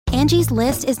Angie's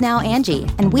List is now Angie,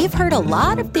 and we've heard a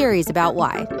lot of theories about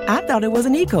why. I thought it was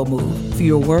an eco move.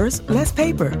 Fewer words, less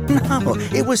paper. No,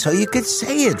 it was so you could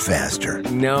say it faster.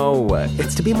 No,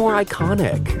 it's to be more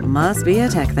iconic. Must be a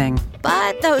tech thing.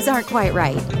 But those aren't quite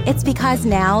right. It's because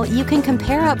now you can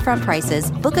compare upfront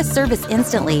prices, book a service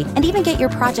instantly, and even get your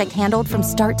project handled from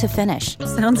start to finish.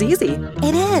 Sounds easy.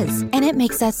 It is, and it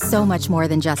makes us so much more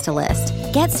than just a list.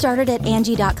 Get started at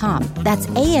Angie.com. That's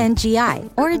ANGI,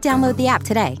 or download the app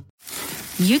today.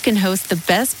 You can host the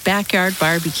best backyard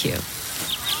barbecue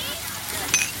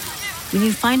when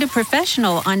you find a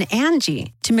professional on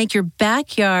Angie to make your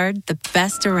backyard the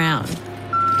best around.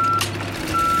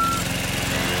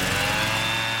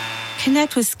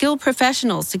 Connect with skilled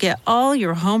professionals to get all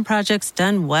your home projects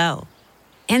done well.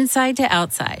 Inside to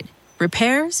outside,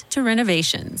 repairs to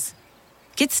renovations.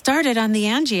 Get started on the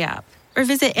Angie app or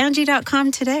visit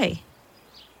Angie.com today.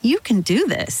 You can do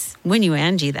this when you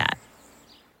Angie that.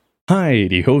 Hi,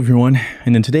 ho everyone,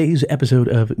 and in today's episode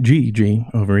of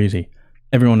GG Over Easy,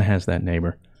 everyone has that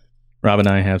neighbor. Rob and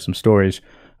I have some stories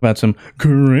about some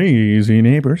crazy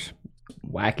neighbors.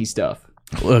 Wacky stuff.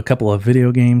 A couple of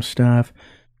video game stuff,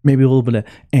 maybe a little bit of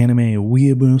anime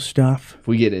weeaboo stuff. If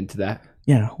we get into that.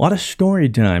 Yeah, a lot of story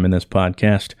time in this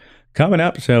podcast coming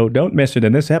up, so don't miss it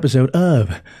in this episode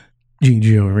of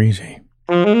GG Over Easy.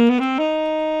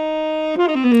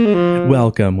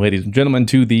 Welcome, ladies and gentlemen,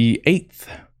 to the 8th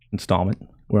installment.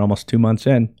 We're almost 2 months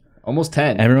in. Almost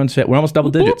 10. Everyone said we're almost double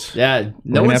digits. Yeah.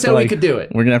 No one said we could do it.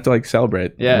 We're going to have to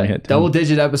celebrate. Yeah. When we hit 10. Double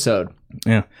digit episode.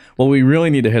 Yeah. Well, we really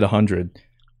need to hit 100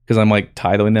 because I'm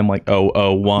titling them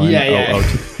 001, yeah.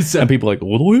 002. So, and people are like, a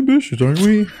little ambitious, aren't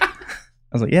we? I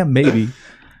was like, yeah, maybe.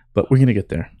 But we're going to get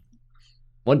there.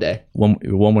 One day. One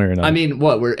way or another. I mean,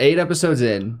 what? We're 8 episodes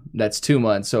in. That's 2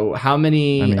 months. So how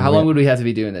long would we have to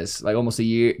be doing this? Almost a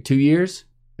year, 2 years?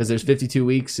 Because there's 52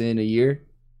 weeks in a year.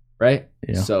 Right?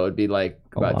 Yeah. So it'd be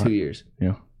about 2 years.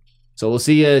 Yeah. So we'll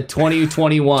see you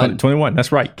 2021. 21,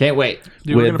 that's right. Can't wait.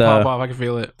 Dude, we're going to pop off. I can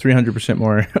feel it. 300%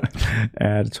 more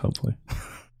ads, hopefully.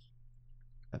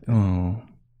 Oh.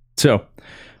 So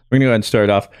we're going to go ahead and start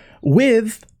off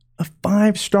with a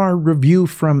 5-star review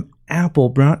from Apple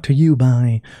brought to you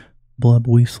by Blub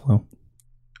Weaslow.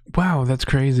 Wow, that's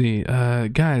crazy.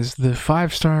 Guys, the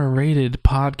 5-star rated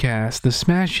podcast, the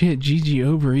smash hit GG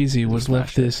Over Easy, was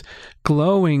left this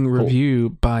glowing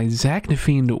review by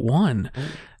Zacnafiend1.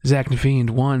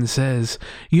 Zacnafiend1 says,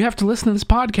 you have to listen to this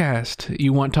podcast.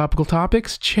 You want topical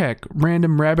topics? Check.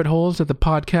 Random rabbit holes that the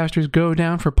podcasters go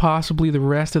down for possibly the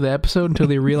rest of the episode until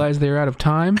they realize they're out of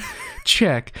time?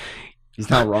 Check. He's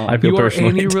not wrong. I feel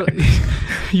personally.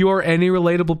 You are any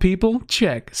relatable people?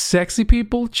 Check. Sexy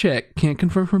people? Check. Can't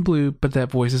confirm from Blue, but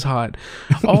that voice is hot.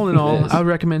 All in all, I would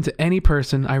recommend to any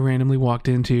person I randomly walked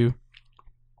into.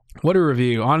 What a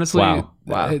review. Honestly, wow.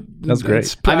 That's great.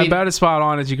 It's about as spot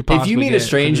on as you could possibly get. If you meet a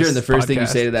stranger and the first thing you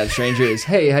say to that stranger is,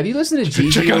 hey, have you listened to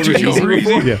GG Check out Over GG Over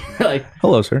Easy? Yeah.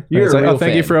 Hello, sir. You're a real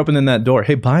thank you fan. for opening that door.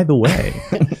 Hey, by the way.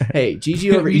 Hey,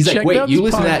 GG Over Easy. He's like, wait, you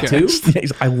listen to that too?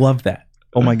 I love that.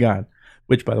 Oh my God.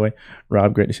 Which, by the way,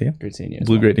 Rob, great to see you. Great seeing you.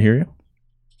 Blue, great to hear you.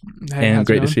 Hey, And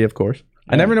great to see you, of course.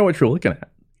 Yeah. I never know what you're looking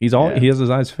at. He has his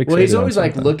eyes fixated. Well, he's always on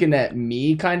something. looking at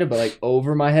me kind of, but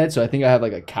over my head. So I think I have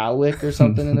a cowlick or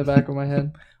something in the back of my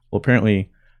head. Well,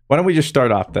 apparently, why don't we just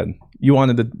start off then? You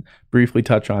wanted to briefly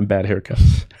touch on bad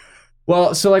haircuts.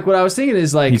 Well, so what I was thinking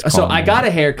is so I got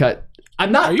a haircut.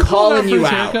 I'm not calling you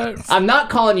out. I'm not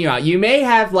calling you out. You may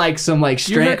have some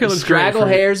straggle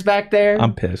hairs back there.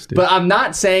 I'm pissed, dude. But I'm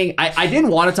not saying I didn't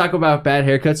want to talk about bad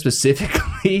haircuts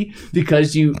specifically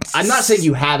because I'm not saying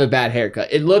you have a bad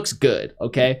haircut. It looks good,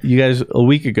 okay? You guys, a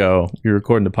week ago, you were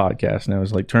recording the podcast, and I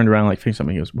was turned around, fixing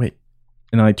something. He goes, wait.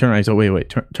 And I turned around, I said, wait,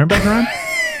 turn back around?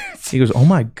 He goes, oh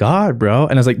my God, bro.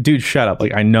 And I was like, dude, shut up.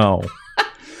 I know.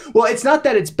 Well, it's not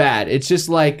that it's bad. It's just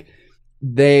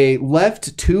they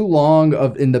left too long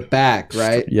in the back,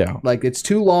 right? Yeah. It's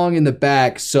too long in the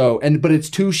back, but it's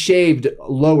too shaved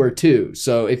lower too.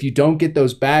 So if you don't get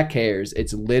those back hairs,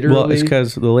 it's literally... Well, it's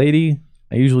because the lady,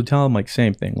 I usually tell them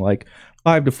same thing,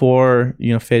 5 to 4,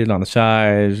 faded on the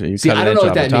sides. See, I don't know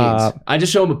what that means. I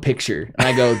just show them a picture and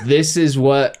I go, this is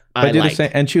what I did like. The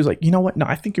same, and she was like, you know what? No,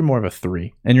 I think you're more of a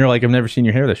 3. And you're like, I've never seen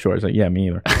your hair this short. I was like, yeah, me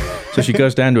either. So she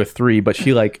goes down to a 3, but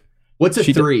she What's a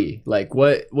 3?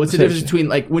 What's the difference between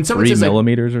when someone 3 says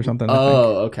millimeters or something?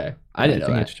 Oh, okay. I didn't know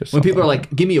that. It's just when people are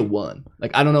give me a 1.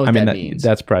 I don't know what that means.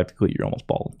 That's practically you're almost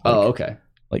bald. Oh, okay.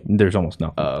 There's almost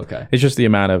nothing. Oh, okay. It's just the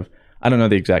amount of, I don't know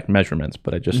the exact measurements,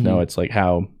 but I just know it's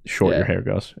how short your hair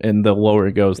goes. And the lower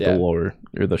it goes, the lower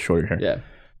or the shorter hair. Yeah.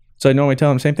 So I normally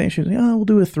tell them the same thing. She's like, oh, we'll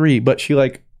do a 3. But she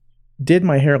did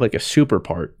my hair a super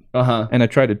part. And I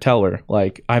tried to tell her,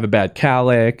 like, I have a bad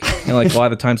calic. And, like, a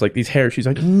lot of the times, like, these hairs, she's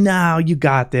like, no, you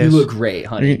got this. You look great,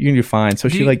 honey. You're do fine. So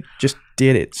she, like, just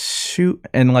did it.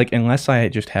 And, like, unless I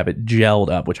just have it gelled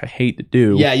up, which I hate to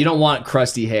do. Yeah, you don't want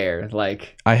crusty hair.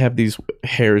 Like, I have these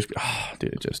hairs. Oh,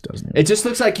 dude, it just doesn't. It just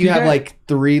looks like you have, like,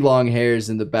 3 long hairs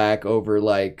in the back over,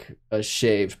 like, a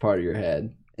shaved part of your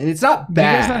head. And it's not bad.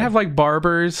 Do you guys not have like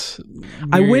barbers?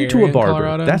 I went to a barber.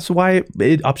 Colorado? That's why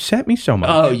it upset me so much.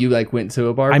 Oh, you like went to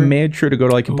a barber? I made sure to go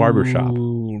to like a barber shop.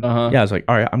 Yeah, I was like,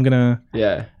 all right, I'm gonna.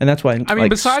 Yeah, and that's why. I mean,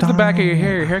 besides the back of your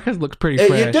hair, your haircut looks pretty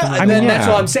fresh. That's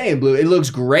what I'm saying, Blue. It looks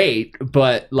great,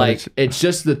 but like it's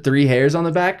just the 3 hairs on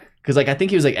the back. Because like I think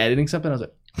he was like editing something. I was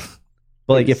like.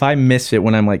 But like if I miss it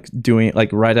when I'm like doing it, like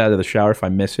right out of the shower, if I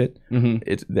miss it,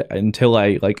 it's until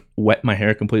I like wet my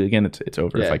hair completely again, it's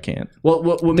over if I can't. Well,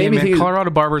 what made me think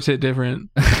Colorado barbers hit different.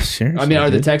 Seriously, I mean, are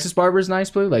the Texas barbers nice,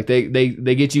 Blue? Like they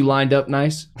get you lined up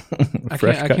nice. I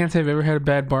can't say I've ever had a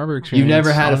bad barber experience. You've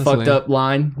never had a fucked up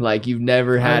line, like you've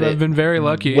never had I've been very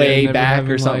lucky. Way back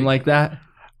or something like that.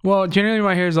 Well, generally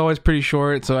my hair is always pretty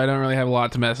short, so I don't really have a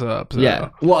lot to mess up. So. Yeah.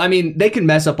 Well, I mean, they can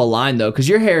mess up a line though, because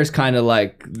your hair is kind of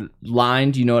like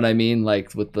lined. You know what I mean?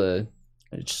 Like with it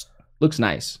just looks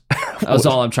nice. That's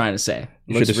all I'm trying to say.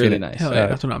 It looks really nice. Hell yeah,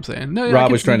 that's what I'm saying. No,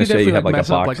 Rob was trying to say you have like a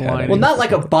box head. Well, not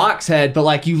like a box head, but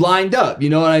like you lined up. You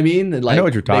know what I mean? And like, I know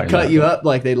what you're talking about. They cut you about. up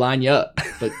like they line you up.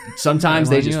 But sometimes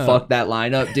they just fuck that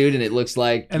line up, dude, and it looks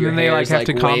like and your then they hair like is have like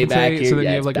to way compensate, back here. so then yeah,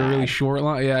 you have like bad. a really short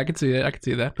line. Yeah, I could see that. I could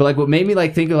see that. But like what made me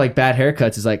like think of like bad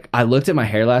haircuts is like I looked at my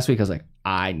hair last week. I was like,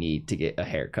 I need to get a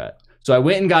haircut. So I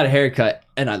went and got a haircut,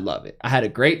 and I love it. I had a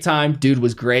great time. Dude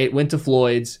was great. Went to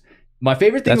Floyd's. My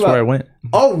favorite thing That's where I went.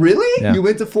 Oh, really? Yeah. You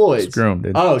went to Floyd's? Screw 'em,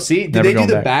 dude. Oh, see? Did they do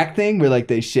the back thing where like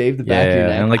they shave the back of your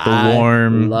neck? And like the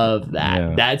warm. I love that.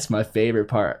 Yeah. That's my favorite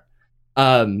part.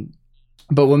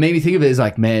 But what made me think of it is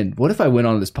like, man, what if I went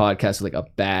on this podcast with like a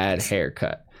bad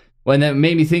haircut? When that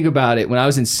made me think about it when I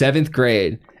was in 7th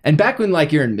grade and back when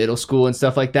like you're in middle school and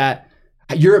stuff like that,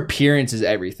 your appearance is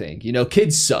everything. You know,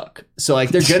 kids suck. So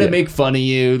like they're going to make fun of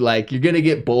you. Like you're going to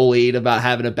get bullied about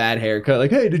having a bad haircut.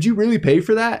 Like, hey, did you really pay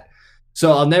for that?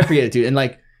 So I'll never forget it, dude. And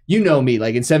like, you know me,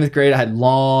 like in 7th grade, I had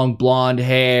long blonde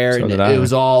hair and it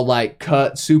was all like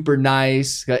cut super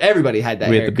nice. Everybody had that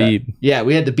haircut. We had the Bieber. Yeah,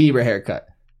 we had the Bieber haircut.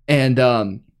 And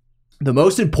the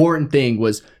most important thing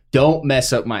was don't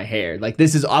mess up my hair. Like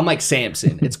I'm like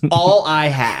Samson. It's all I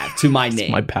have to my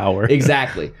name. My power.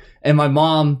 Exactly. And my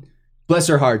mom, bless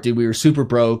her heart, dude, we were super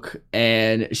broke.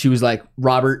 And she was like,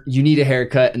 Robert, you need a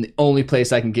haircut. And the only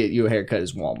place I can get you a haircut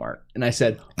is Walmart. And I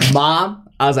said, Mom,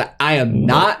 I was like, I am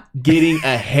not getting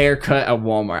a haircut at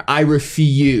Walmart. I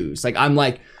refuse. Like, I'm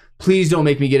like, please don't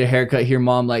make me get a haircut here,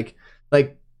 Mom. Like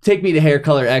take me to hair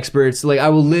color experts. Like, I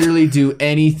will literally do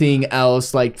anything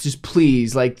else. Like, just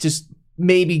please, like, just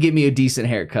maybe give me a decent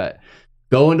haircut.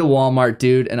 Go into Walmart,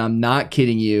 dude. And I'm not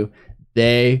kidding you.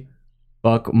 They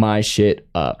fuck my shit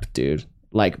up, dude.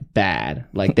 Like, bad.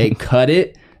 Like, they cut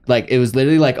it. Like, it was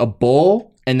literally like a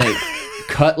bowl and they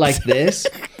cut like this.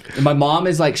 And my mom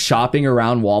is like shopping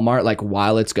around Walmart like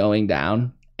while it's going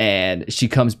down. And she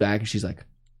comes back and she's like,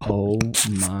 oh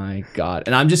my God.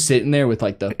 And I'm just sitting there with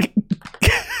like the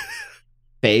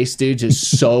face, dude,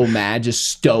 just so mad, just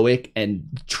stoic and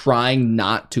trying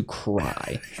not to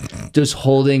cry. Just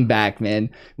holding back, man.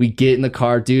 We get in the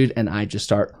car, dude, and I just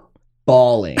start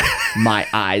bawling my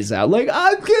eyes out. Like,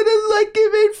 I'm gonna like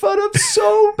get made fun of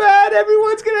so bad.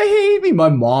 Everyone's gonna hate me. My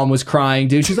mom was crying,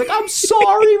 dude. She's like, I'm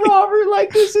sorry, Robert.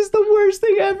 Like, this is the worst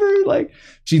thing ever. Like,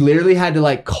 she literally had to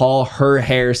like call her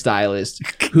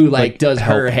hairstylist who like does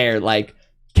her hair. Like,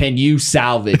 can you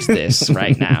salvage this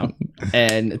right now?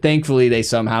 And thankfully they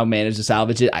somehow managed to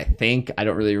salvage it. I think, I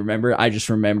don't really remember. I just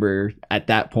remember at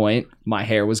that point my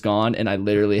hair was gone and I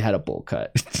literally had a bowl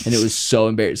cut and it was so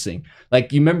embarrassing.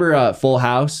 Like, you remember Full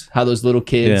House, how those little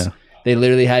kids, they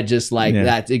literally had just like,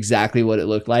 that's exactly what it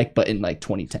looked like, but in like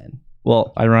 2010.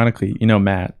 Well, ironically, you know,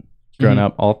 Matt, growing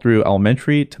up all through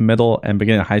elementary to middle and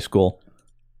beginning of high school,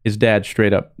 his dad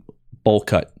straight up bowl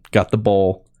cut, got the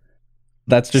bowl.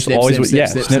 That's just snip, always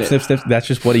snip, what, snip, snip. That's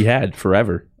just what he had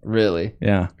forever. Really?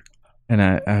 Yeah. And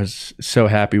I was so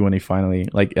happy when he finally,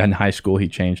 like in high school, he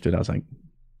changed it. I was like,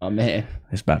 oh man,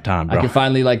 it's about time, bro. I can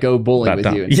finally like go bowling with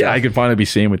you. And stuff. I could finally be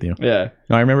seen with you. Yeah.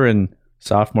 No, I remember in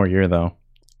sophomore year though,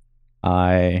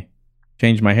 I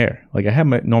changed my hair. Like I had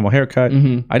my normal haircut.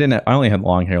 I only had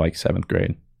long hair like 7th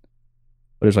grade.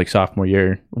 But it was like sophomore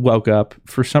year. Woke up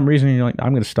for some reason. You're like,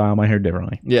 I'm going to style my hair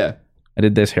differently. Yeah. I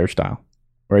did this hairstyle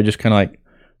where I just kind of like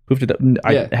poofed it up.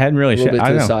 I hadn't really a little bit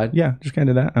to the side. Yeah, just kind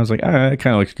of did that. I was like, it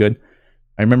kind of looks good.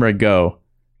 I remember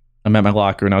I'm at my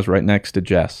locker and I was right next to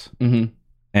Jess.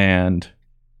 And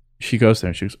she goes there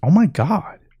and she goes, "Oh my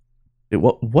God,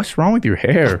 what's wrong with your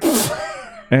hair?"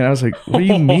 And I was like, "What do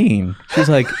you mean?" She's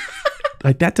like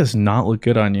that does not look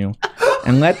good on you.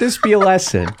 And let this be a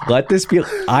lesson.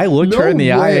 I looked her in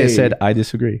the eye and said, "I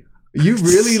disagree." You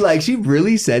really she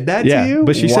really said that yeah, to you?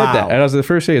 But she said that. And I was the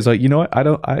first day, it's like, you know what?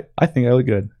 I think I look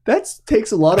good. That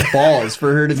takes a lot of balls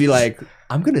for her to be like,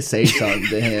 I'm going to say something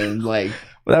to him. Like,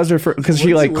 well, that was her first, because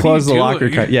she closed the locker.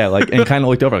 And kind of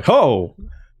looked over like, oh,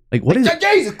 like, what is it?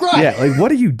 Jesus Christ. Yeah, like,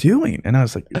 what are you doing? And I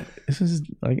was like, this is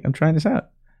like, I'm trying this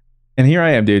out. And here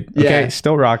I am, dude. Okay,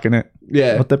 still rocking it.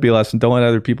 Yeah. Let that be a lesson. Don't let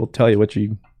other people tell you what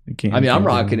you can't. I mean, I'm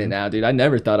rocking it now, dude. I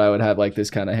never thought I would have like this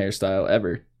kind of hairstyle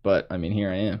ever. But I mean,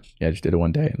 here I am. Yeah, I just did it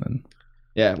one day and then.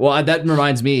 Yeah, well, that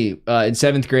reminds me. In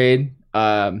 7th grade,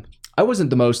 I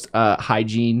wasn't the most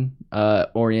hygiene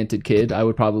oriented kid, I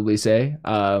would probably say.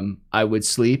 I would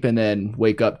sleep and then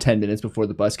wake up 10 minutes before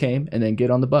the bus came and then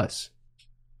get on the bus.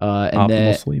 And optimal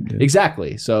then sleep, dude.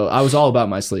 Exactly. So I was all about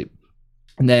my sleep.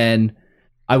 And then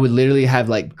I would literally have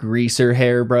like greaser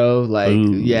hair, bro. Like,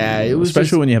 Ooh. Yeah, it was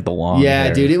especially when you have the long yeah,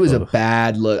 hair. dude, it was a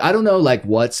bad look. I don't know like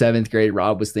what 7th grade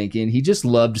Rob was thinking. He just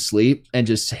loved sleep and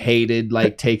just hated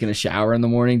like taking a shower in the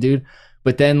morning, dude.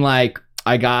 But then like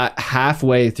I got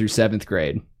halfway through 7th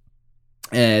grade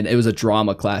and it was a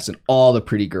drama class and all the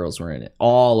pretty girls were in it.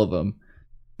 All of them.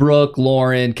 Brooke,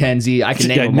 Lauren, Kenzie. I can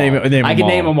name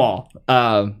them all.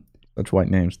 Such white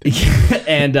names, dude.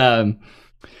 And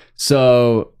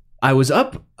so I was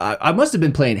up. I must have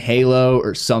been playing Halo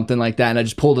or something like that, and I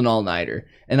just pulled an all-nighter.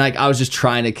 And like I was just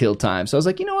trying to kill time. So I was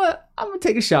like, you know what? I'm gonna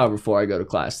take a shower before I go to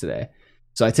class today.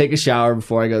 So I take a shower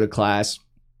before I go to class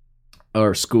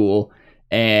or school,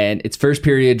 and it's first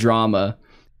period drama.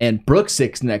 And Brooke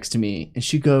sits next to me, and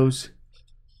she goes,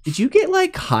 "Did you get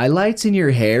like highlights in your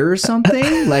hair or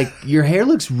something? Like your hair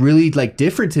looks really like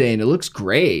different today, and it looks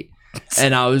great."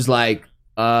 And I was like,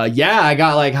 yeah, I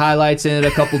got like highlights in it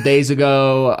a couple days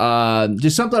ago.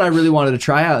 Just something I really wanted to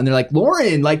try out. And they're like,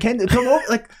 "Lauren, like, can come over?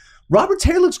 Like, Robert's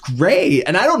hair looks great."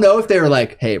 And I don't know if they were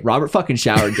like, "Hey, Robert fucking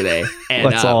showered today,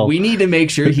 and we need to make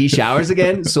sure he showers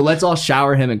again. So let's all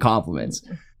shower him in compliments."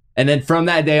 And then from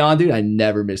that day on, dude, I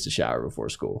never missed a shower before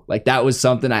school. Like that was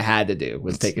something I had to do,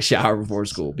 was take a shower before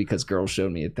school because girls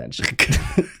showed me attention.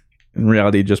 In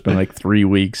reality, it's just been like 3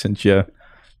 weeks since you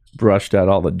brushed out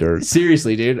all the dirt.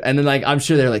 Seriously, dude. And then like I'm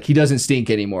sure they're like, "He doesn't stink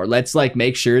anymore. Let's like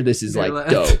make sure this is like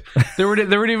dope." They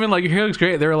weren't even like, "Your hair looks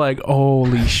great." They were like,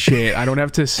 "Holy shit, I don't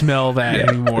have to smell that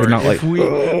anymore." Not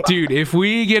if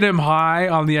we get him high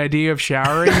on the idea of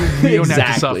showering, we don't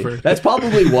have to suffer. That's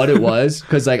probably what it was.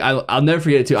 Because like I'll never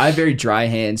forget it too. I have very dry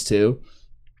hands too.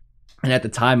 And at the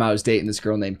time I was dating this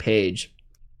girl named Paige.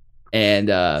 And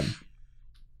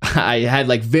I had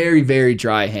like very, very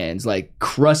dry hands, like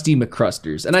crusty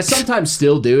McCrusters. And I sometimes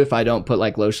still do if I don't put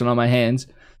like lotion on my hands.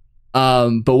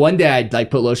 But one day I'd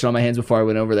like put lotion on my hands before I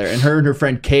went over there. And her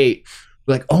friend Kate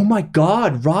were like, "Oh my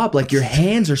God, Rob, like your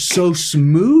hands are so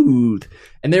smooth."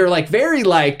 And they were like very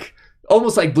like,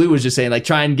 almost like Blue was just saying, like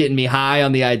trying getting me high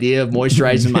on the idea of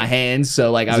moisturizing my hands.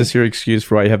 So like, is this your excuse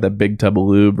for why you have that big tub of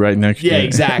lube right next to you? Yeah,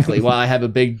 exactly. While I have a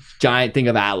big giant thing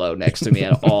of aloe next to me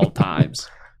at all times.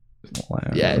 Wow.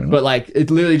 Yeah, but like it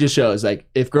literally just shows like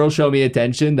if girls show me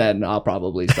attention, then I'll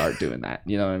probably start doing that.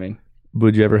 You know what I mean?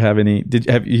 Would you ever have any?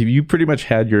 Have you pretty much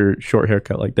had your short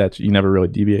haircut like that? So you never really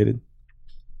deviated?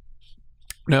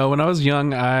 No, when I was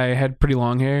young, I had pretty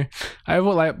long hair. I have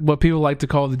what people like to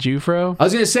call the Jufro. I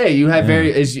was gonna say you have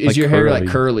is like your hair like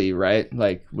curly. curly, right?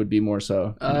 Like would be more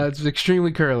so. It's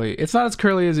extremely curly. It's not as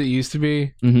curly as it used to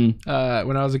be when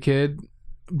I was a kid,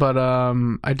 but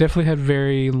I definitely had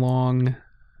very long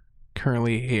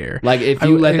curly hair. Like if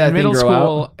you let that thing grow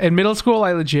out. In middle school,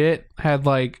 I legit had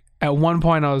like at one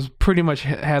point I was pretty much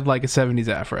had like a 70s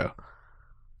afro.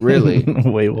 Really?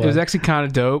 Wait, what? It was actually kind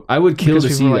of dope. I would kill to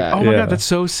people see were that. like, "Oh my Yeah. God, that's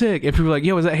so sick!" And people were like,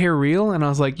 "Yo, is that hair real?" And I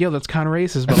was like, "Yo, that's kind of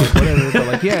racist, but like whatever." But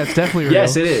like, yeah, it's definitely real.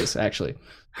 Yes, it is actually.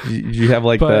 Did you have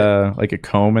like like a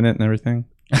comb in it and everything?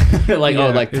 Like Yeah,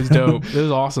 like it was dope. It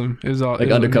was awesome. It was all like it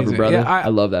was Undercover amazing. Brother. Yeah, I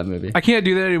love that movie. I can't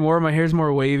do that anymore. My hair's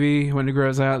more wavy when it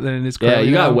grows out than it is curly. Yeah,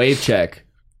 you got now. a wave check.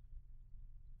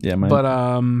 Yeah, mine. But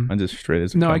I'm just straight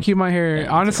as it no, I comes. keep my hair.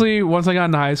 Honestly, once I got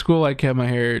into high school, I kept my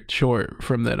hair short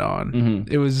from then on.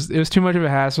 Mm-hmm. It was too much of a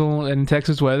hassle. And in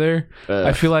Texas weather,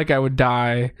 I feel like I would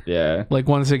die. Yeah. Like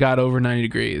once it got over 90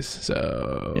 degrees.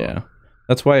 So Yeah.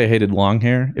 That's why I hated long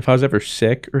hair. If I was ever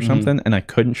sick or something and I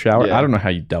couldn't shower, Yeah. I don't know how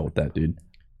you dealt with that, dude.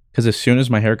 Because as soon as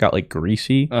my hair got like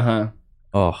greasy, Uh-huh.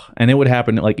 and it would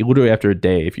happen like literally after a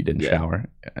day if you didn't Yeah. shower.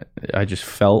 I just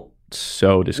felt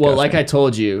so disgusting. Well, like I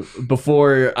told you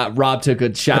before, Rob took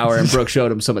a shower and Brooke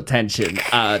showed him some attention.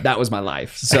 That was my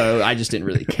life, so I just didn't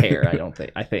really care.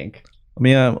 I think.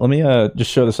 Let me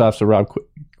just show this off so Rob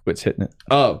quits hitting it.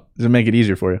 Oh, Does it make it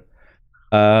easier for you?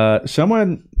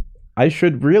 Someone I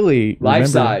should really life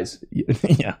remember, size.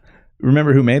 Yeah,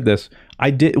 remember who made this?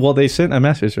 I did. Well, they sent a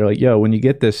message. They're like, "Yo, when you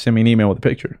get this, send me an email with a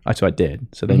picture." So I did.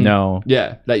 So they know.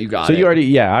 Yeah, that you got. So it. you already.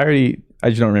 Yeah, I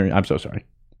just don't remember. I'm so sorry.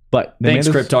 But they Thanks,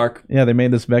 made this, Cryptarch. Yeah, they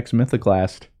made this Vex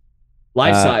Mythoclast.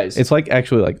 Life size. It's like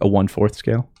actually like a 1/4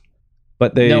 scale.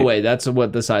 But they No way. That's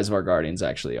what the size of our Guardians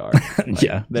actually are. Like,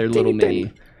 yeah, they're little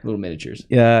miniatures.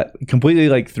 Yeah, completely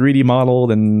like 3D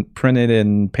modeled and printed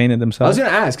and painted I themselves. was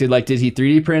gonna ask, like, did he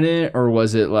 3D print it or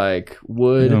was it like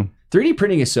wood? No. 3D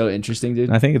printing is so interesting, dude.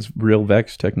 I think it's real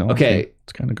Vex technology. Okay.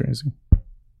 It's kind of crazy.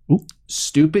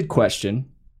 Stupid question.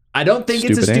 I don't think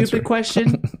it's a Stupid stupid answer.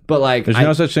 question, but like, There's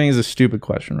no such thing as a stupid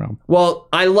question, Rob. well,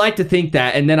 I like to think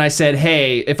that, and then I said,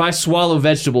 hey, if I swallow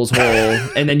vegetables whole,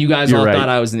 and then you guys all right. thought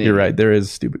I was an idiot. You're right. There is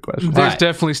stupid questions. There's Alright.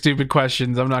 definitely stupid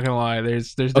questions. I'm not gonna lie.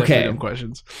 There's definitely Okay. dumb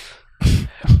questions.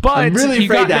 But I'm really you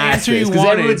afraid got to the ask answer this you because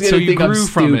wanted, everyone's so gonna you think I'm grew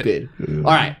from it. stupid.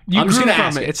 All right, You I'm just grew gonna from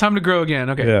ask it. it. It's time to grow again.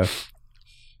 Okay. Yeah.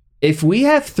 If we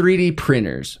have 3D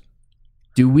printers,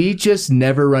 do we just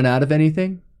never run out of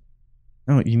anything?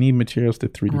 No, you need materials to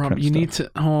 3D Rob, print you stuff. need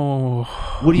to. Oh,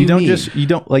 What do you, mean?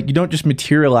 You don't just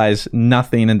materialize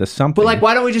nothing into something. But like,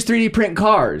 why don't we just 3D print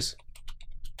cars?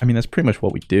 I mean, that's pretty much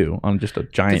what we do on just a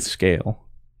giant scale.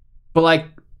 But like,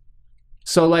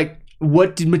 so like,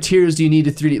 what materials do you need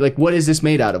to 3D? Like, what is this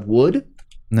made out of? Wood?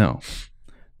 No,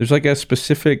 there's like a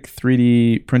specific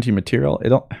 3D printing material.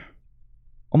 It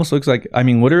almost looks like, I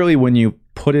mean, literally when you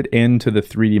put it into the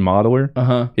 3D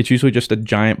modeler, it's usually just a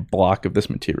giant block of this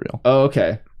material. Oh,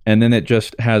 okay. And then it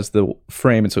just has the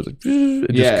frame, and so it's like,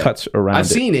 it just cuts around. I've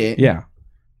seen it. Yeah.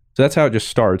 So that's how it just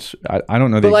starts. I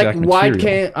don't know the But like, exact why material.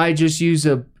 can't I just use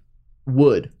a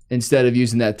wood instead of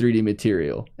using that 3D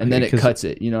material, and then it Because- cuts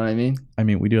it? You know what I mean? I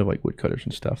mean, we do have like wood cutters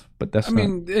and stuff, but that's I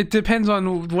mean, it depends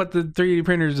on what the 3D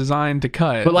printer is designed to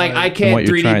cut. But like, I what can't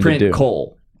you're 3D trying to print do.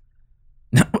 coal.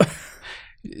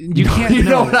 you can't. You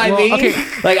know what I Well, mean? Okay.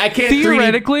 Like, I can't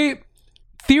 3D.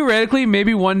 Theoretically,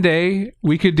 maybe one day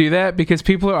we could do that because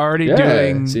people are already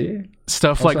doing see?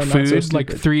 stuff Also like not so food,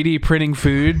 like stupid. 3D printing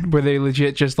food, where they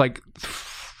legit just like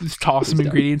toss some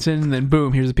ingredients in and then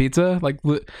boom, here's a pizza. Like,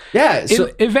 Yeah. So,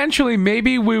 eventually,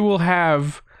 maybe we will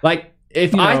have like,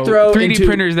 if you I know, throw 3D into,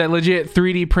 printers that legit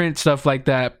 3D print stuff like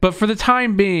that. But for the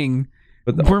time being,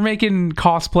 we're making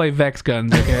cosplay Vex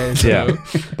guns. Okay, so, Yeah.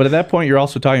 But at that point, you're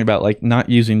also talking about like not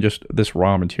using just this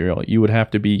raw material. You would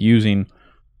have to be using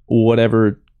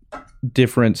whatever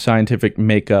different scientific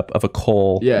makeup of a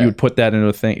coal. Yeah. You would put that into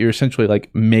a thing. You're essentially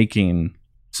like making.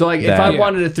 So like, if that. I Yeah.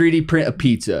 wanted to 3D print a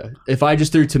pizza, if I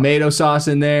just threw tomato sauce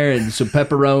in there and some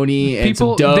pepperoni and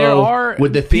some dough, there are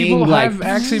would the thing people like? have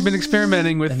actually been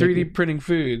experimenting with 3D printing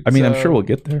food. I mean, I'm so- sure we'll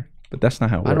get there, but that's not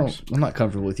how it I works. don't. I'm not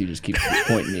comfortable with you just keep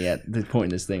pointing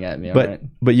this thing at me. But all right?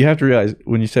 but you have to realize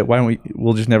when you said, why don't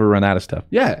we'll just never run out of stuff.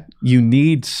 Yeah, You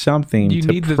need something You to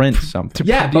need the print pr- something.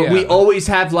 yeah. But we Yeah. always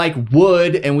have like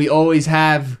wood, and we always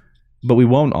have. But we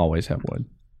won't always have wood.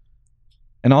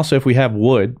 And also, if we have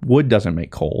wood doesn't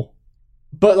make coal.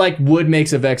 But like wood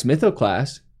makes a Vex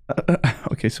Mythoclast.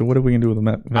 Okay, so what are we gonna do with the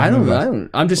map? I don't.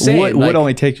 I'm just saying. Wood like,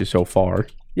 only takes you so far.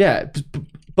 yeah,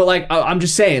 but like I'm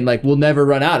just saying, like we'll never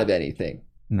run out of anything.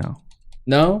 No,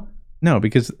 No,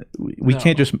 because we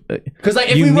can't just. because like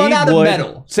if You we run need out of wood.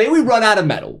 metal, say we run out of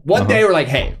metal, one day we're like,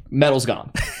 hey, metal's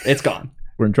gone. It's gone.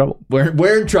 We're in trouble.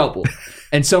 We're in trouble.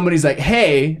 And somebody's like,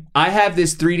 hey, I have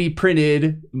this 3D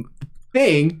printed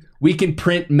thing. We can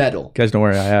print metal. Guys, don't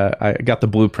worry. I got the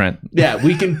blueprint. Yeah,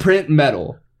 we can print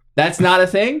metal. That's not a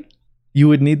thing? You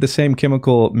would need the same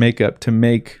chemical makeup to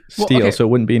make Well, steel, okay. so it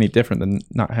wouldn't be any different than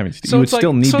not having steel. So You would it's like-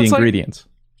 still need so the it's like- ingredients.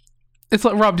 It's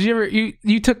like, Rob, did you ever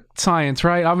you took science,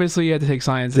 right? Obviously, you had to take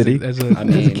science Did he? as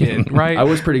a kid, right? I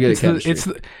was pretty good at It's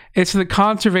chemistry. it's the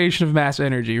conservation of mass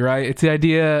energy, right? It's the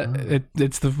idea.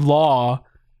 It's the law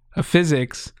of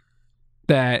physics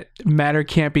that matter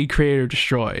can't be created or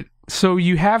destroyed. So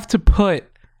you have to put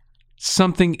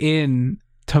something in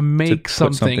to make put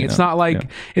something. something It's out, not like yeah.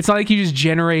 it's not like you just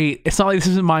generate. It's not like this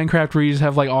isn't Minecraft where you just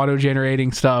have like auto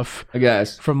generating stuff I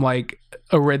guess. from like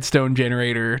a redstone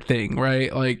generator thing,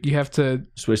 right? Like you have to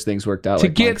Just wish things worked out. to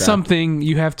like get Minecraft. something,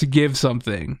 you have to give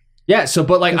something. Yeah, so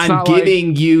but like It's I'm not like-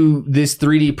 giving you this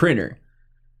 3D printer.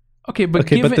 Okay, but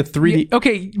Okay, but the 3D yeah,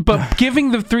 okay, but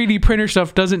giving the 3D printer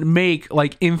stuff doesn't make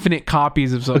like infinite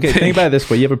copies of something. Okay, think about it this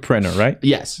way: you have a printer, right?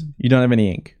 Yes, You don't have any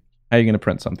ink. How are you going to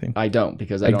print something? I don't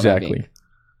because I don't have Exactly. ink.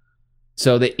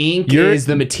 So the ink You're- is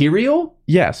the material?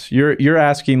 Yes, you're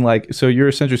asking like, so you're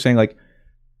essentially saying like,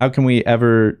 how can we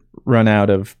ever run out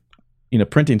of,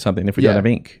 printing something if we don't Yeah. have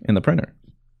ink in the printer?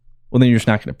 Well, then you're just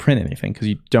not going to print anything because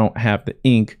you don't have the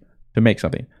ink to make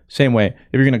something. Same way, if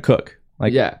you're going to cook,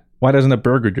 like, Yeah. why doesn't a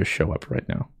burger just show up right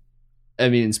now? I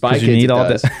mean, in Spy Because Kids, you need it all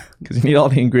does. because you need all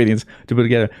the ingredients to put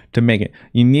together to make it.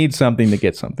 You need something to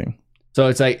get something. So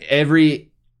it's like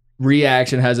every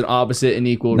reaction has an opposite and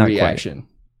equal Not quite. reaction.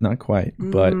 Not quite,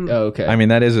 but Oh, okay. I mean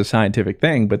that is a scientific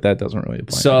thing, but that doesn't really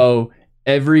apply. so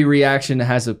every reaction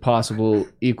has a possible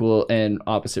equal and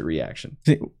opposite reaction.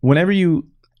 See, whenever you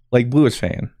like Blue is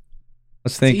saying,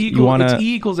 let's think It's you want it's to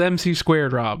E equals MC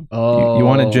squared, Rob. Oh, you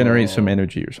want to generate some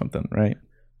energy or something, right?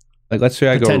 Like let's say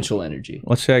I go potential energy.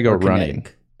 let's say I go Or running.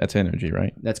 kinetic. That's energy,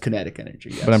 right? That's kinetic energy.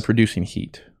 Yes. But I'm producing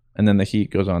heat, and then the heat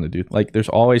goes on to do like there's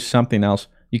always something else.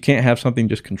 You can't have something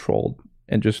just controlled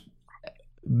and just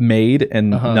made and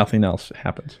nothing else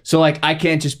happens. So like I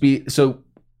can't just be so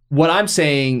what I'm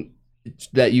saying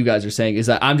that you guys are saying is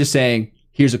that I'm just saying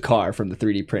here's a car from the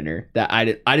 3D printer that I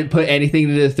didn't put anything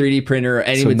into the 3D printer or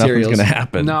any So materials. nothing's gonna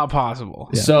happen. Not possible.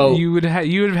 So you would have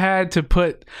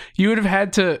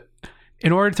had to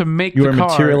in order to make You the are car,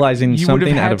 materializing you would have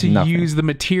something out had of to nothing. use the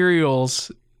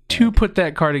materials to put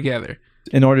that car together.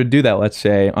 In order to do that, let's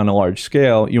say on a large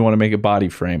scale, you want to make a body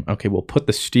frame. Okay, we'll put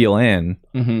the steel in.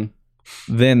 Mhm.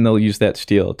 Then they'll use that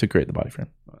steel to create the body frame.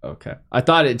 Okay. I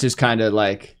thought it just kind of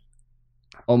like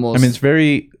almost. I mean, it's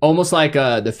very almost like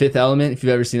The Fifth Element. If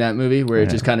you've ever seen that movie, where it Yeah.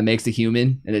 just kind of makes the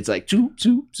human, and it's like zoop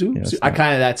zoop zoop. Yeah, it's zoop. not-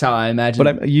 That's how I imagine.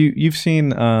 But you've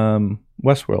seen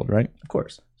Westworld, right? of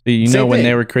course. So you Same know when thing.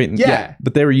 they were creating, Yeah.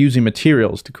 but they were using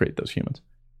materials to create those humans.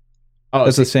 Oh,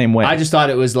 That's see, the same way. I just thought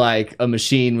it was like a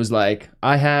machine was like,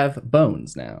 I have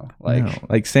bones now. Like, No,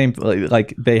 like same,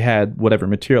 like they had whatever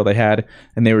material they had,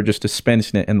 and they were just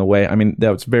dispensing it in the way. I mean,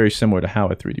 that was very similar to how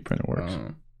a 3D printer works.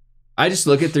 I just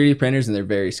look at 3D printers and they're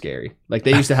very scary. Like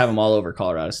they used to have them all over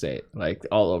Colorado State, like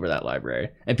all over that library,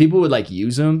 and people would like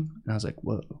use them. And I was like,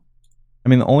 whoa. I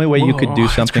mean, the only way you could Whoa, do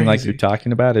that's something like crazy. you're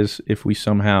talking about is if we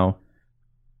somehow,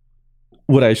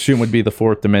 what I assume would be the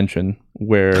fourth dimension,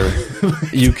 where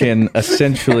you can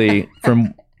essentially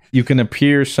you can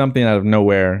appear something out of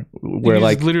nowhere, where you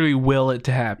like just literally will it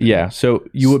to happen. yeah. So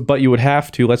you would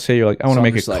have to. Let's say you're like, I want to So I'm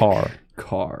make a just like,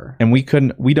 car. And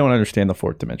we don't understand the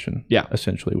fourth dimension. Yeah.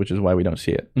 Essentially, which is why we don't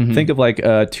see it. Mhm. Think of like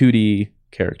a 2D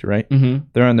character, right? Mm-hmm.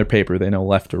 They're on their paper. They know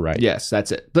left or right. Yes,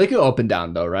 that's it. They go up and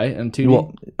down though, right? And 2D.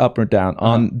 Well, up or down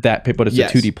on that paper, but it's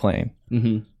Yes. a 2D plane.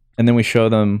 Mm-hmm. And then we show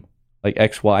them like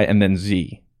X, Y, and then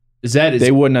Z. Z is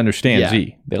They wouldn't understand yeah.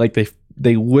 Z.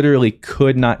 They literally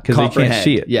could not because they can't Comprehend.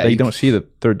 see it. Yeah, they you don't see the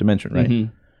third dimension, right?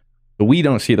 Mhm. But we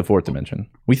don't see the fourth dimension.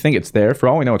 We think it's there. For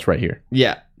all we know, it's right here.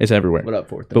 Yeah. It's everywhere. What up,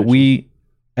 fourth But dimension? we,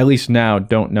 at least now,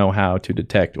 don't know how to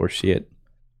detect or see it,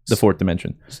 the fourth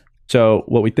dimension. So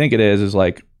what we think it is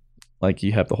like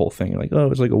you have the whole thing, like, oh,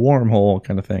 it's like a wormhole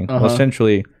kind of thing. Uh-huh. Well,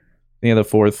 essentially, you have the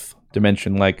fourth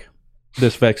dimension, like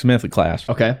this Vex Myth class.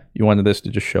 Okay. You wanted this to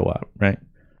just show up, right?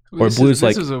 Or This Blue's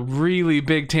like, this is a really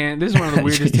big This is one of the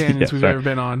weirdest tangents Yeah, we've sorry. ever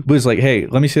been on. Blue's like, hey,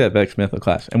 let me see that Vex Myth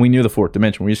class. And we knew the fourth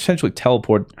dimension. We essentially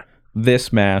teleport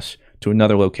this mass to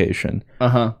another location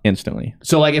Uh-huh. instantly.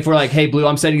 So like if we're like, hey Blue,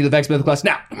 I'm sending you the Vex Myth class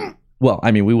now. Well,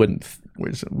 I mean, we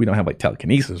don't have like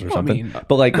telekinesis or Well, I something. mean,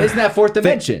 but like, Isn't that fourth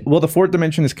dimension? well, the fourth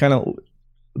dimension is kind of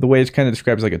the way it's kind of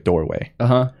described as like a doorway.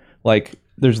 Uh-huh. Like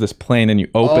there's this plane and you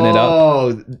open it up,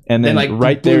 Oh, and then like,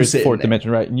 right Blue's there is the sitting fourth there.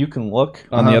 dimension, right? And you can look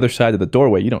on the Uh-huh. other side of the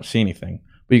doorway. You don't see anything,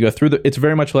 but you go through it's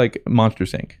very much like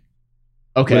Monsters Inc.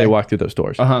 okay. Where they walk through those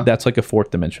doors. Uh-huh. That's like a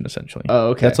fourth dimension essentially. Oh,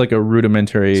 okay. That's like a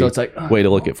rudimentary So it's like way to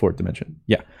look at fourth dimension.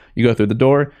 Yeah. You go through the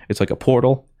door, it's like a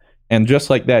portal. And just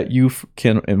like that, you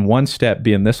can, in one step,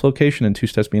 be in this location, and two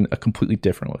steps be in a completely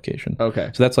different location.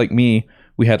 Okay. So that's like me.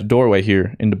 We had a doorway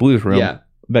here into Blue's room. Yeah.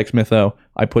 Vex Mytho,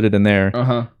 I put it in there,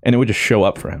 Uh-huh. and it would just show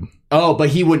up for him. Oh, but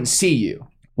he wouldn't see you.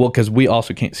 Well, because we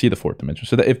also can't see the fourth dimension.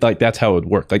 So that if like that's how it would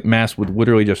work, like mass would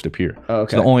literally just appear. Oh,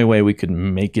 okay. So the only way we could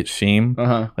make it seem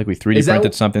Uh-huh. like we 3D Is that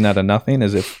printed wh- something out of nothing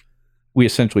is if we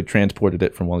essentially transported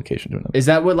it from one location to another. Is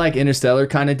that what like Interstellar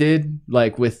kind of did?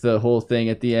 Like with the whole thing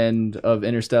at the end of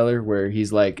Interstellar where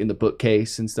he's like in the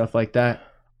bookcase and stuff like that?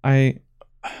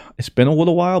 It's been a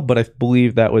little while, but I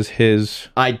believe that was his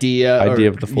Idea idea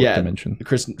of the fourth yeah, dimension.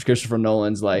 Christopher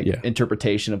Nolan's like Yeah.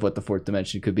 interpretation of what the fourth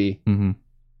dimension could be. Mm-hmm.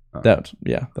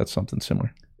 That's something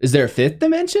similar. Is there a fifth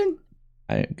dimension?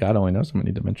 God only knows how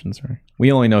many dimensions are.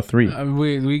 We only know 3.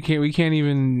 We can't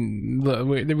even.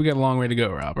 We got a long way to go,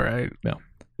 Rob. Right? No,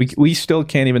 we still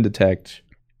can't even detect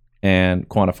and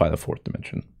quantify the fourth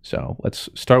dimension. So let's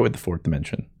start with the fourth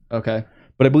dimension. Okay.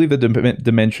 But I believe the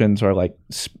dimensions are like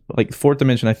fourth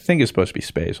dimension, I think, is supposed to be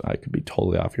space. I could be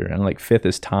totally off here. And like fifth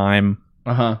is time.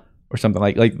 Or something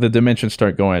like the dimensions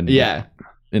start going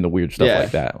into weird stuff like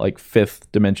that. Like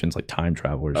fifth dimension's like time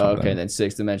travel or something. Okay, and then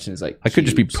sixth dimension is like I could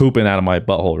just be pooping out of my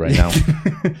butthole right now.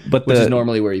 But which is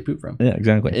normally where you poop from. Yeah,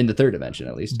 exactly. In the third dimension,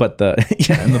 at least. But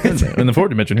in the fourth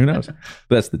dimension, who knows? But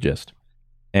that's the gist.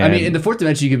 And, I mean, in the fourth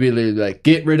dimension, you could be literally like,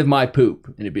 get rid of my poop.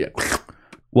 And it'd be like...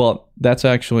 Well, that's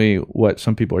actually what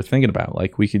some people are thinking about.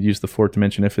 Like, we could use the fourth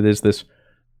dimension if it is this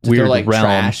weird like realm.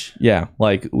 Trash. Yeah,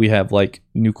 like we have like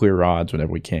nuclear rods,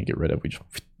 whatever we can't get rid of. We just...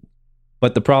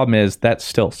 But the problem is that's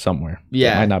still somewhere.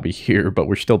 Yeah. It might not be here, but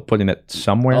we're still putting it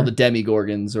somewhere. All the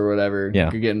demigorgons or whatever. Yeah.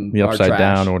 You're getting the upside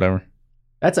down or whatever.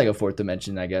 That's like a fourth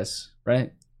dimension, I guess,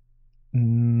 right? I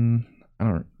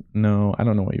don't know. I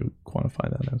don't know what you would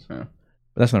quantify that as. Oh.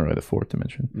 But that's not really the fourth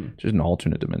dimension. It's just an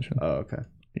alternate dimension. Oh, okay.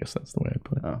 I guess that's the way I'd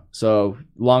put it. Oh. So,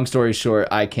 long story short,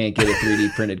 I can't get a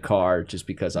 3D printed car just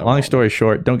because I Long story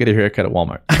short, don't get a haircut at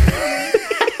Walmart.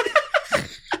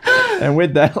 And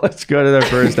with that, let's go to the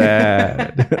first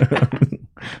ad.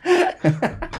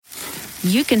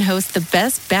 You can host the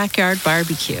best backyard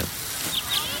barbecue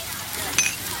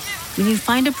when you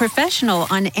find a professional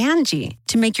on Angie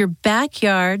to make your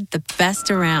backyard the best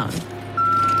around.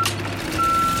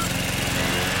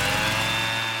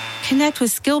 Connect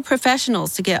with skilled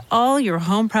professionals to get all your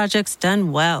home projects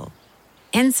done well.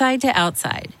 Inside to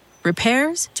outside,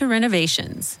 repairs to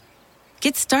renovations.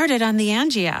 Get started on the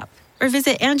Angie app or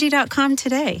visit Angie.com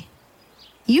today.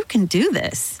 You can do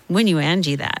this when you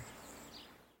Angie that.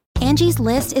 Angie's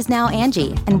List is now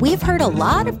Angie, and we've heard a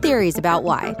lot of theories about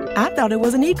why. I thought it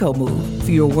was an eco move.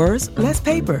 Fewer words, less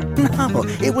paper. No,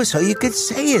 it was so you could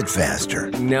say it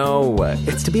faster. No,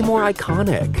 it's to be more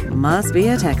iconic. Must be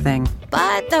a tech thing.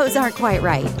 But those aren't quite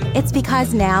right. It's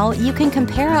because now you can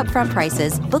compare upfront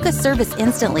prices, book a service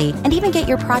instantly, and even get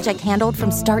your project handled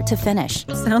from start to finish.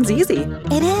 Sounds easy.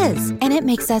 It is, and it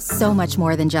makes us so much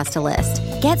more than just a list.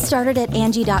 Get started at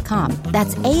Angie.com.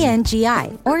 That's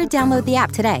ANGI, or download the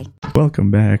app today.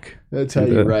 Welcome back. That's how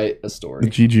you write a story.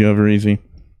 GG Over Easy.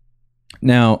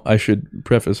 Now, I should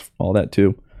preface all that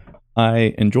too.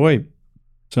 I enjoy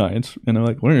science and I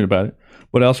like learning about it,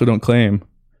 but I also don't claim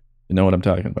to know what I'm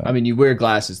talking about. I mean, you wear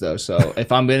glasses though, so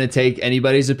if I'm going to take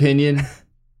anybody's opinion,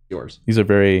 yours. These are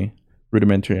very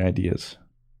rudimentary ideas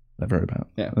I've heard about.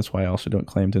 Yeah. That's why I also don't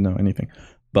claim to know anything.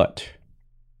 But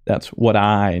that's what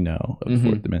I know of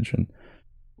fourth dimension,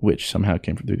 which somehow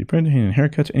came from 3D printing and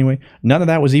haircuts. Anyway, none of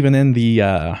that was even in the...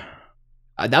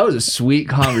 that was a sweet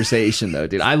conversation, though,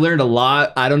 dude. I learned a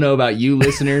lot. I don't know about you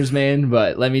listeners, man,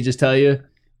 but let me just tell you,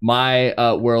 my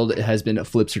world has been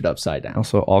flipped upside down.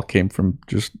 Also, all came from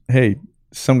just, hey,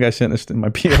 some guy sent this in my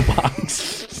P.O.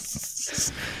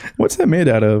 box. What's that made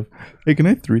out of? Hey, can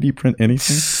I 3D print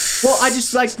anything? Well, I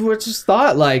just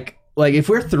thought, like if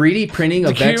we're 3D printing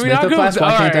a Vex Mythoclast,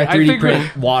 why can't I 3D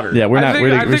print water? Yeah, I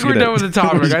think we're done with the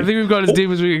topic. I think we've gone as deep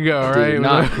as we can go, all right? Dude,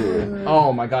 not cool.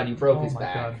 Oh my god, you broke his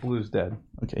back. God, Blue's dead.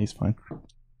 Okay, he's fine. All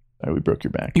right, we broke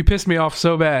your back. You pissed me off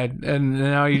so bad, and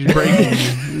now you're breaking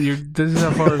me. This is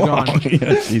how far we've gone.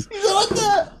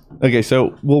 Okay,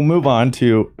 so we'll move on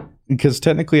to, because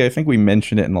technically I think we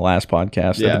mentioned it in the last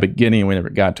podcast at the beginning whenever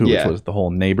it got to it, which was the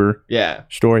whole neighbor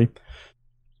story.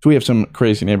 So we have some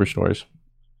crazy neighbor stories.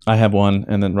 I have one,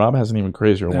 and then Rob has an even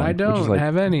crazier one. I don't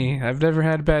have any. I've never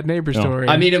had a bad neighbor story.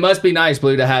 I mean, it must be nice,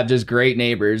 Blue, to have just great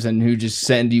neighbors and who just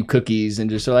send you cookies and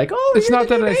just are like, oh, it's not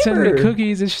that I send the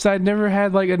cookies. It's just I've never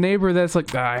had like a neighbor that's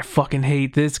like, I fucking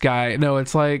hate this guy. No,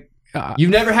 it's like you've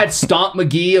never had Stomp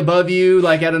McGee above you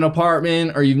like at an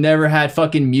apartment, or you've never had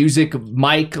fucking Music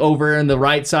Mike over on the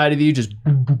right side of you. Just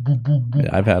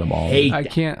I've had them all. I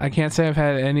can't say I've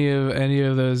had any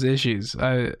of those issues.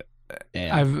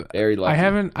 Damn, very lucky.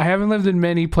 I haven't lived in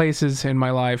many places in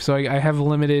my life, so I have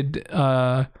limited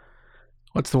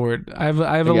what's the word? I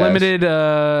have a limited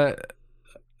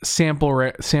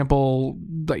sample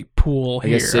like pool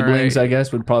here. Siblings, right? I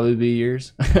guess would probably be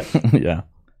yours. Yeah.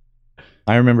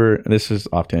 I remember, this is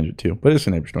off tangent too, but it's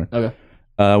a neighbor story. Okay.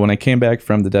 When I came back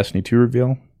from the Destiny 2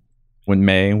 reveal, when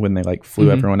they like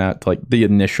flew everyone out to like the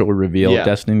initial reveal of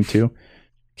Destiny 2,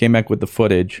 came back with the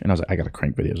footage, and I was like, I gotta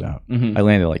crank videos out. I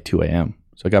landed at like 2 a.m.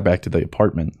 So I got back to the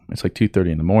apartment. It's like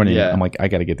 2:30 in the morning. I'm like, I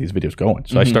gotta get these videos going.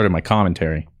 So I started my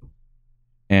commentary,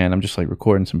 and I'm just like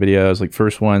recording some videos. Like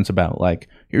first one's about like,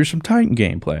 here's some Titan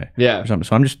gameplay. Or something.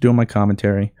 So I'm just doing my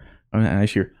commentary, and I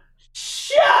hear,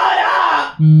 shut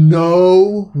up!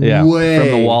 No way. From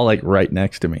the wall like right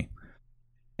next to me.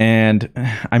 And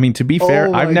I mean, to be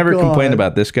fair, I've never complained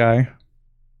about this guy.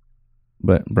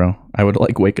 But bro, I would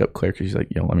like wake up Claire because she's like,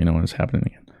 yo, let me know when it's happening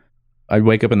again. I'd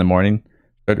wake up in the morning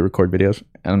started to record videos,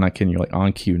 and I'm not kidding you, like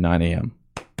on cue, 9 a.m.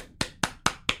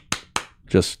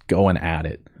 Just going at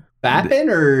it. Bapping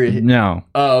or No.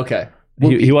 Oh, okay.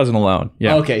 He wasn't alone.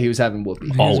 Yeah. Okay, he was having whoopee.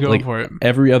 He was going for it.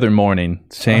 Every other morning,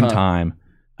 same time.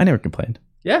 I never complained.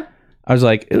 Yeah. I was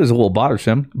like, it was a little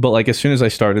bothersome, but like as soon as I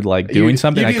started like doing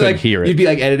something, I couldn't hear it. You'd be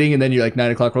like editing, and then you're like 9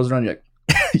 o'clock rolls around. You're like,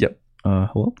 yep.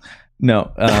 Hello?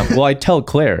 No. Well, I tell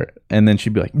Claire, and then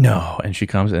she'd be like, no, and she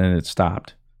comes, and it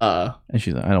stopped. And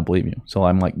she's like, I don't believe you. So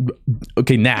I'm like,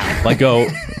 okay, now, like go.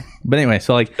 But anyway,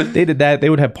 so like they did that.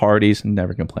 They would have parties and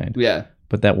never complained. Yeah.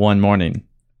 But that one morning,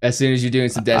 as soon as you're doing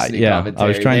some Destiny commentary, I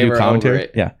was trying to do commentary.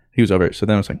 Yeah, he was over it. So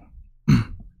then I was like,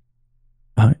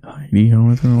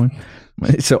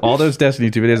 so all those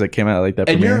Destiny 2 videos that came out like that,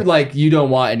 and premiere, you're like, you don't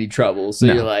want any trouble, so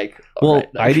you're like, well, right,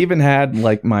 I'd even had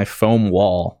like my foam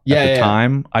wall at the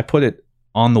time. I put it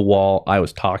on the wall I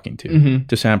was talking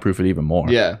to soundproof it even more.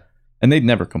 Yeah, and they'd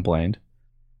never complained,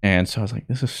 and so I was like,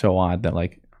 this is so odd that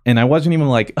like, and I wasn't even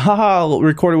like, haha,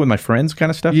 recorded with my friends kind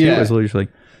of stuff. Too. It was literally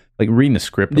like reading a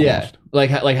script. Almost. Like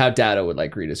how Dado would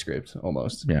like read a script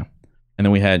almost. Yeah. And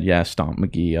then we had, Stomp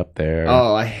McGee up there.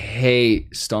 Oh, I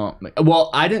hate Stomp McGee. Well,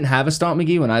 I didn't have a Stomp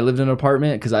McGee when I lived in an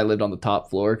apartment because I lived on the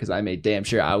top floor because I made damn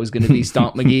sure I was going to be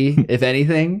Stomp McGee, if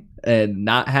anything, and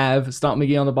not have Stomp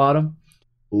McGee on the bottom.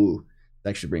 Ooh, that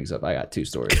actually brings up, I got 2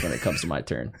 stories when it comes to my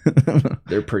turn.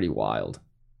 They're pretty wild.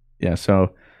 Yeah,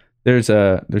 so there's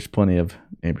plenty of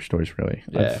neighbor stories, really.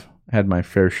 Yeah. I've had my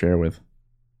fair share with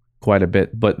quite a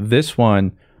bit. But this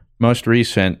one, most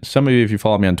recent, some of you, if you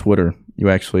follow me on Twitter, you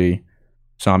actually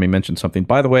saw me mention something.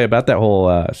 By the way, about that whole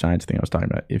science thing I was talking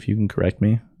about, if you can correct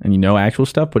me and you know actual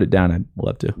stuff, put it down. I'd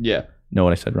love to know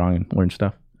what I said wrong and learn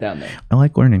stuff. Down there. I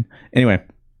like learning. Anyway,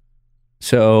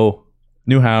 so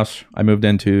new house I moved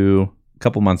into a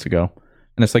couple months ago,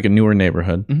 and it's like a newer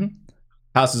neighborhood. Mm-hmm.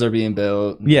 Houses are being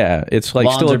built. Yeah, it's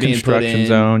like still a construction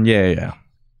zone. Yeah.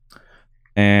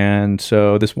 And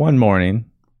so this one morning,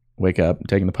 wake up,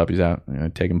 taking the puppies out. I'm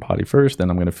going to take them potty first, then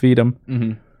I'm going to feed them.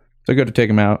 Mm-hmm. So I go to take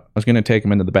them out. I was going to take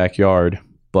them into the backyard,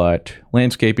 but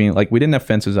landscaping, like we didn't have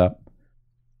fences up.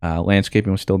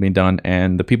 Landscaping was still being done,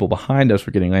 and the people behind us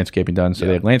were getting landscaping done. So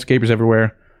they had landscapers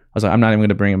everywhere. I was like, I'm not even going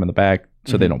to bring them in the back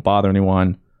so they don't bother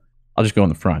anyone. I'll just go in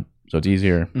the front. So it's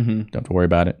easier. Don't have to worry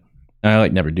about it. And I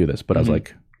like never do this, but I was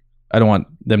like, I don't want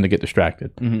them to get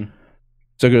distracted.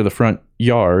 So I go to the front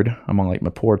yard. I'm on like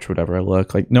my porch or whatever. I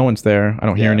look like no one's there. I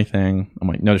don't hear anything. I'm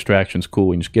like, no distractions. Cool.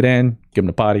 We can just get in, give them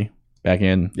the potty. Back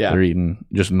in, they're eating,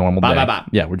 just a normal day.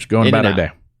 Yeah, we're just going about our day.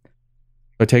 So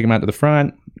I take them out to the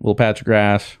front, little patch of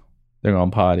grass, they're going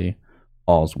potty,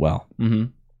 all's well.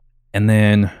 And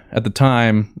then at the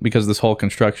time, because of this whole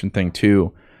construction thing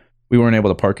too, we weren't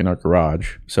able to park in our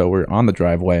garage. So we're on the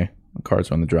driveway, the cars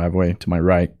are on the driveway to my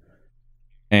right.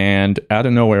 And out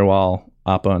of nowhere, while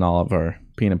Appa and Olive are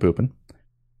peeing and pooping,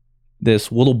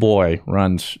 this little boy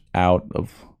runs out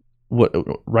of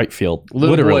right field,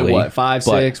 literally. Boy, what, 5,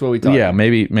 6? What are we talking? Yeah,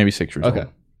 maybe 6 years old.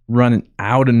 Running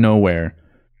out of nowhere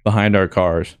behind our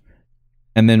cars,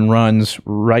 and then runs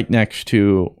right next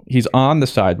to. He's on the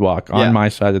sidewalk on my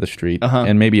side of the street,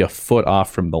 and maybe a foot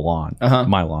off from the lawn,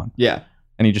 my lawn. Yeah,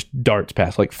 and he just darts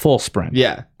past like full sprint.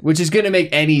 Yeah, which is going to make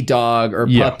any dog or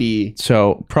puppy.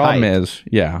 So problem is,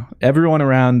 everyone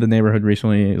around the neighborhood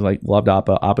recently like loved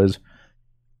Appa. Appa's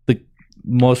the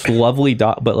most lovely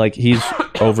dog, but like he's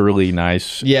overly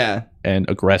nice, and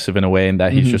aggressive in a way, and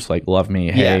that he's just like, love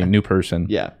me, hey, new person,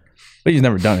 but he's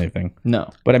never done anything. No,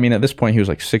 but I mean, at this point, he was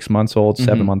like 6 months old,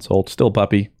 7 months old, still a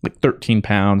puppy, like 13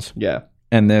 pounds. Yeah,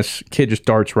 and this kid just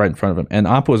darts right in front of him, and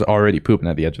Appa was already pooping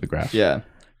at the edge of the grass. Yeah,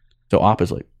 so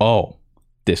Appa's like, oh,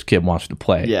 this kid wants to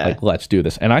play. Yeah, like let's do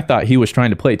this. And I thought he was trying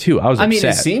to play too. I was upset. I mean,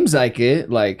 it seems like it.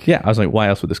 Like, I was like, why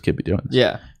else would this kid be doing this?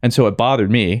 Yeah, and so it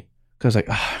bothered me because like,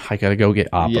 I gotta go get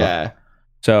Appa. Yeah,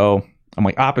 so I'm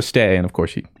like, Appa, stay. And of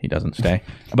course he doesn't stay.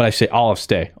 But I say, Olive,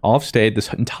 stay. Olive stayed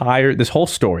this whole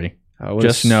story.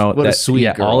 Just know that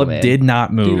sweet girl, Olive man. did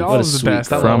not move. Dude, Olive's the best.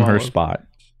 From her spot.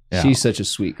 Yeah. She's such a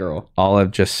sweet girl.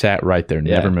 Olive just sat right there,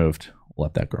 never moved.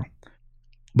 Love that girl.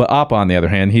 But Appa, on the other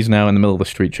hand, he's now in the middle of the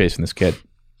street chasing this kid.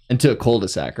 Into a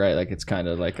cul-de-sac, right? Like it's kind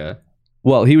of like a...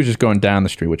 Well, he was just going down the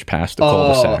street, which passed the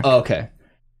cul-de-sac. Oh, okay.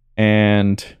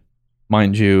 And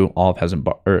mind you, Olive hasn't...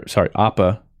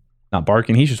 Appa... Not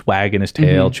barking. He's just wagging his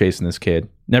tail, chasing this kid.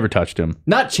 Never touched him.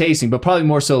 Not chasing, but probably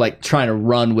more so like trying to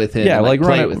run with him. Yeah, and, like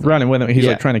running with him. He's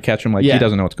like trying to catch him. Like he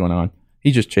doesn't know what's going on.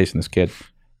 He's just chasing this kid.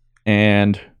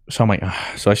 And so I'm like,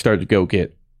 so I started to go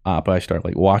get Appa. I start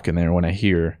like walking there when I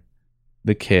hear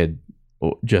the kid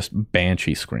just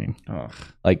banshee scream.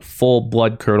 Like full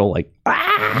blood curdle, like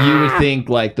You would think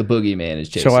like the boogeyman is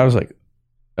chasing. So I was like,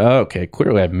 okay,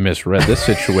 clearly I've misread this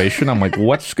situation. I'm like,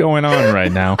 what's going on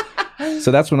right now?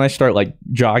 So that's when I start like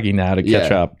jogging now to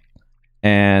catch up.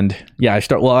 And I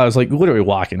I was like literally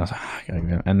walking. I was like,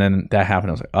 and then that happened.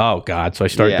 I was like, oh God. So I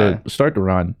start to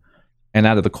run. And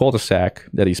out of the cul-de-sac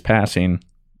that he's passing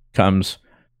comes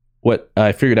what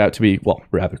I figured out to be, well,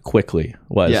 rather quickly,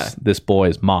 was this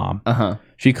boy's mom.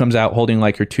 She comes out holding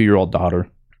like her 2-year-old daughter.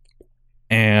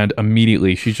 And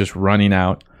immediately she's just running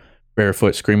out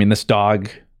barefoot screaming, this dog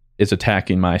is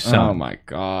attacking my son. Oh my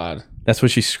God. That's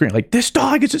what she's screaming. Like, this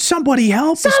dog is, somebody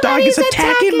help. This dog is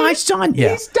attacking my son.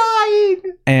 Yeah. He's dying.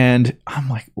 And I'm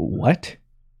like, what?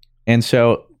 And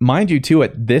so, mind you, too,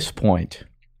 at this point,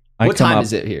 what time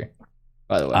is it here,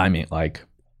 by the way? I mean, like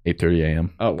 8:30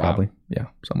 a.m. Oh, wow. Probably. Yeah,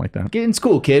 something like that. Get in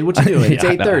school, kid. What you doing? It's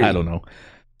 8:30. I don't know.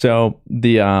 So,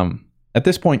 at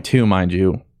this point, too, mind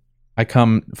you, I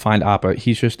come find Appa.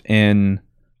 He's just in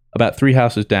about 3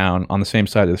 houses down on the same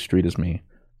side of the street as me,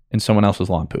 in someone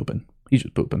else's lawn pooping. He's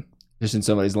just pooping. Just in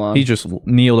somebody's lawn? He's just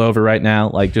kneeled over right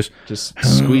now, like just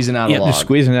squeezing out a log. Just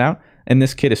squeezing it out. And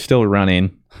this kid is still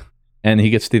running, and he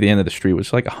gets to the end of the street, which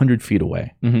is like 100 feet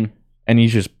away. And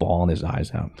he's just bawling his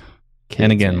eyes out. Kids,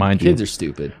 and again, mind you, kids are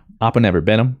stupid. Appa never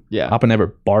bit him. Yeah. Appa never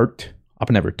barked.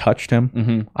 Appa never touched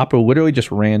him. Appa literally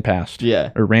just ran past. Yeah.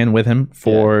 Or ran with him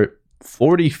for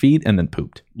 40 feet and then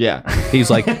pooped. Yeah. He's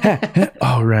like,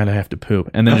 oh, right, I have to poop.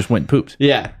 And then just went and pooped.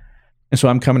 Yeah. And so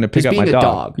I'm coming to pick up my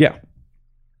dog. Yeah.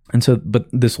 And so, but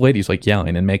this lady's like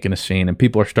yelling and making a scene, and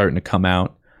people are starting to come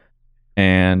out,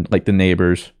 and like the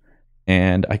neighbors,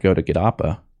 and I go to get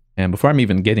Appa, and before I'm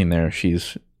even getting there,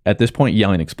 she's at this point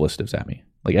yelling expletives at me,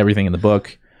 like everything in the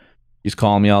book. She's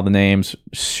calling me all the names,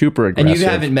 super aggressive. And you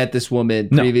haven't met this woman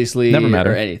previously, never met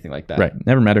her, or anything like that, right?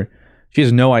 Never met her. She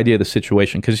has no idea the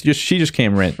situation because she just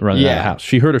came running out of the house.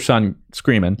 She heard her son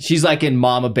screaming. She's like in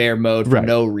mama bear mode for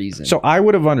no reason. So I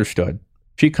would have understood.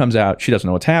 She comes out. She doesn't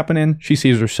know what's happening. She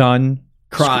sees her son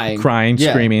crying,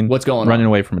 screaming. What's going on? Running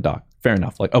away from a dog. Fair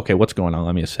enough. Like, okay, what's going on?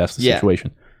 Let me assess the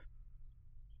situation.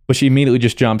 But she immediately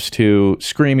just jumps to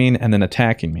screaming and then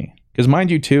attacking me. Because mind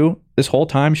you, too, this whole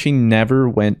time she never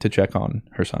went to check on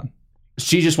her son.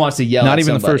 She just wants to yell. Not at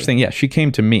even somebody. the first thing. Yeah, she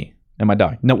came to me and my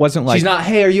dog. No, it wasn't like she's not.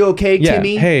 Hey, are you okay,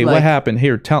 Timmy? Hey, what happened?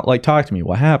 Here, talk to me.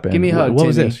 What happened? Give me a hug. What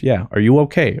was this? Yeah. Are you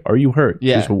okay? Are you hurt?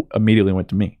 Yeah. She just immediately went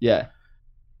to me. Yeah.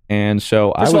 And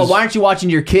so First of all, why aren't you watching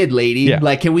your kid, lady? Yeah.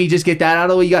 Like, can we just get that out of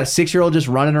the way? You got a 6-year-old just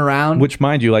running around. Which,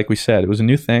 mind you, like we said, it was a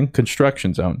new thing.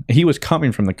 Construction zone. He was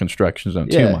coming from the construction zone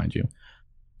too, mind you.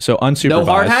 So unsupervised. No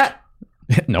hard hat?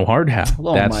 No hard hat.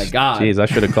 Oh my God. Jeez, I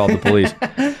should have called the police.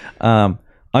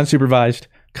 Unsupervised,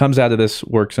 comes out of this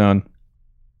work zone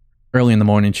early in the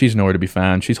morning. She's nowhere to be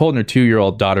found. She's holding her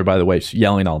 2-year-old daughter, by the way,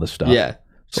 yelling all this stuff. Yeah.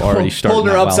 So already starting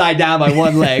holding her upside down by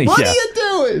one leg. What Yeah. are you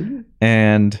doing?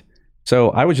 And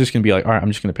so I was just going to be like, all right, I'm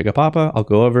just going to pick up Appa. I'll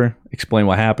go over, explain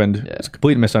what happened. Yeah. It's a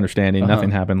complete misunderstanding.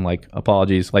 Nothing happened. Like,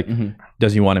 apologies. Like,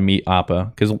 does he want to meet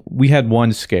Appa? Because we had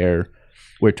one scare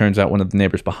where it turns out one of the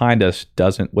neighbors behind us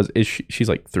she's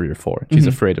like 3 or 4. She's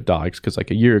afraid of dogs because like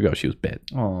a year ago she was bit.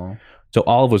 Oh. So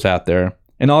Olive was out there,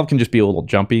 and Olive can just be a little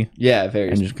jumpy. Yeah, very.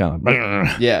 And just kind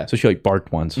of yeah. So she like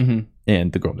barked once, and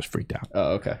the girl just freaked out.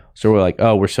 Oh, okay. So we're like,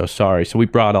 oh, we're so sorry. So we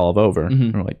brought Olive over,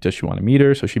 and we're like, does she want to meet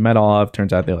her? So she met Olive.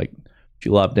 Turns out she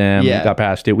loved him. Yeah. Got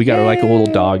past it. We got her like a little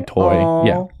dog toy.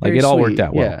 Aww, Like it all worked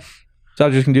out well. Yeah. So I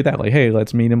was just gonna do that. Like, hey,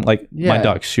 let's meet him. Like my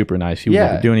dog's super nice. He would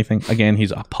never do anything. Again,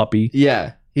 he's a puppy.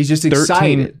 Yeah. He's just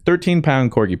excited.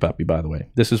 13-pound corgi puppy, by the way.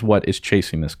 This is what is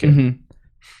chasing this kid.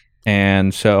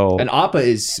 And so... And Appa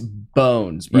is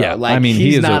bones, bro. Yeah, like, I mean,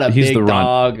 he's not a big the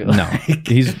dog. No,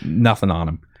 he's nothing on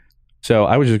him. So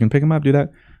I was just going to pick him up, do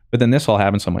that. But then this all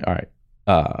happened, so I'm like, all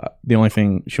right. The only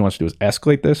thing she wants to do is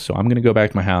escalate this, so I'm going to go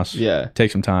back to my house,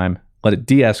 take some time, let it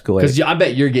de-escalate. Because I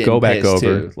bet you're getting go back pissed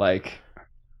over. too. Like...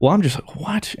 Well, I'm just like,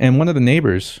 what? And one of the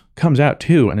neighbors comes out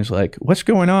too and is like, what's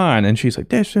going on? And she's like,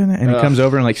 this and he comes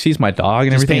over and like sees my dog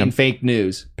and just everything. I'm fake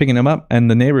news. Picking him up,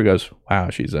 and the neighbor goes, wow,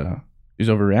 she's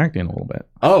overreacting a little bit.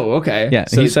 Oh, okay. Yeah,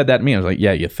 so he said that to me. I was like,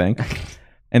 yeah, you think?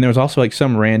 And there was also like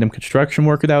some random construction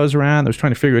worker that was around that was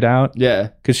trying to figure it out. Yeah.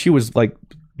 Because she was like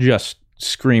just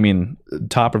screaming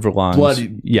top of her lungs.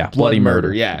 Bloody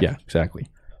murder. Yeah. Yeah, exactly.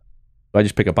 So I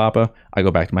just pick up Appa. I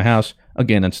go back to my house.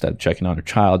 Again, instead of checking on her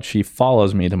child, she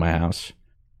follows me to my house.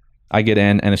 I get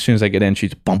in, and as soon as I get in,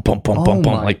 she's bump, bump, bump, bump,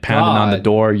 bump, like pounding on the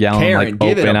door, yelling Karen, like,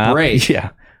 give open it a up. break. Yeah.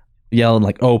 Yelling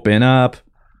like, open up.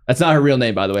 That's not her real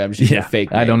name, by the way. I'm just using a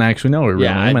fake name. I don't actually know her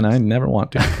real name, and I never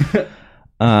want to.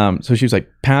 So she was like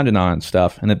pounding on and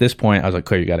stuff. And at this point, I was like,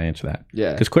 Claire, you got to answer that.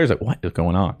 Yeah. Because Claire's like, what is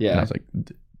going on? Yeah. And I was like,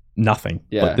 nothing.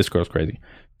 Yeah. But this girl's crazy.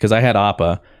 Because I had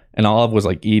Appa, and Olive was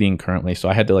like eating currently, so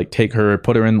I had to like take her,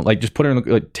 put her in, like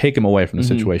take him away from the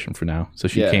situation for now, so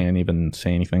she can't even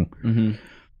say anything.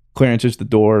 Claire answers the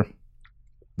door.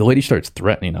 The lady starts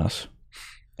threatening us,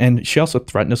 and she also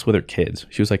threatened us with her kids.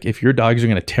 She was like, "If your dogs are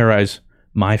going to terrorize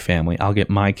my family, I'll get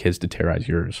my kids to terrorize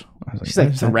yours." I was like, she's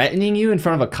like threatening you in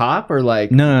front of a cop, or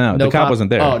like no, the cop wasn't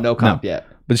there. Oh, no cop yet.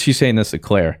 But she's saying this to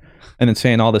Claire, and then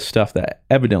saying all this stuff that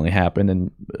evidently happened,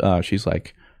 and she's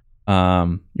like,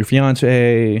 your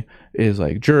fiance is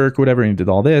like jerk or whatever, and he did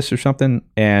all this or something.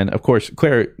 And of course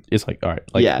Claire is like, all right,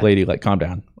 like lady, like calm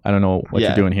down, I don't know what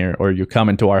you're doing here, or you're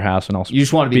coming to our house and also you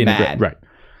just want to be mad, right?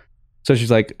 So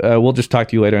she's like, we'll just talk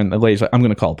to you later. And the lady's like, I'm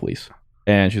gonna call police.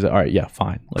 And she's like, all right, yeah,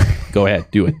 fine, like go ahead,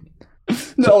 do it.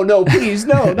 No, please,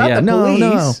 no, not the police.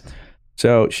 No.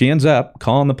 So she ends up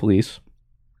calling the police,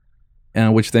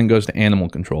 which then goes to animal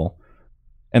control.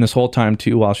 And this whole time,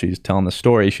 too, while she's telling the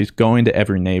story, she's going to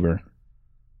every neighbor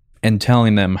and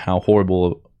telling them how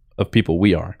horrible of people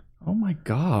we are. Oh, my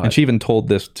God. And she even told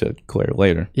this to Claire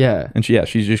later. Yeah. And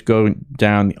she's just going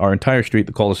down our entire street,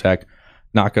 the cul-de-sac,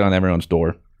 knocking on everyone's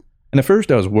door. And at first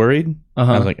I was worried.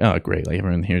 I was like, oh, great. Like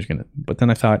everyone here's going to... But then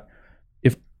I thought,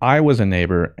 if I was a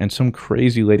neighbor and some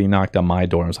crazy lady knocked on my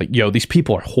door and was like, yo, these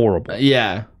people are horrible.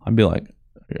 Yeah. I'd be like...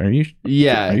 Are you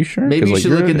sure? Maybe you like,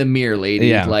 should look in the mirror, lady.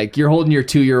 Yeah. Like you're holding your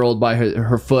 2-year-old by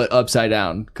her foot upside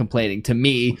down, complaining to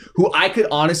me, who I could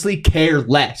honestly care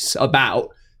less about.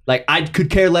 Like I could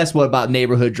care less about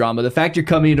neighborhood drama. The fact you're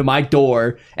coming into my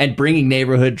door and bringing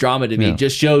neighborhood drama to me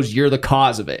just shows you're the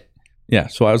cause of it. Yeah.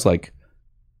 So I was like,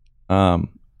 so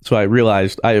I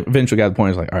realized, I eventually got to the point.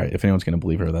 I was like, all right, if anyone's going to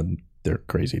believe her, then they're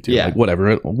crazy too. Yeah. Like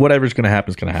whatever's going to happen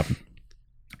is going to happen.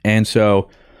 And so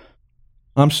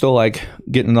I'm still like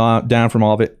getting down from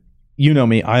all of it. You know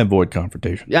me, I avoid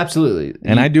confrontation. Absolutely.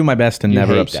 And I do my best to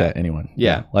never upset anyone.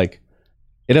 Yeah. Like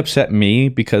it upset me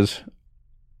because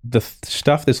the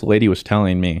stuff this lady was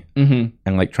telling me and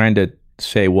like trying to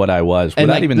say what I was and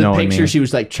without like even the knowing picture me. she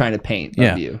was like trying to paint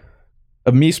of you.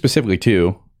 Of me specifically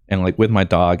too. And like with my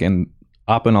dog and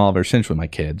Op and Oliver, essentially my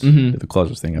kids. They're the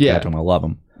closest thing I've got to them. I love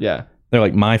them. Yeah. They're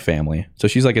like my family. So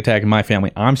she's like attacking my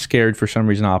family. I'm scared for some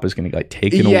reason Op is going to get like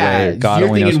taken away. Or God you're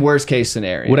only thinking knows worst case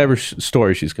scenario. whatever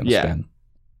story she's going to spin.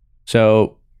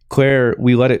 So Claire,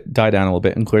 we let it die down a little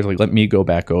bit. And Claire's like, let me go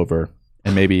back over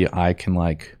and maybe I can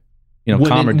like,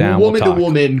 calm her down. Woman to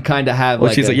woman kind of have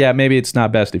she's like, yeah, maybe it's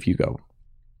not best if you go.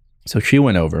 So she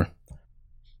went over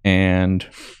and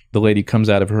the lady comes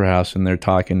out of her house and they're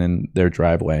talking in their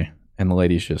driveway. And the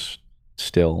lady's just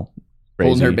still crazy.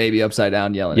 Holding her baby upside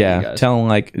down, yelling at you guys. Telling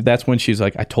like, that's when she's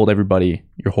like, I told everybody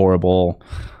you're horrible,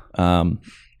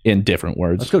 in different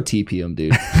words. Let's go TP him,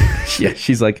 dude. Yeah,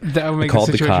 she's like, that would make called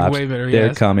the the situation cops. way better.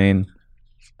 They're coming.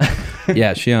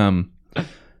 Yeah, she and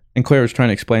Claire was trying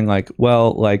to explain like,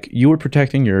 well, like you were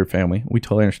protecting your family. We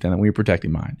totally understand that. We were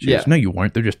protecting mine. She goes, no, you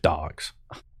weren't. They're just dogs.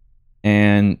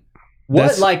 And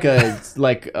what like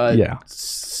a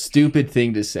stupid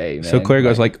thing to say, man. So Claire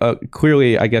goes like,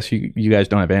 clearly, I guess you guys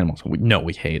don't have animals. No,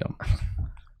 we hate them.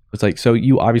 It's like, so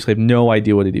you obviously have no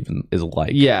idea what it even is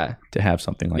like to have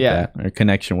something like that, or a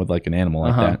connection with like an animal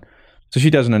like that. So she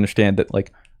doesn't understand that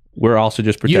like we're also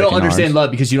just protecting You don't understand ours.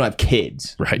 love because you don't have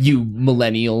kids. Right. You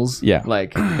millennials. Yeah.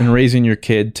 Like and raising your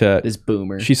kid to this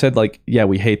boomer. She said like, yeah,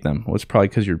 we hate them. Well, it's probably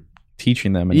because you're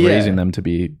teaching them and raising them to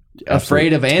be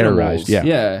afraid of animals.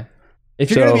 Yeah. If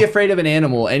you're going to be afraid of an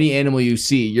animal, any animal you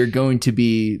see, you're going to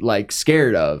be like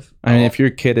scared of. I mean, if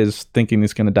your kid is thinking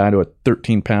he's going to die to a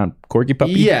 13-pound corgi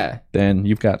puppy, then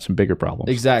you've got some bigger problems.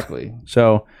 Exactly.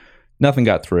 So nothing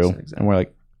got through, and we're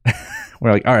like, all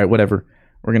right, whatever.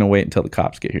 We're going to wait until the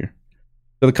cops get here.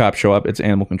 So the cops show up. It's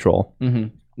animal control.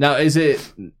 Now, is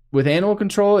it with animal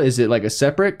control? Is it like a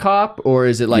separate cop, or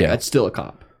is it like it's still a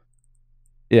cop?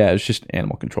 Yeah, it's just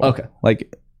animal control. Okay.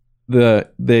 Like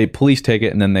the police take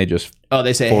it and then they just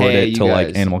they say forward hey, it to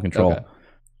like animal control. Okay.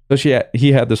 So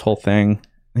he had this whole thing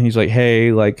and he's like,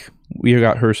 hey, like we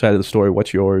got her side of the story.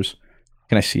 What's yours?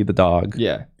 Can I see the dog?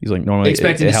 Yeah. He's like, normally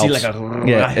expecting it to helps. see like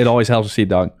a it always helps to see a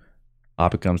dog.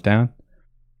 Appa comes down,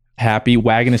 happy,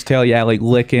 wagging his tail, like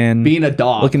licking, being a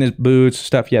dog, licking his boots,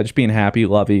 stuff. Yeah, just being happy,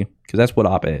 lovey, because that's what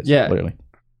Appa is. Yeah, literally.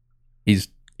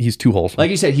 He's too wholesome.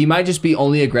 Like you said, he might just be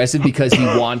only aggressive because he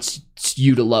wants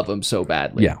you to love him so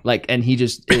badly. Yeah. Like, and he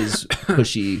just is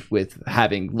pushy with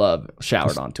having love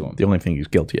showered onto him. The only thing he's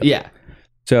guilty of. Yeah.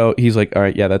 So he's like, all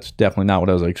right, yeah, that's definitely not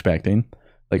what I was expecting.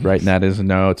 Like writing that as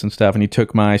notes and stuff. And he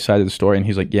took my side of the story and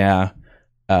he's like, yeah,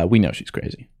 we know she's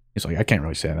crazy. He's like, I can't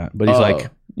really say that. But he's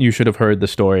like, you should have heard the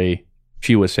story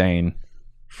she was saying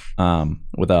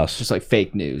with us. Just like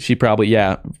fake news. She probably,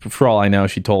 for all I know,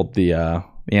 she told the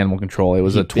the animal control. It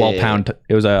was a 12-pound.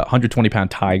 It was a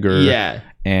 120-pound tiger. Yeah.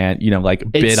 And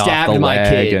like bit off stabbed the my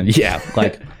leg, kid. and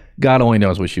like God only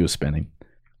knows what she was spinning.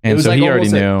 And It was so like he already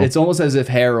knew. It's almost as if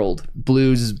Harold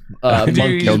Blue's Dude, monkey.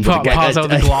 you just pause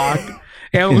out the Glock.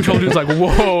 Animal control dude's like,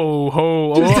 whoa,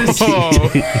 whoa,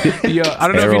 whoa. Yo, I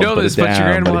don't know if you know this, but your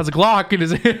animal has a Glock in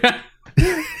his hand.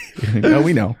 No,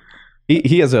 we know.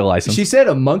 He has a license. She said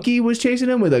a monkey was chasing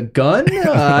him with a gun.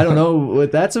 I don't know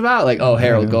what that's about. Like, oh,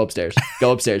 Harold, go upstairs.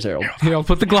 Go upstairs, Harold.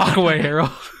 Put the Glock away,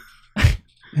 Harold.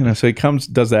 So he comes,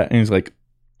 does that, and he's like,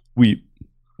 we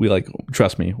like,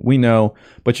 trust me, we know,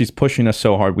 but she's pushing us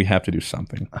so hard, we have to do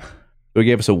something. So he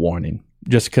gave us a warning,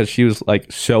 just because she was like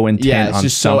so intent on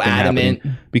just something so adamant.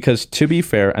 happening. Because to be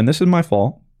fair, and this is my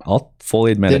fault, I'll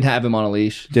fully admit Didn't it. have him on a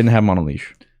leash. Didn't have him on a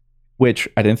leash, which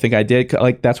I didn't think I did.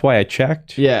 Like, that's why I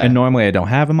checked. Yeah. And normally I don't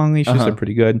have him on leashes. They're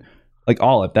pretty good. Like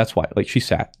Olive, that's why. Like, she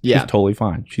sat. Yeah. She's totally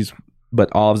fine. But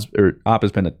Op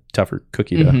has been a tougher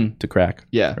cookie to crack.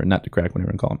 Yeah. Or not to crack,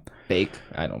 whatever you call him. Fake.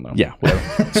 I don't know. Yeah,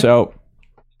 whatever. So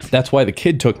that's why the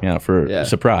kid took me out for a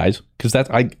surprise, because that's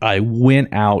I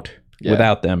went out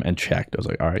without them and checked. I was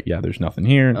like, all right, yeah, there's nothing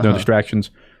here, no distractions.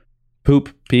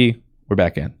 Poop, pee, we're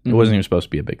back in. It wasn't even supposed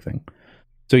to be a big thing.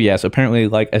 So yes, apparently,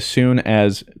 like as soon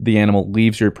as the animal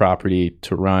leaves your property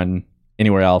to run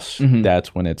anywhere else,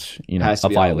 that's when it's a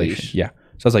violation. Yeah.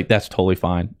 So I was like, that's totally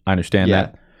fine. I understand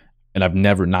that. And I've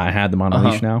never not had them on a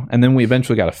leash now. And then we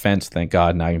eventually got a fence, thank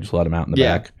God, and I can just let them out in the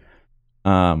back.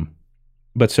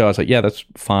 But so I was like, yeah, that's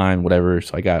fine, whatever.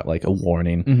 So I got like a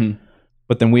warning.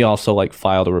 But then we also like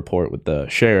filed a report with the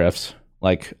sheriffs,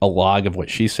 like a log of what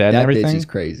she said and everything. Bitch is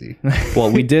crazy.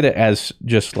 Well, we did it as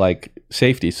just like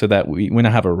safety, so that we don't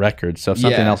have a record. So if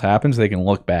something else happens, they can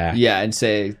look back. Yeah, and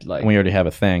say like, and we already have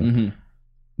a thing.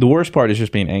 The worst part is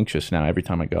just being anxious now every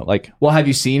time I go. Like, well, have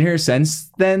you seen her since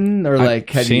then, or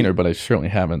like I've seen her, but I certainly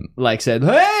haven't. Like said,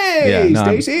 hey,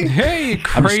 Stacy, hey,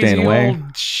 I'm just staying crazy away.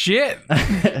 old shit,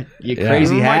 you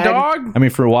crazy hag. My dog. I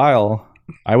mean, for a while,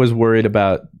 I was worried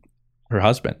about her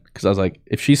husband, because I was like,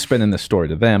 if she's spinning this story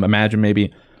to them, imagine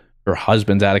maybe her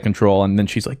husband's out of control, and then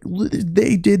she's like,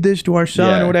 they did this to our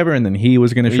son or whatever, and then he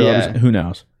was going to show up. Who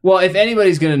knows? Well, if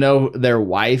anybody's going to know their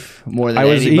wife more than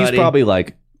anybody, he's probably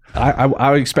like,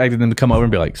 I expected them to come over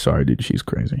and be like, sorry, dude, she's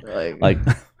crazy, like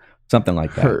something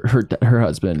like that. Her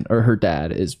husband or her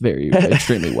dad is very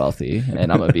extremely wealthy,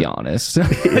 and I'm gonna be honest,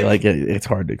 like it's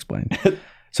hard to explain.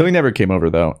 So he never came over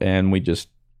though, and we just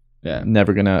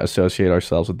never gonna associate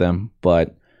ourselves with them.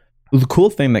 But the cool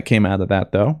thing that came out of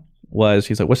that though was,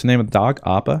 he's like, what's the name of the dog?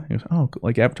 Appa. He goes, oh,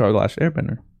 like Avatar: The Last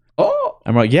Airbender. Oh,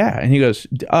 I'm like, yeah, and he goes,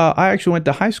 I actually went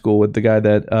to high school with the guy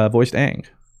that voiced Aang.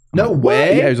 No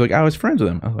way. Yeah, he was like, I was friends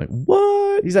with him. I was like,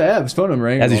 what? He's like, yeah, his phone number.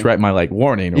 As he's writing my like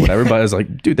warning or whatever, but I was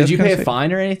like, dude, did you pay a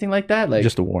fine or anything like that? Like,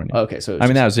 just a warning. Okay, so I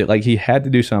mean, that was it. Like, he had to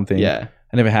do something. Yeah.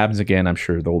 And if it happens again, I'm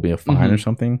sure there will be a fine or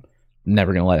something.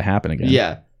 Never gonna let it happen again.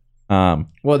 Yeah.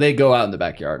 Well, they go out in the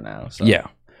backyard now. So. Yeah,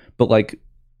 but like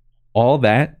all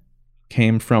that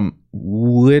came from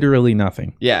literally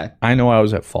nothing. Yeah. I know I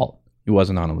was at fault. He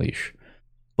wasn't on a leash,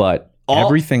 but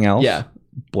everything else,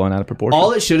 blown out of proportion.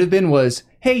 All it should have been was,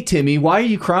 hey, Timmy, why are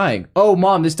you crying? Oh,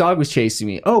 Mom, this dog was chasing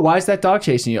me. Oh, why is that dog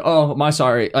chasing you? Oh,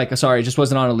 sorry, it just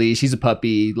wasn't on a leash. He's a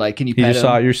puppy. Like, can you pet him? You just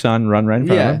saw your son run right in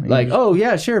front of him. Like, oh,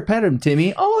 yeah, sure, pet him,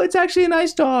 Timmy. Oh, it's actually a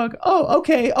nice dog. Oh,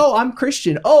 okay. Oh, I'm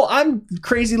Christian. Oh, I'm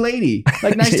crazy lady.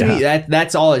 Like, nice to meet you.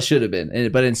 That's all it should have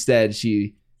been. But instead,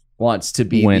 she wants to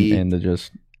be into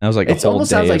just... I was like, it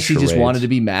almost sounds like she just wanted to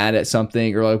be mad at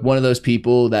something, or like one of those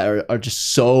people that are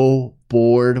just so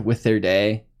bored with their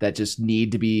day that just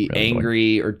need to be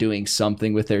angry or doing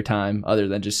something with their time other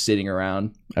than just sitting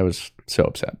around. I was so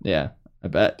upset. Yeah, I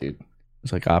bet, dude.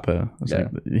 It's like Appa. Like,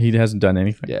 he hasn't done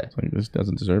anything. Yeah. It's like, this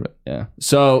doesn't deserve it. Yeah.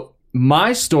 So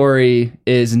my story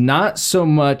is not so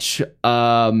much.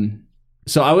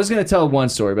 So I was going to tell one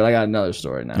story, but I got another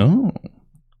story now. Oh.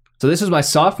 So this was my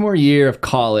sophomore year of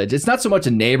college. It's not so much a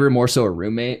neighbor, more so a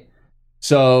roommate.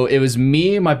 So it was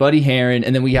me and my buddy Heron,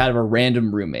 and then we had a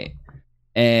random roommate.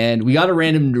 And we got a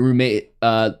random roommate.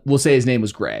 We'll say his name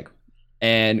was Greg.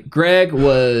 And Greg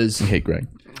was... I hate Greg.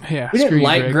 Yeah, we didn't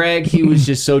like Greg. He was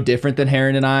just so different than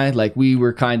Heron and I. Like, we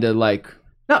were kind of like...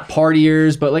 Not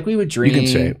partiers, but like we would drink. You can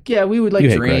say it. Yeah, we would like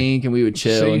drink and we would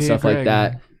chill and stuff like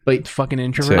that. But fucking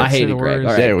introverts. I hated Greg.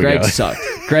 All right, Greg sucked.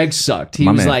 Greg sucked. He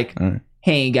was like...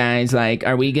 Hey guys, like,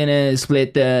 are we gonna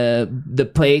split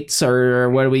the plates, or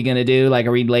what are we gonna do? Like,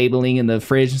 are we labeling in the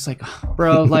fridge? It's like, oh,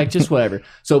 bro, like, just whatever.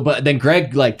 So, but then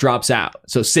Greg like drops out.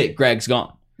 So sick, Greg's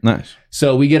gone. Nice.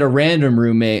 So we get a random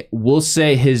roommate. We'll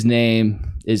say his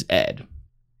name is Ed.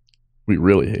 We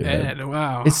really hate Ed. Ed,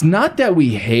 wow. It's not that we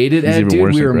hated He's Ed, even dude.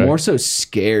 worse We than were Greg. more so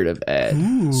scared of Ed.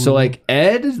 Ooh. So like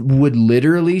Ed would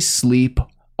literally sleep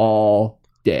all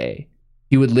day.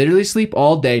 He would literally sleep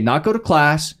all day, not go to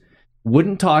class,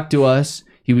 wouldn't talk to us.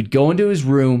 He would go into his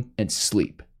room and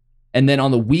sleep. And then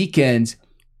on the weekends,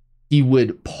 he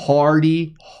would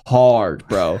party hard,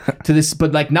 bro. To this,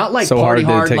 but like not like So party hard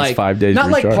that it hard, takes like 5 days to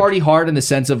not like recharge. party hard in the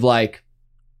sense of like,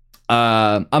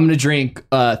 I'm gonna drink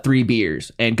 3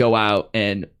 beers and go out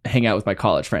and hang out with my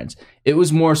college friends. It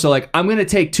was more so like I'm gonna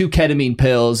take 2 ketamine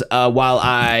pills while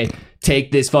I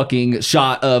take this fucking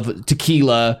shot of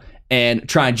tequila and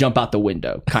try and jump out the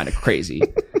window. Kind of crazy.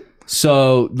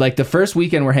 So like the first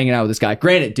weekend we're hanging out with this guy.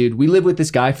 Granted, dude, we lived with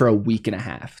this guy for a week and a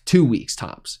half, 2 weeks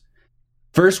tops.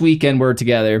 First weekend we're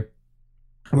together.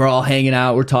 We're all hanging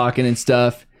out. We're talking and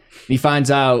stuff. He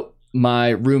finds out my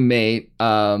roommate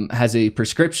has a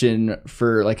prescription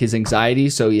for like his anxiety.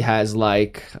 So he has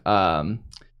like,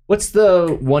 what's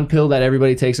the one pill that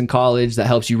everybody takes in college that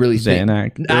helps you really think?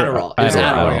 Xanax. Adderall. It was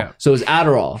Adderall. yeah. So it was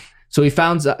Adderall. So he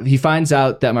finds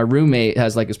out that my roommate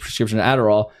has like his prescription of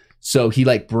Adderall. So he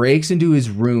like breaks into his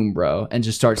room, bro, and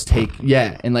just starts taking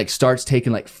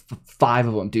like 5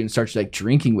 of them, dude, and starts like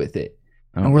drinking with it.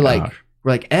 Oh, And we're gosh.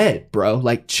 like, Ed, bro,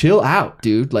 like chill out,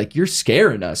 dude. Like you're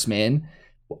scaring us, man.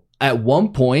 At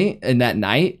one point in that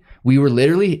night, we were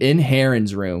literally in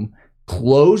Heron's room,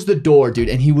 closed the door, dude,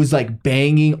 and he was like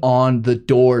banging on the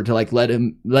door to like let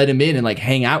him in and like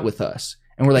hang out with us.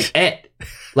 And we're like, Ed,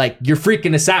 like you're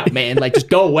freaking us out, man. Like just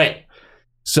go away.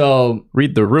 So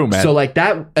Read the room, Ed. so like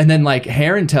that, and then like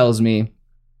Heron tells me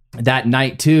that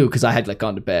night too, because I had like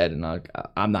gone to bed and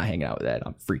I'm not hanging out with Ed.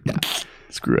 I'm freaked out.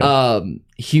 Screw it.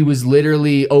 He was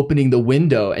literally opening the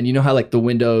window, and you know how like the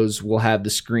windows will have the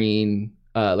screen,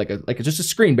 just a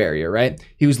screen barrier, right?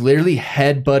 He was literally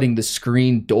headbutting the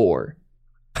screen door,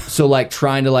 so like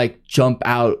trying to like jump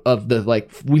out of the like.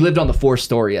 We lived on the 4th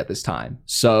story at this time,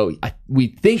 so we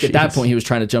think at that Jeez. point he was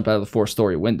trying to jump out of the 4th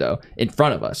story window in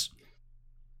front of us.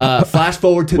 Flash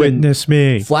forward to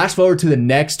me. Flash forward to the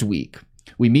next week.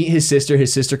 We meet his sister.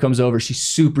 His sister comes over. She's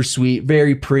super sweet,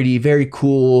 very pretty, very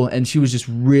cool. And she was just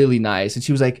really nice. And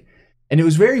she was like, and it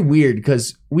was very weird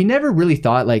because we never really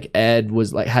thought like Ed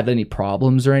was like had any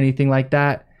problems or anything like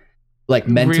that, like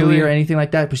mentally Really? or anything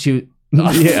like that. But she,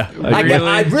 Yeah.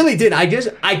 I really did. I guess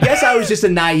I was just a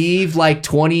naive like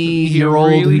 20-year-old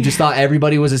really? who just thought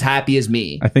everybody was as happy as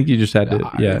me. I think you just had to,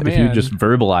 if you man. just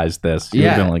verbalized this, you'd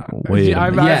have Yeah. been like, wait a I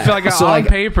minute. feel like So, on like-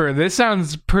 paper, this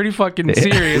sounds pretty fucking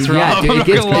serious, Rob. Yeah, I'm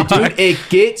dude, not gonna lie. it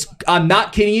gets, I'm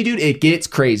not kidding you, dude. It gets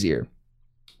crazier.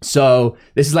 So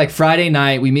this is like Friday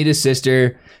night. We meet his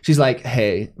sister. She's like,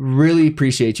 hey, really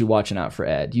appreciate you watching out for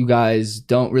Ed. You guys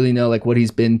don't really know like what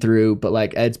he's been through, but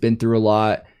like Ed's been through a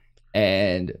lot.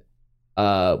 And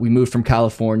we moved from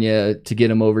California to get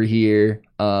him over here.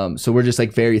 So we're just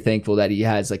like very thankful that he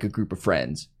has like a group of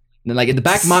friends. And then like in the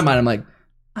back of my mind, I'm like,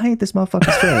 I ain't this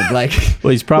motherfucker's friend. Like,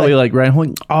 Well, he's probably like right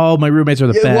home. Oh, my roommates are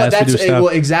the yeah, well, best. We do stuff.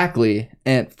 well, exactly.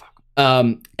 And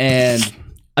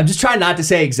I'm just trying not to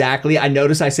say exactly. I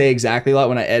notice I say exactly a lot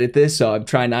when I edit this, so I'm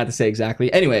trying not to say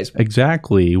exactly. Anyways,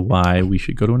 Exactly why we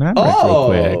should go to an ad break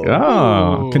Oh. real quick.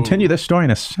 Oh, Ooh. continue this story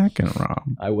in a second, Rob.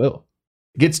 I will.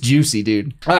 It gets juicy,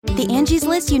 dude. The Angie's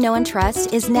List you know and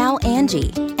trust is now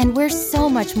Angie, and we're so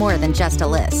much more than just a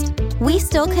list. We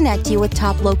still connect you with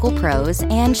top local pros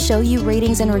and show you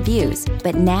ratings and reviews,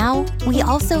 but now we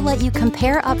also let you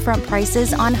compare upfront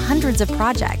prices on hundreds of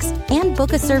projects and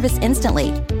book a service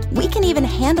instantly. We can even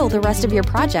handle the rest of your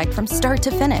project from start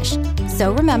to finish.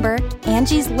 So remember,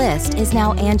 Angie's List is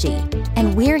now Angie,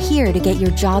 and we're here to get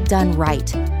your job done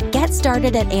right. Get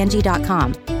started at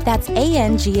Angie.com. That's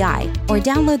ANGI, or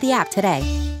download the app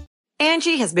today.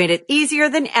 Angie has made it easier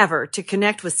than ever to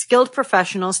connect with skilled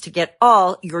professionals to get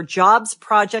all your jobs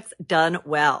projects done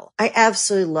well. I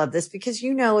absolutely love this because,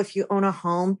 you know, if you own a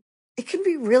home, it can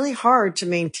be really hard to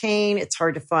maintain. It's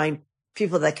hard to find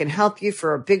people that can help you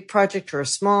for a big project or a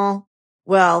small.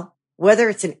 Well, whether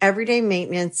it's in everyday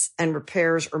maintenance and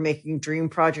repairs or making dream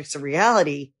projects a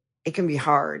reality, it can be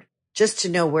hard just to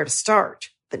know where to start.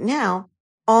 But now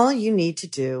all you need to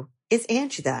do is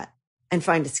Angie that and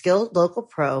find a skilled local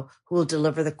pro who will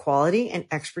deliver the quality and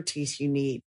expertise you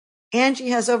need. Angie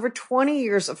has over 20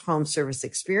 years of home service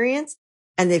experience,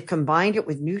 and they've combined it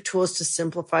with new tools to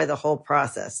simplify the whole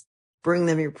process. Bring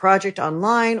them your project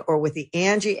online or with the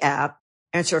Angie app,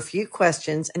 answer a few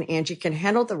questions, and Angie can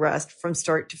handle the rest from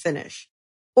start to finish.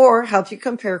 Or help you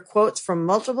compare quotes from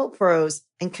multiple pros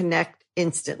and connect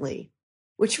instantly,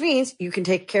 which means you can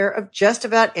take care of just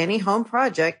about any home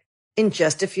project in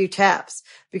just a few taps.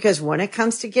 Because when it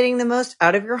comes to getting the most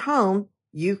out of your home,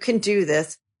 you can do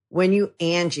this when you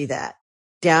Angie that.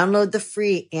 Download the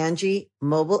free Angie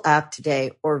mobile app today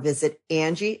or visit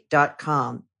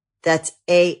Angie.com. That's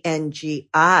ANGI.com.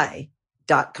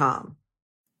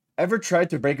 Ever tried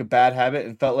to break a bad habit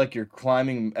and felt like you're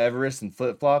climbing Everest in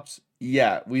flip-flops?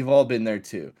 Yeah, we've all been there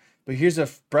too. But here's a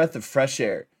breath of fresh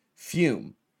air.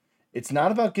 Fume. It's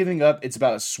not about giving up, it's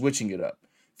about switching it up.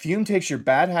 Fume takes your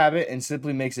bad habit and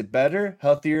simply makes it better,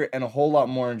 healthier, and a whole lot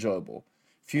more enjoyable.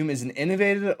 Fume is an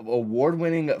innovative,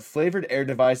 award-winning flavored air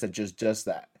device that just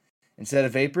that. Instead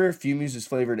of vapor, Fume uses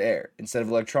flavored air. Instead of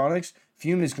electronics,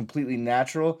 Fume is completely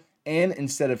natural. And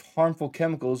instead of harmful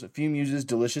chemicals, Fume uses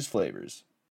delicious flavors.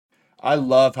 I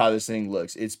love how this thing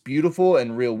looks. It's beautiful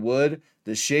and real wood.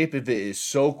 The shape of it is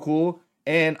so cool.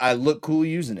 And I look cool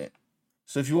using it.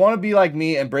 So if you want to be like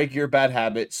me and break your bad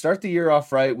habit, start the year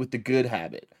off right with the good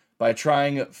habit by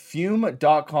trying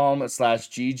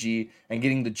fume.com/GG and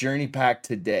getting the journey pack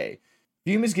today.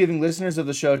 Fume is giving listeners of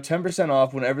the show 10%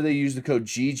 off whenever they use the code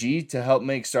GG to help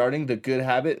make starting the good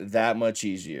habit that much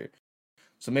easier.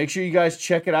 So make sure you guys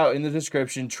check it out in the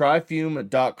description. Try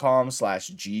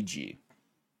fume.com/GG.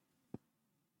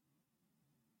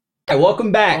 Hey,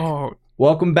 welcome back.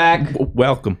 Welcome back.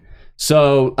 Welcome.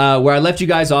 So where I left you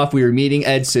guys off, we were meeting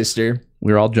Ed's sister.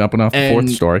 We were all jumping off the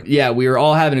fourth story. Yeah, we were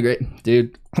all having a great...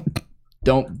 Dude,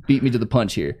 don't beat me to the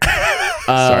punch here.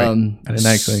 Sorry, I didn't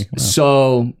actually. No.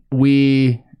 So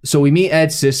we meet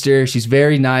Ed's sister. She's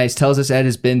very nice. Tells us Ed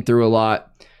has been through a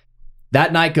lot.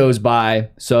 That night goes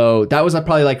by. So that was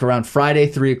probably like around Friday,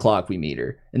 3 o'clock we meet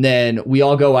her. And then we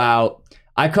all go out.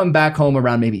 I come back home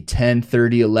around maybe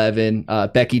 10:30, 11.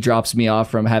 Becky drops me off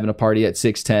from having a party at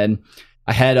 6:10.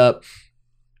 I head up.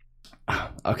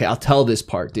 Okay, I'll tell this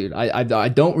part, dude. I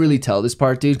don't really tell this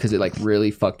part, dude, because it like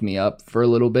really fucked me up for a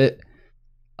little bit.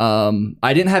 I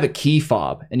didn't have a key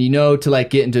fob, and to like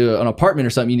get into an apartment or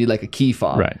something, you need like a key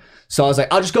fob. Right. So I was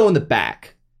like, I'll just go in the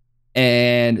back,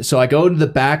 and so I go into the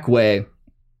back way,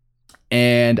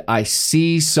 and I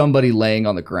see somebody laying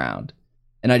on the ground,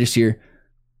 and I just hear,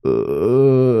 and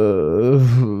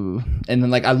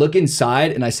then like I look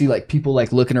inside, and I see like people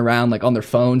like looking around like on their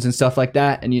phones and stuff like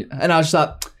that, and I just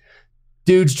thought,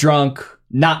 dude's drunk,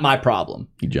 not my problem.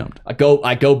 He jumped. I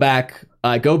go back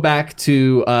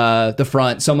to the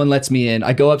front. Someone lets me in.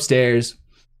 I go upstairs.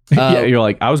 Yeah, you're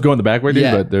like, I was going the back way,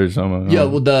 dude, but there's someone. Yeah,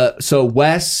 well, so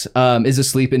Wes is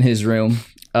asleep in his room,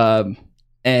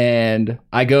 and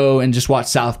I go and just watch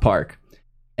South Park,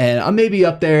 and I'm maybe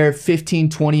up there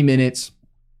 15, 20 minutes.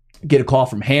 Get a call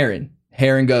from Heron.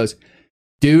 Heron goes,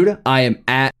 dude, I am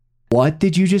at... What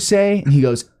did you just say? And he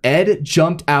goes, Ed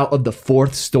jumped out of the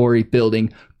 4th story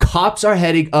building. Cops are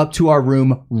heading up to our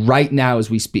room right now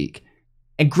as we speak.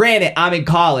 And granted, I'm in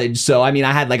college, so I mean,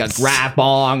 I had like a grab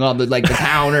bong on the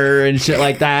counter and shit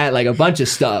like that, like a bunch of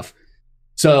stuff.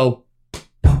 So,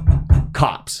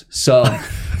 cops. So,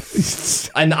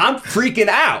 and I'm freaking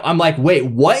out. I'm like, wait,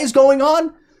 what is going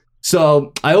on?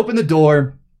 So I open the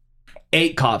door.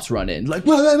 8 cops run in, like,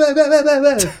 wah, wah, wah, wah, wah,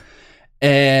 wah.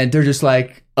 And they're just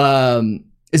like,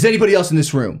 is anybody else in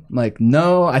this room? I'm like,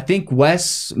 no, I think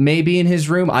Wes may be in his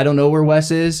room. I don't know where Wes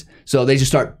is. So they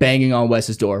just start banging on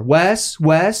Wes's door.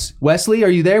 Wesley, are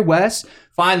you there, Wes?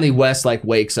 Finally, Wes like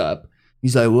wakes up.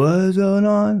 He's like, what's going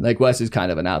on? Like, Wes is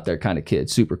kind of an out there kind of kid.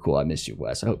 Super cool. I miss you,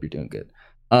 Wes. I hope you're doing good.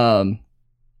 We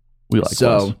like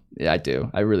Wes. Yeah, I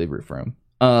do. I really root for him.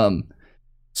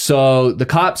 So the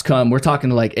cops come. We're talking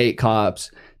to like 8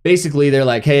 cops. Basically, they're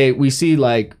like, hey, we see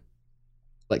like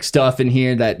stuff in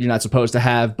here that you're not supposed to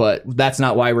have, but that's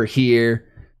not why we're here.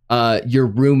 Your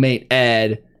roommate,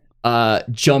 Ed,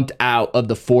 jumped out of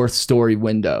the 4th story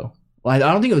window. Well, I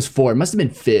don't think it was 4. It must have been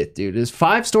 5th, dude. It was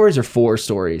 5 stories or 4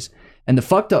 stories. And the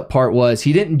fucked up part was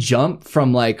he didn't jump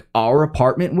from like our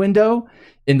apartment window.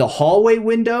 In the hallway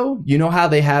window, you know how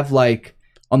they have like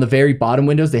on the very bottom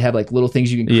windows, they have like little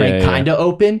things you can crank kind of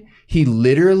open. He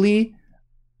literally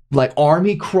like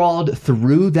army crawled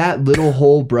through that little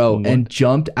hole, bro, and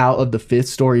jumped out of the 5th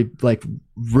story like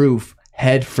roof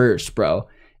head first, bro.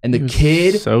 And the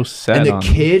kid, so sad, and the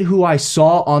kid who I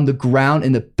saw on the ground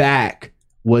in the back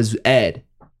was Ed.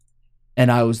 And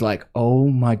I was like, oh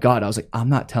my God. I was like, I'm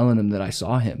not telling him that I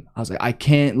saw him. I was like, I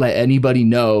can't let anybody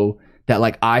know that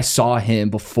like I saw him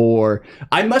before.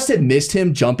 I must have missed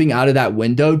him jumping out of that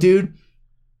window, dude.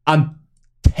 I'm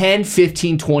 10,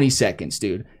 15, 20 seconds,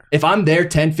 dude. If I'm there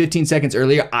 10, 15 seconds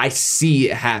earlier, I see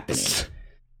it happening.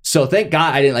 So thank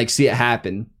God I didn't like see it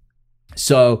happen.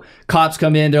 So cops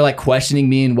come in, they're like questioning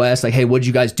me and Wes, like, hey, what'd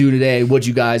you guys do today? What'd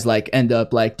you guys like end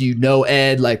up like, do you know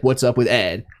Ed? Like, what's up with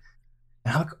Ed?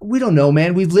 And I'm like, we don't know,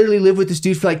 man. We've literally lived with this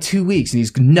dude for like 2 weeks and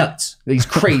he's nuts. He's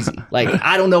crazy. Like,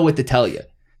 I don't know what to tell you.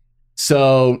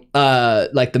 So,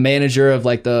 like the manager of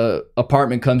like the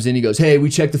apartment comes in. He goes, "Hey,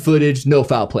 we checked the footage. No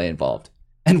foul play involved."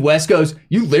 And Wes goes,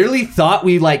 "You literally thought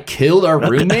we like killed our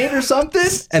roommate or something?"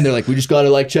 And they're like, "We just got to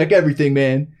like check everything,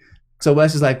 man." So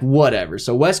Wes is like, "Whatever."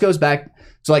 So Wes goes back.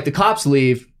 So like the cops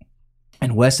leave,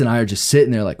 and Wes and I are just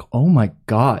sitting there like, "Oh my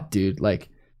God, dude. Like,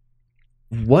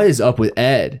 what is up with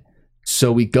Ed?"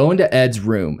 So we go into Ed's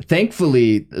room.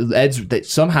 Thankfully,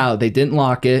 somehow they didn't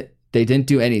lock it. They didn't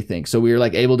do anything. So we were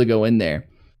like able to go in there.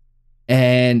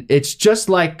 And it's just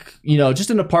like, just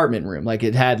an apartment room. Like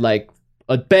it had like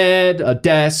a bed, a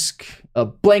desk, a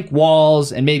blank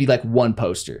walls, and maybe like one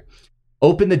poster.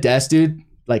 Open the desk, dude,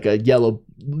 like a yellow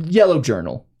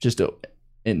journal just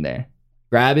in there.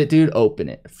 Grab it, dude, open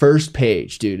it. First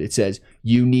page, dude, it says,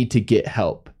 "You need to get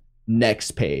help."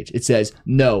 Next page, it says,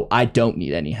 "No, I don't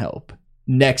need any help."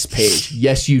 Next page,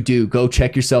 "Yes, you do. Go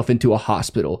check yourself into a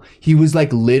hospital." He was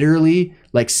like literally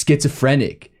like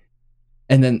schizophrenic.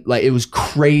 And then like it was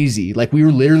crazy. Like we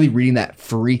were literally reading that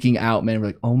freaking out, man. We're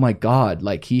like, oh my God,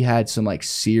 like he had some like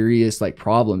serious like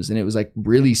problems. And it was like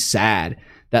really sad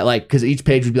that like, because each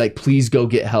page would be like, "Please go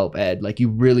get help, Ed. Like you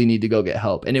really need to go get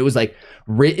help." And it was like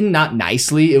written not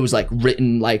nicely. It was like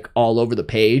written like all over the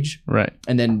page. Right.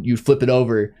 And then you flip it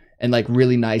over and like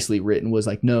really nicely written was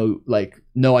like, no,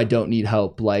 I don't need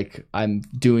help. Like I'm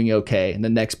doing okay. And the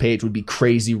next page would be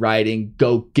crazy writing.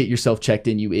 "Go get yourself checked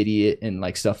in, you idiot," and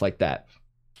like stuff like that.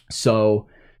 So,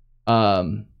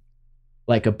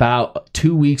 like about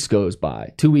 2 weeks go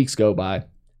by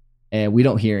and we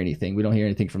don't hear anything. We don't hear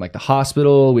anything from like the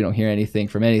hospital. We don't hear anything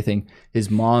from anything. His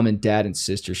mom and dad and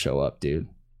sister show up, dude.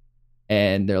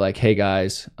 And they're like, "Hey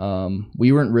guys,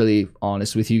 we weren't really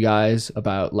honest with you guys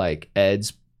about like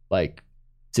Ed's like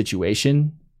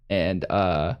situation." And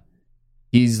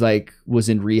he's like was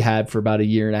in rehab for about 1.5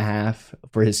 years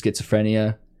for his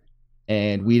schizophrenia.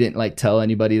 And we didn't like tell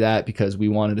anybody that because we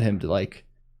wanted him to like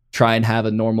try and have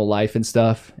a normal life and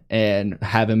stuff and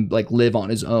have him like live on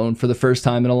his own for the first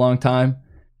time in a long time.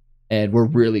 And we're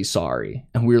really sorry.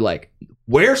 And we were like,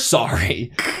 "We're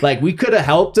sorry." Like we could have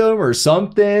helped him or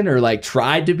something or like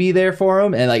tried to be there for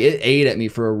him. And like it ate at me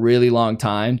for a really long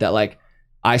time that like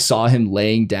I saw him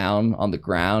laying down on the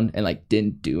ground and like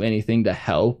didn't do anything to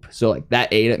help. So like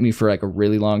that ate at me for like a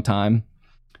really long time.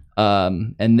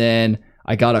 And then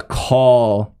I got a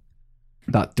call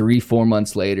about 3-4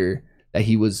 months later that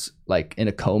he was like in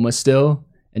a coma still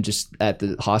and just at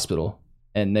the hospital.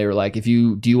 And they were like,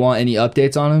 do you want any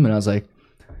updates on him? And I was like,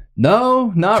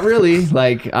 no, not really.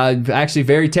 Like I'm actually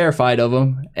very terrified of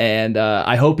him. And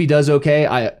I hope he does okay.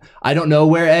 I don't know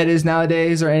where Ed is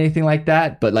nowadays or anything like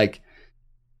that. But like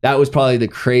that was probably the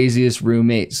craziest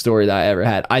roommate story that I ever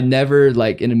had. I never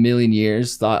like in a million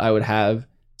years thought I would have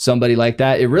somebody like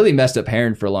that. It really messed up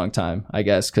Heron for a long time, I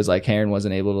guess, because like Heron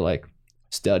wasn't able to like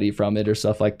study from it or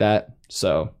stuff like that.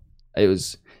 So it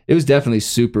was definitely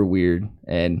super weird.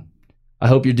 And I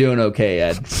hope you're doing okay,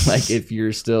 Ed. Like if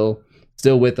you're still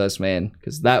with us, man,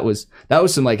 because that was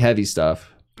some like heavy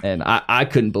stuff. And I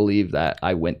couldn't believe that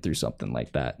I went through something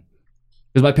like that.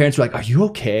 Because my parents were like, "Are you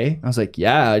okay?" I was like,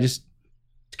 "Yeah, I just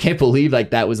can't believe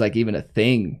like that was like even a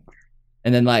thing."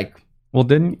 And then like, well,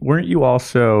 weren't you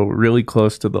also really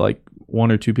close to the like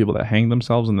 1 or 2 people that hanged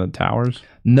themselves in the towers?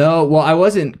 No, well, I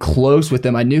wasn't close with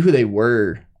them. I knew who they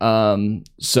were.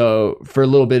 So for a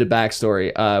little bit of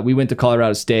backstory, we went to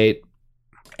Colorado State,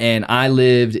 and I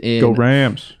lived in Go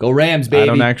Rams, baby. I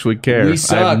don't actually care. We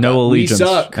suck. I have no allegiance, We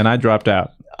suck. And I dropped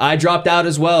out. I dropped out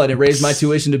as well, and it raised my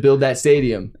tuition to build that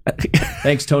stadium.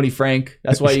 Thanks, Tony Frank.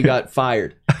 That's why you got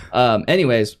fired.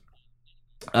 Anyways,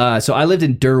 so I lived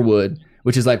in Durwood,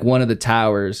 which is like one of the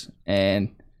towers, and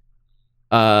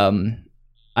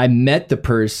I met the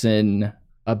person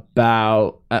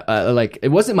about like it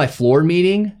wasn't my floor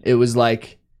meeting. It was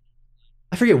like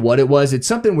I forget what it was. It's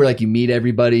something where like you meet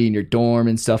everybody in your dorm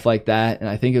and stuff like that. And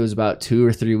I think it was about 2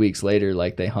 or 3 weeks later,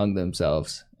 like they hung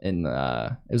themselves. And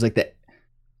it was like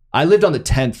I lived on the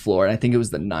 10th floor, and I think it was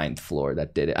the 9th floor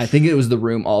that did it. I think it was the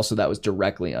room also that was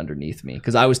directly underneath me,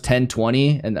 because I was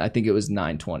 1020, and I think it was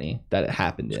 920 that it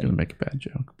happened in. I was gonna make a bad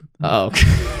joke. Oh,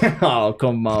 oh,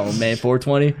 come on, man,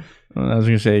 420. I was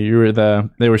gonna say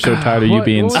they were so tired of you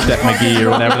being Steph McGee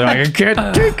or whatever. They're like, "I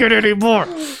can't take it anymore."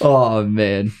 Oh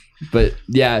man. But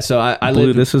yeah, so I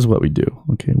Blue, this is what we do.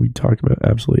 Okay, we talk about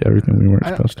absolutely everything we weren't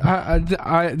supposed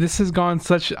to. This has gone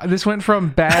this went from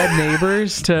bad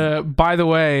neighbors to, by the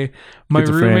way, my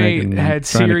roommate had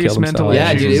serious mental issues.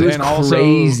 Yeah, dude, it was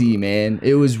crazy, man.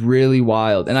 It was really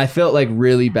wild. And I felt like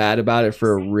really bad about it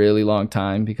for a really long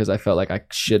time, because I felt like I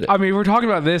should. I mean, we're talking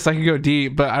about this, I could go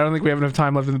deep, but I don't think we have enough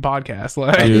time left in the podcast.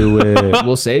 Like, do it.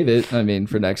 We'll save it, I mean,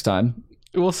 for next time.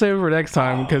 We'll save it for next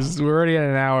time because we're already at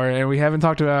an hour and we haven't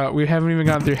even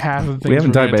gone through half of the things. We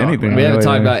haven't talked about anything. We haven't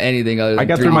talked about anything other than I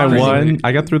got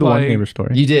through the one neighbor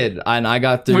story. You did, and I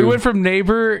got through. We went from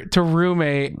neighbor to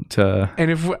roommate and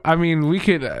if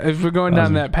we're going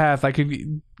down that path, I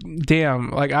could.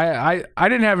 Damn, like I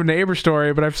didn't have a neighbor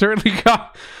story, but I've certainly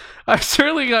got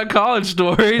college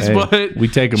stories. Hey, but we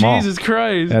take them all. Jesus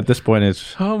Christ! At this point,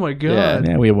 it's oh my god.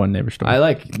 Yeah, we have one neighbor story. I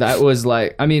like that was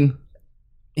like. I mean.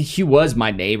 He was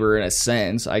my neighbor in a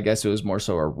sense. I guess it was more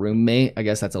so a roommate. I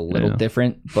guess that's a little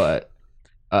different, but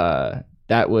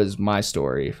that was my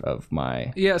story of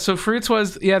my... Yeah, so Fruits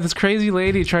was... Yeah, this crazy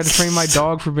lady tried to frame my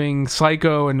dog for being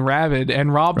psycho and rabid,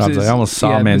 and Rob's is... I almost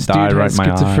saw a man die right in my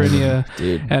schizophrenia, eye.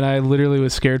 Dude. And I literally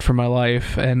was scared for my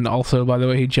life, and also, by the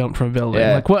way, he jumped from a building.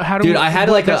 Yeah. Like, what? How do dude, we... I had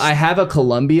I have a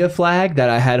Columbia flag that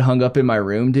I had hung up in my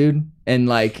room, dude. And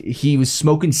like he was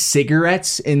smoking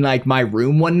cigarettes in like my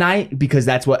room one night because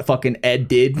that's what fucking Ed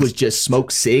did was just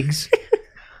smoke cigs.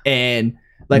 And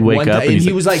like one time, and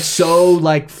he was like so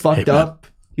like fucked up.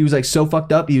 He was like so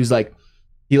fucked up. He was like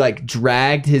he like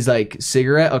dragged his like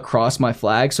cigarette across my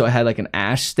flag, so I had like an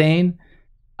ash stain.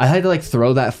 I had to like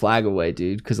throw that flag away,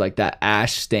 dude, because like that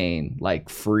ash stain like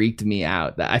freaked me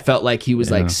out. That I felt like he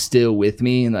was like still with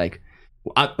me and like.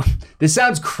 This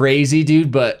sounds crazy, dude,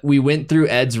 but we went through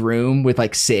Ed's room with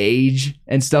like sage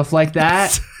and stuff like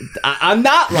that. I'm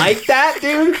not like that,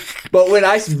 dude. But when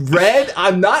I read,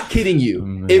 I'm not kidding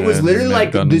you. It was literally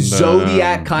like the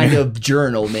Zodiac kind of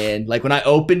journal, man. Like when I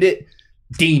opened it,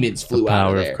 demons flew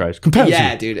out of there. Power of Christ.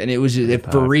 Yeah, dude, and it was just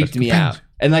it freaked me out.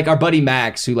 And like our buddy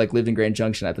Max, who like lived in Grand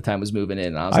Junction at the time, was moving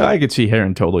in. And I could see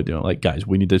Heron totally doing it. Like, guys,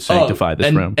 we need to sanctify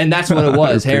this room. And that's what it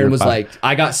was. Heron was like,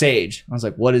 I got sage. I was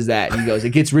like, what is that? And he goes,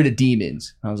 it gets rid of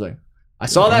demons. I was like, I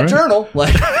saw that journal.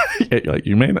 Like,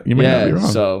 you may not be wrong.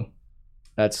 So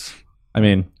that's. I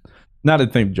mean, not a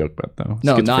thing to joke about though.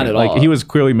 No, not at all. Like he was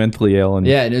clearly mentally ill, and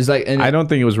yeah, and it was like, and I don't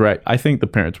think it was right. I think the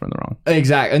parents were in the wrong.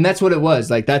 Exactly, and that's what it was.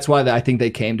 Like that's why I think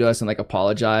they came to us and like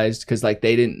apologized because like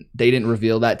they didn't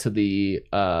reveal that to the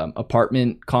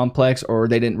apartment complex, or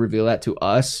they didn't reveal that to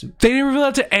us. They didn't reveal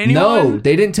that to anyone. No,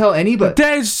 they didn't tell anybody.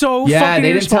 That is so fucking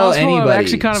they didn't tell anybody. I'm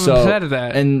actually kind of so, upset at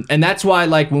that. And that's why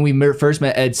like when we first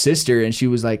met Ed's sister, and she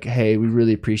was like, "Hey, we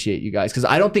really appreciate you guys," because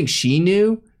I don't think she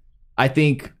knew. I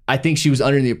think she was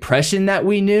under the impression that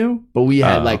we knew, but we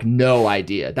had like no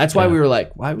idea. That's why we were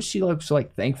like, why was she like so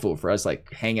like thankful for us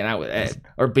like hanging out with Ed,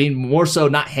 or being more so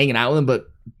not hanging out with him,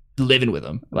 but living with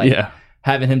him, like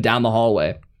having him down the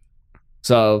hallway.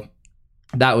 So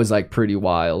that was like pretty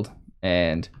wild,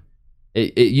 and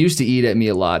it used to eat at me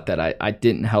a lot that I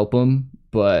didn't help him,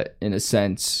 but in a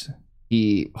sense,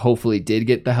 he hopefully did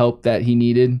get the help that he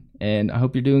needed, and I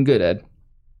hope you're doing good, Ed.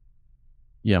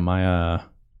 Yeah,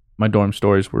 my dorm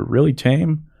stories were really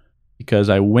tame because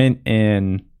I went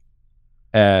in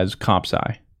as comp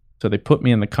sci. So they put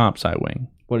me in the comp sci wing.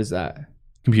 What is that?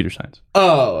 Computer science.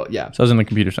 Oh, yeah. So I was in the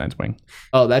computer science wing.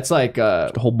 Oh, that's like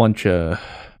just a whole bunch of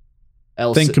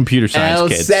think computer science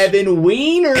kids. L7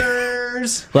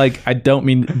 wieners. Like, I don't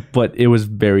mean, but it was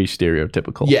very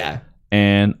stereotypical. Yeah.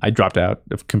 And I dropped out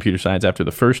of computer science after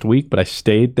the first week, but I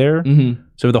stayed there. Mm-hmm.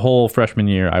 So the whole freshman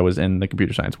year, I was in the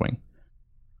computer science wing.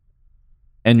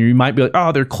 And you might be like,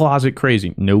 oh, they're closet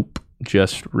crazy. Nope.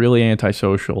 Just really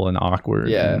antisocial and awkward.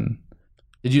 Yeah. And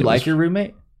did you like your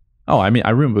roommate? Oh, I mean,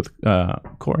 I roomed with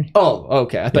Corey. Oh,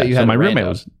 okay. I thought you had so my roommate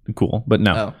was cool, but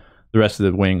no. Oh. The rest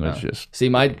of the wing was just... See,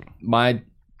 my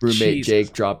roommate,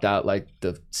 Jake, dropped out like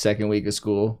the second week of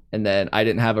school. And then I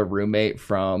didn't have a roommate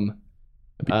from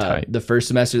the first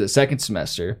semester, the second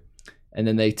semester. And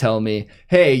then they tell me,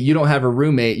 hey, you don't have a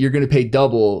roommate. You're going to pay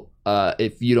double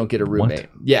if you don't get a roommate.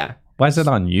 What? Yeah. Why is that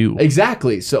on you?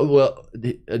 Exactly. So, well,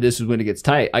 this is when it gets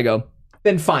tight. I go,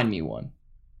 then find me one.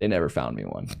 They never found me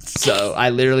one. So I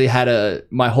literally had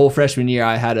my whole freshman year,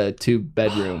 I had a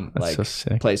 2-bedroom like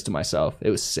so place to myself.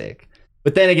 It was sick.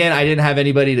 But then again, I didn't have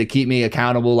anybody to keep me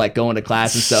accountable, like going to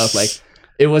class and stuff. Like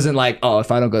it wasn't like, oh,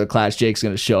 if I don't go to class, Jake's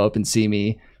going to show up and see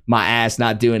me, my ass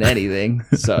not doing anything.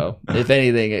 So if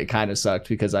anything, it kind of sucked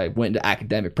because I went into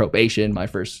academic probation my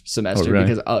first semester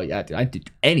because, dude, I didn't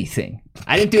do anything.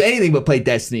 I didn't do anything but play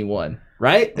Destiny 1,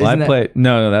 right? Well,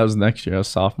 no, that was next year. I was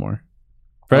sophomore.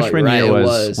 Freshman year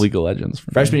was League of Legends.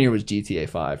 Freshman year was GTA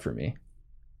 5 for me.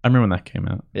 I remember when that came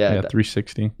out. Yeah.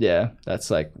 360. Yeah,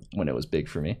 that's like when it was big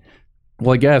for me.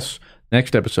 Well, I guess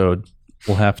next episode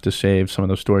we'll have to save some of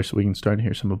those stories so we can start to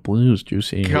hear some of Blue's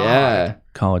juicy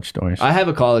college stories. I have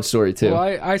a college story too.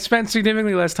 Well, I spent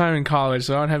significantly less time in college,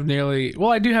 so I don't have nearly...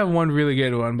 Well, I do have one really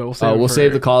good one, but we'll save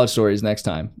save the college stories next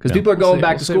time because people are going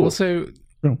back to school. We'll save...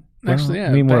 Actually, yeah.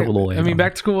 I mean, we're a little late. I mean, on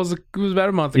back to school was about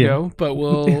a month ago, but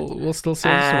we'll still say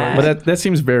the story. But that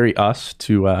seems very us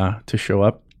to show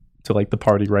up to like the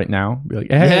party right now. Be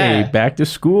like, hey, back to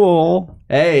school.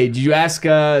 Hey, did you ask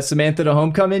Samantha to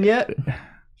homecoming yet?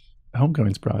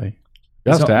 Homecoming's probably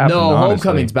just happened. No, honestly.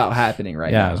 homecoming's about happening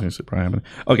right now. Yeah, I was going to say probably happening.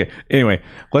 Okay. Anyway,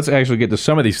 let's actually get to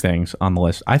some of these things on the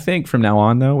list. I think from now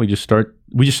on though, we just start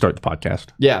the podcast.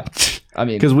 Yeah, I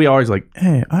mean, because we always like,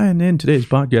 hey, I'm in today's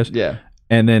podcast. Yeah.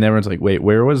 And then everyone's like, wait,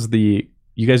 where was you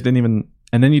guys didn't even,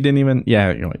 and then you didn't even,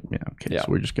 you're like, yeah, okay, so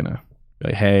we're just going to be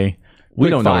like, hey, we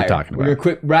don't know what we're talking about. We're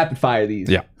going to rapid fire these.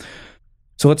 Yeah.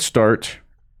 So let's start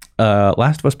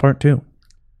Last of Us Part 2.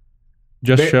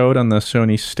 Just showed on the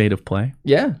Sony State of Play.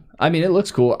 Yeah. I mean, it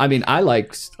looks cool. I mean, I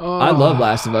love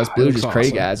Last of Us. Blue just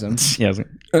Craigasm.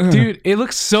 Yeah. Dude, it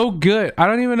looks so good. I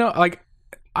don't even know, like,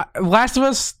 Last of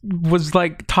Us was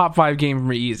like top 5 game for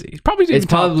me easy. It's top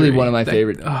probably 3. one of my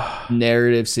favorite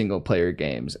narrative single player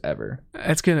games ever.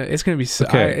 It's gonna be so,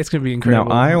 Okay. it's gonna be incredible.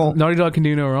 Now, Naughty Dog can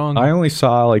do no wrong. I only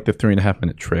saw like the 3.5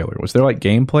 minute trailer. Was there like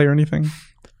gameplay or anything?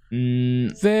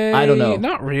 I don't know.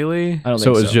 Not really. I don't think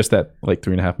so. It was just that like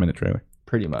 3.5 minute trailer.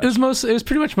 Pretty much. It was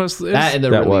pretty much mostly that and the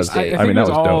release date. I mean, that it was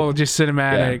was all dope. just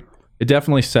cinematic. Yeah. It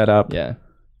definitely set up. Yeah.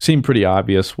 Seemed pretty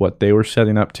obvious what they were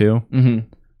setting up to. Mm-hmm.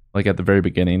 Like at the very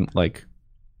beginning, like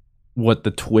what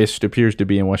the twist appears to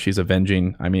be and what she's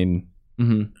avenging. I mean,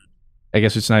 I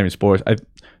guess it's not even spoilers. I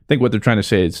think what they're trying to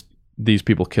say is these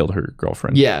people killed her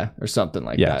girlfriend. Yeah, or something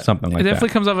like that. Yeah, something like It that.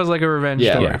 definitely comes off as like a revenge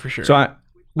story for sure. So I'm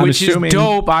which assuming is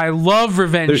dope. I love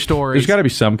revenge stories. There's got to be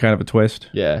some kind of a twist.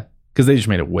 Yeah. Because they just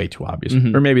made it way too obvious.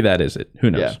 Or maybe that is it.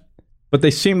 Who knows? Yeah. But they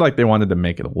seemed like they wanted to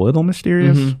make it a little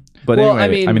mysterious. But well,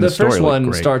 anyway, I mean, the story first looked one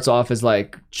great. starts off as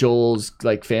like Joel's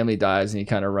like family dies and he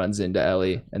kind of runs into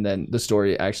Ellie, and then the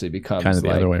story actually becomes kind of the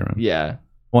like, other way around. Yeah.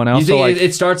 Well, and I You also think like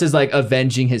it starts as like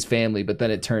avenging his family, but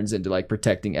then it turns into like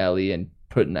protecting Ellie and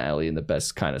putting Ellie in the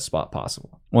best kind of spot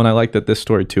possible. Well, and I like that this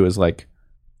story too is like,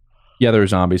 yeah, there are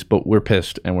zombies, but we're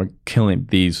pissed and we're killing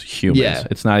these humans. Yeah.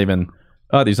 It's not even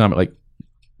these zombies. Like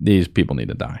these people need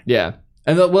to die. Yeah.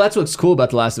 And well, that's what's cool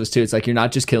about The Last of Us 2. It's like you're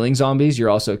not just killing zombies,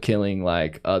 you're also killing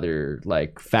like other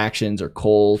like factions or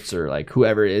cults or like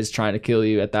whoever it is trying to kill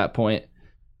you at that point.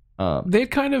 They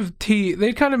kind of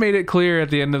made it clear at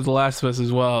the end of The Last of Us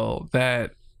as well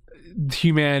that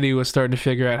humanity was starting to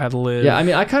figure out how to live. Yeah, I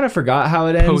mean, I kind of forgot how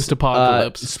it ends.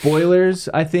 Post-apocalypse. Spoilers,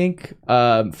 I think,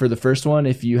 for the first one,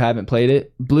 if you haven't played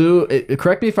it. Blue,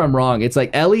 correct me if I'm wrong. It's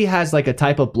like Ellie has like a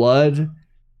type of blood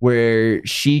where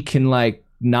she can like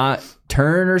not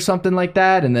turn or something like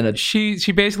that, and then she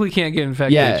basically can't get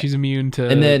infected. Yeah. She's immune to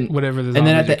and then whatever the and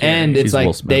then at zombies the are carrying. end, it's She's like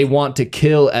Will Smith. they want to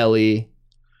kill Ellie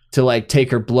to like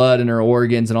take her blood and her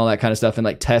organs and all that kind of stuff and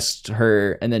like test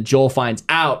her, and then Joel finds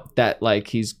out that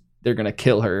like they're gonna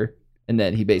kill her, and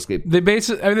then he basically they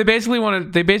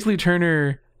basically turn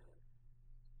her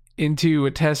into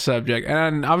a test subject,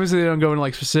 and obviously they don't go into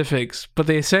like specifics, but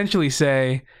they essentially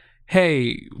say,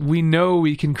 hey, we know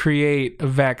we can create a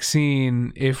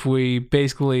vaccine if we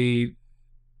basically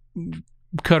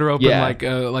cut her open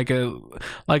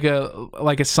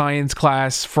like a science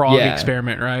class frog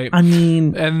experiment, right? I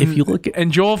mean, and if you look at,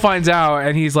 and Joel finds out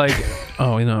and he's like,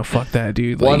 oh, you know, fuck that,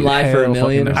 dude. Like, One life for a hell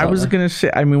million fucking or no. I was gonna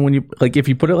say, I mean, when you like, if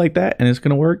you put it like that and it's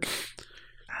gonna work.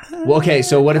 well, okay,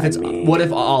 so what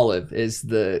if Olive is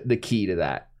the key to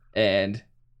that? And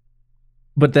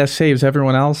But that saves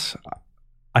everyone else.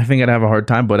 I think I'd have a hard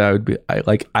time, but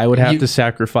I would have to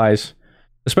sacrifice,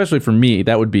 especially for me.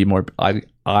 That would be more.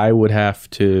 I would have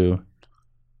to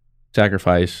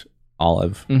sacrifice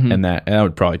Olive, and that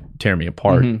would probably tear me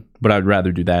apart. But I'd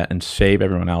rather do that and save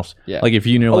everyone else. Yeah. Like if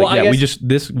you knew, Well, like, I guess-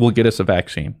 this will get us a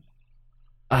vaccine.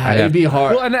 it'd be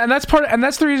hard. Well, and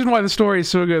that's the reason why the story is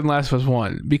so good in Last of Us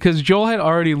 1, because Joel had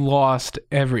already lost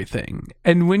everything,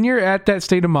 and when you're at that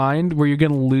state of mind where you're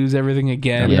going to lose everything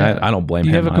again, I mean, I don't blame you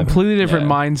him. have a either. completely different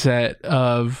mindset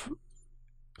of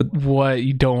what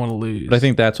you don't want to lose. But I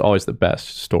think that's always the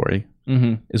best story.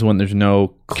 Is when there's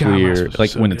no clear, Last of Us like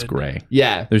was so when it's good. gray.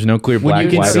 Yeah. There's no clear When black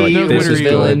you can white. see Like, no this the is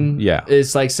villain good. Yeah.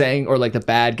 is like saying, or like the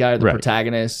bad guy, the Right.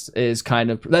 protagonist is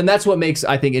kind of, then that's what makes,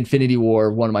 I think, Infinity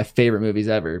War one of my favorite movies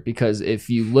ever, because if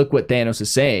you look what Thanos is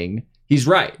saying, he's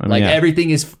right. I mean, like yeah.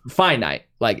 everything is finite.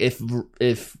 Like if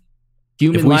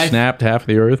human If we life, snapped half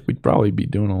the earth, we'd probably be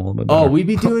doing a little bit better. oh, we'd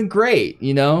be doing great,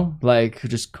 you know? Like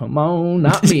just come on,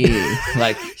 not me.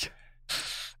 Like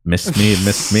miss me,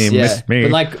 yeah. miss me. But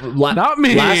like Not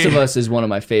me. Last of Us is one of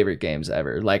my favorite games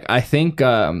ever. Like I think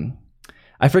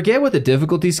I forget what the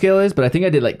difficulty scale is, but I think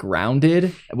I did like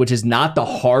Grounded, which is not the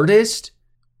hardest.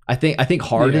 I think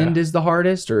Hardened is the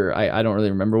hardest, or I don't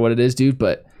really remember what it is, dude.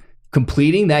 But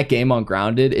completing that game on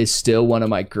Grounded is still one of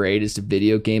my greatest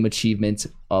video game achievements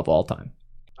of all time.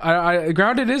 I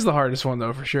Grounded is the hardest one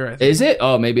though, for sure. I think. Is it?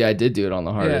 Oh, maybe I did do it on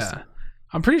the hardest. Yeah.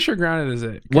 I'm pretty sure Grounded is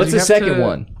it. What's the second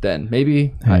one then?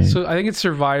 Maybe. So I think it's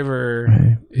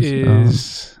Survivor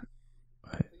is.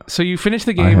 So you finish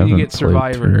the game and you get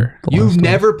Survivor. You've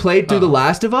never played through The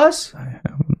Last of Us?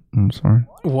 I'm sorry.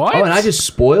 What? Oh, and I just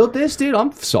spoiled this, dude.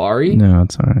 I'm sorry. No,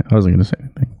 it's all right. I wasn't going to say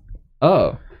anything.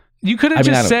 Oh. You could have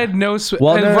just said no.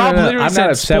 Well, and no, Rob no. literally I'm said not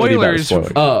upset with you about spoilers.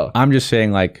 spoilers. Oh. I'm just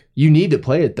saying, like, you need to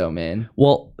play it though, man.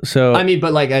 Well, so I mean,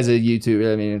 but like as a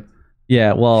YouTuber, I mean,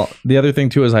 yeah. Well, the other thing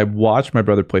too is I watched my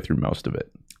brother play through most of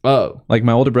it. Oh, like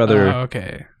my older brother.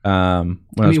 Okay. When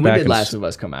I was mean, back when did in Last of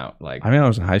Us come out? Like, I mean, I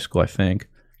was in high school, I think,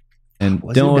 and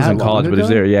Was it Dylan was that in college, long but he's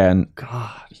ago? there. Yeah, and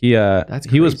God, he that's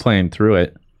he was crazy. playing through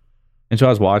it, and so I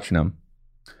was watching him.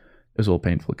 It was a little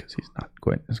painful because he's not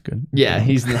quite as good. Yeah,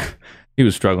 he's not. He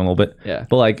was struggling a little bit. Yeah.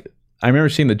 But like, I remember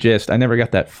seeing the gist. I never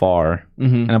got that far,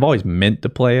 and I've always meant to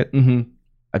play it.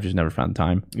 I've just never found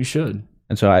time. You should.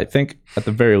 And so I think at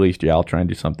the very least, yeah, I'll try and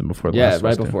do something before. Yeah, Last of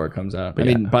right Us do. before it comes out. But I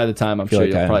mean, yeah, by the time I'm feel sure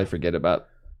like you'll I- probably forget about.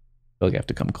 I feel like I have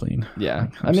to come clean. Yeah,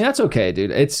 I mean that's okay,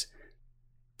 dude. It's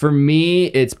for me,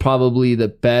 it's probably the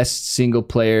best single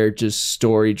player, just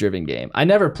story driven game. I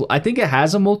never. I think it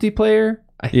has a multiplayer.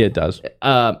 Yeah, it does.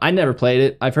 I never played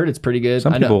it. I've heard it's pretty good.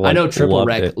 Some I know. people, I know like, Triple loved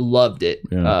Wreck it. loved it.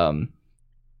 Yeah.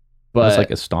 But It's like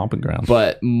a stomping ground.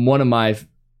 But one of my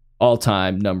all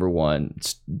time number one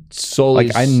solely.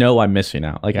 Like I know I'm missing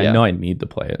out. Like Yeah. I know I need to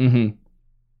play it.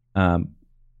 Mm-hmm.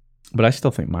 But I still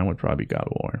think mine would probably be God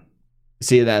of War.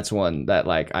 See, that's one that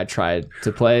like I tried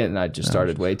to play and I just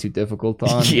started way too difficult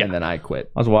on, Yeah. and then I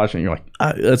quit. I was watching. And you're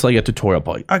like, it's like a tutorial.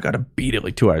 Like I gotta beat it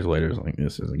like 2 hours later. It's like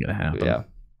this isn't gonna happen. Yeah.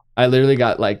 I literally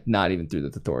got like not even through the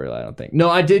tutorial, I don't think. No,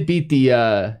 I did beat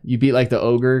the you beat like the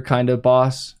ogre kind of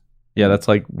boss. Yeah, that's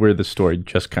like where the story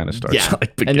just kind of starts. Yeah.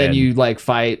 Like, And then begin. you like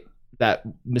fight that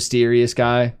mysterious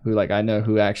guy who like I know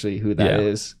who that Yeah.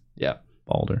 is. Yeah.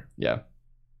 Baldur. Yeah.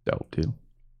 Dope, dude.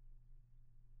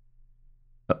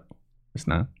 Oh, it's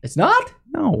not. It's not?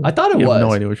 No. I thought it You was. have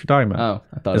no idea what you're talking about. Oh,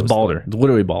 I thought It's it was Baldur. Thor. It's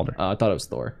literally Baldur. I thought it was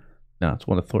Thor. No, it's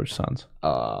one of Thor's sons.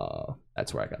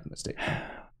 That's where I got the mistake.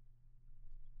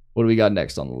 What do we got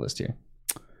next on the list here?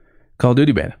 Call of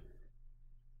Duty beta.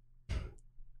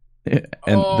 And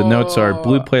the notes are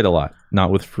Blue played a lot, not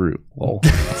with fruit. Lol.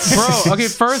 Bro, okay,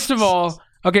 first of all,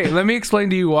 okay, let me explain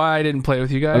to you why I didn't play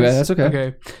with you guys. Okay, that's okay.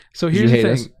 Okay, so You here's the hate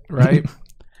thing, us? right?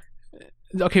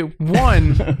 Okay,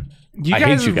 one, you I hate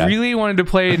guys you guys. really wanted to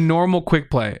play normal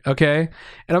quick play, okay?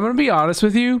 And I'm gonna be honest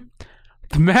with you,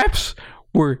 the maps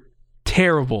were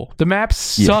terrible. The maps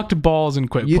sucked balls in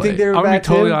quick You play. think they were I'm gonna bad be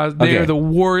totally too? honest. They Okay. are the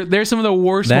worst. They're some of the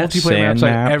worst That multiplayer sand maps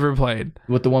map- I've ever played.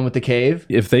 With the one with the cave?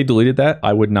 If they deleted that,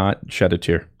 I would not shed a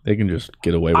tear. They can just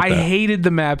get away with I that. hated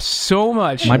the map so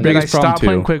much My that I biggest problem, stopped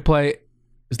playing too, quick play.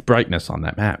 It's the brightness on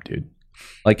that map, dude.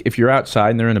 Like if you're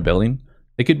outside and they're in a building,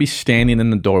 they could be standing in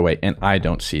the doorway and I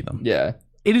don't see them. Yeah.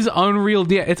 It is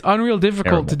unreal. Yeah, it's unreal difficult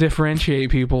Terrible. to differentiate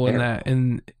people in that.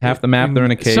 And Half the map they're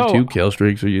in a cave. So- 2 kill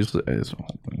streaks are useless.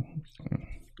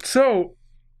 So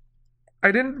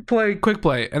I didn't play quick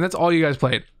play, and that's all you guys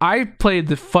played. I played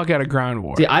the fuck out of Ground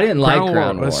War. See, I didn't like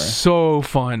Ground War. was so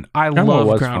fun. I Ground War love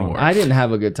was Ground fun. War. I didn't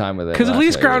have a good time with it. Because at last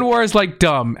least night. Ground War is like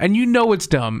dumb, and you know it's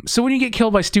dumb. So when you get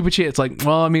killed by stupid shit, it's like,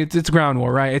 well, I mean, it's Ground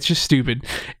War, right? It's just stupid.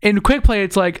 In quick play,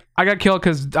 it's like I got killed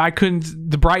because I couldn't.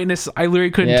 The brightness, I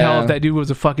literally couldn't tell Yeah. if that dude was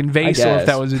a fucking vase or if guess.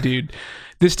 that was a dude.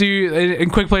 This dude in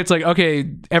quick play, it's like, okay,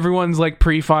 everyone's like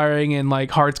pre-firing and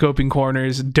like hard scoping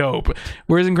corners, dope.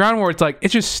 Whereas in Ground War, it's like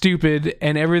it's just stupid,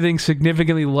 and everything's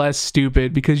significantly less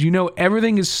stupid because you know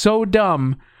everything is so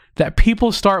dumb that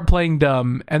people start playing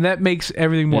dumb, and that makes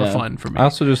everything more Yeah. fun for me. I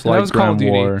also just And that like was Call of Ground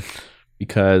Duty. War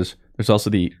because there's also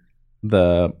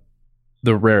the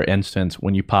rare instance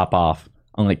when you pop off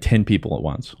on like 10 people at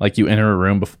once. Like you enter a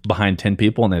room behind 10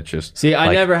 people and it's just See, I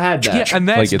like, never had that. Yeah, and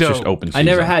that's like it's dope. just open season. I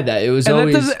never had that. It was And,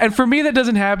 always. and for me, that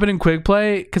doesn't happen in quick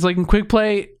play because, like in quick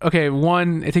play, okay,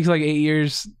 one, it takes like 8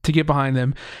 years to get behind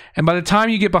them, and by the time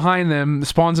you get behind them, the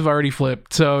spawns have already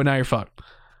flipped. So now you're fucked.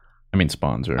 I mean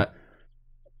spawns are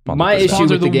My issue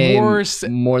Spawns are with the the game worst.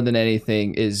 more than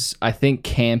anything is I think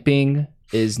camping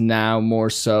is now more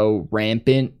so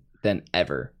rampant than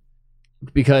ever.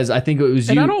 Because I think it was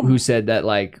And I you don't- who said that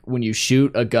like when you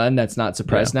shoot a gun that's not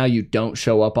suppressed now, you don't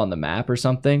show up on the map or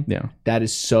something. Yeah. That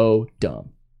is so dumb.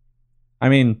 I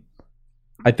mean,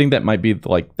 I think that might be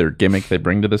like their gimmick they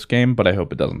bring to this game, but I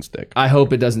hope it doesn't stick. I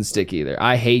hope it doesn't stick either.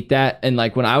 I hate that. And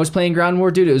like when I was playing Ground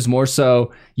War, dude, it was more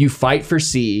so you fight for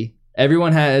C.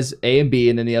 Everyone has A and B,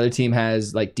 and then the other team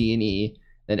has like D and E.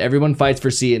 Then everyone fights for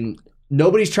C, and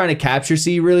nobody's trying to capture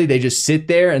C really. They just sit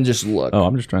there and just look. Oh,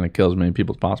 I'm just trying to kill as many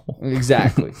people as possible.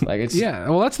 Exactly. Like it's Yeah,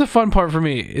 well, that's the fun part for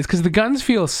me. It's because the guns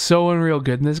feel so unreal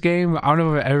good in this game. I don't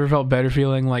know if I've ever felt better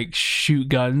feeling like shoot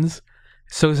guns.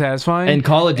 So satisfying. And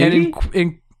Call of Duty?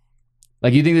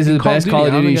 Like, you think this is the best Call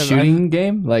of Duty shooting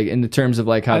game? Like, in the terms of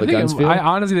like how the guns feel? I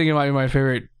honestly think it might be my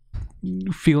favorite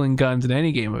feeling guns in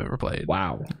any game I've ever played.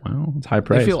 Wow. Well, it's high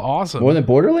praise. They feel awesome. More than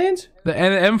Borderlands?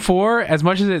 And the M4, as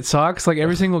much as it sucks, like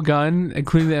every single gun,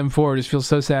 including the M4, just feels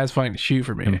so satisfying to shoot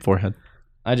for me. In the forehead.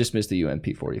 I just missed the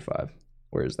UMP-45.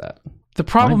 Where is that? The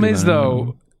problem is,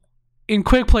 though, in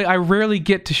quick play, I rarely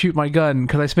get to shoot my gun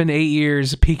because I spend 8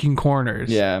 years peeking corners.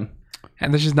 Yeah.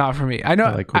 And this is not for me. I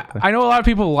know I know a lot of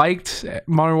people liked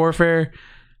Modern Warfare,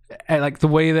 and like the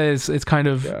way that it's kind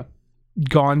of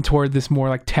gone toward this more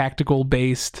like tactical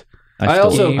based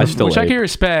game, which I can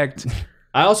respect.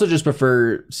 I also just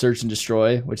prefer Search and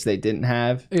Destroy, which they didn't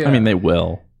have. Yeah. I mean, they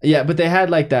will. Yeah, but they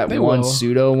had like that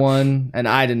pseudo one, and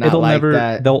I did not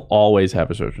that. They'll always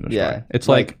have a Search and Destroy. Yeah, it's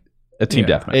like a team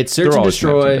deathmatch. It's Search and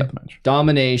Destroy,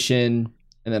 Domination,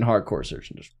 and then Hardcore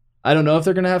Search and Destroy. I don't know if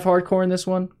they're gonna have Hardcore in this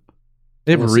one.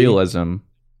 They have realism,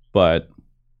 but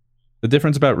the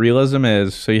difference about realism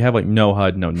is so you have like no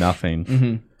HUD, no nothing.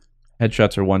 Mm-hmm.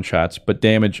 Headshots are one shots, but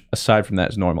damage aside from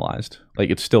that is normalized. Like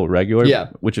it's still regular,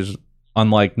 which is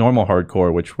unlike normal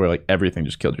hardcore, which where like everything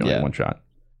just killed you in like one shot.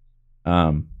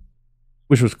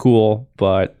 Which was cool,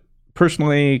 but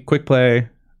personally, quick play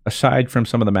aside from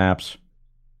some of the maps,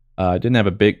 didn't have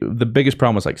the biggest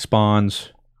problem was like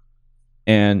spawns.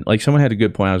 And like someone had a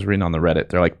good point I was reading on the Reddit.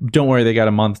 They're like, don't worry, they got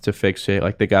a month to fix it.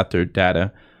 Like they got their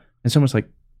data. And someone's like,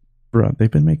 bro,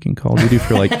 they've been making Call of Duty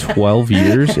for like 12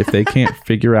 years. If they can't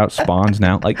figure out spawns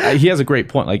now, like he has a great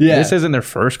point. Like this isn't their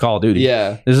first Call of Duty.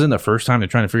 Yeah. This isn't the first time they're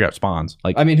trying to figure out spawns.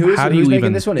 Like, I mean, who's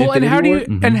making this one? Well, and how do you,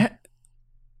 Mm-hmm.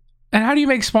 and how do you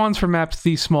make spawns for maps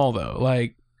these small though?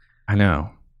 Like, I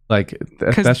know. Like,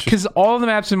 because all of the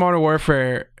maps in Modern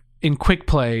Warfare in quick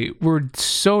play were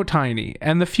so tiny,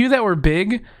 and the few that were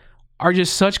big are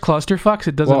just such clusterfucks.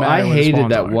 It doesn't matter. I hated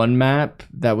that one map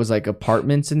that was like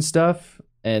apartments and stuff,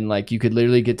 and like you could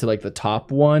literally get to like the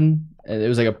top one, and it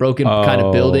was like a broken kind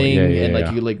of building, and like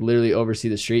you could like literally oversee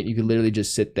the street. And you could literally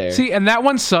just sit there. See, and that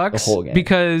one sucks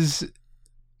because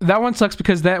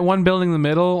that one building in the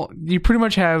middle, you pretty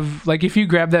much have like if you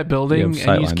grab that building and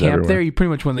you just camp there, you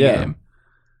pretty much win the game.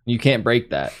 You can't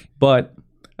break that, but.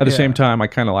 At the same time, I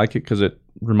kind of like it because it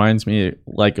reminds me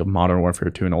like of Modern Warfare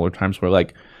 2 and older times where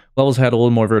like levels had a little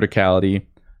more verticality.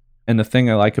 And the thing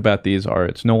I like about these are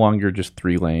it's no longer just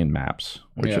 3-lane maps.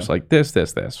 It's just like this,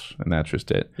 and that's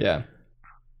just it. Yeah.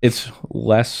 It's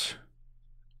less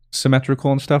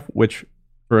symmetrical and stuff, which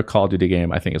for a Call of Duty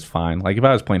game I think is fine. Like if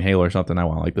I was playing Halo or something, I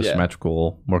want like the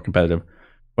symmetrical, more competitive.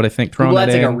 But I think throwing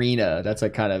that's like arena. That's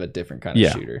like kind of a different kind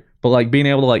of shooter. But like being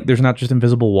able to like, there's not just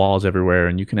invisible walls everywhere,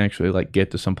 and you can actually like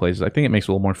get to some places. I think it makes it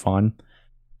a little more fun.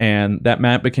 And that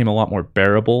map became a lot more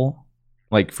bearable.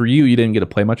 Like for you didn't get to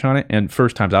play much on it. And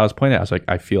first times I was playing it, I was like,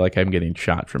 I feel like I'm getting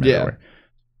shot from everywhere.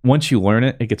 Once you learn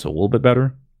it, it gets a little bit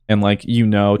better. And like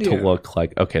to look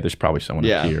like, okay, there's probably someone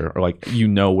up here, or like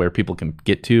where people can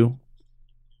get to.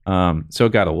 So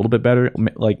it got a little bit better.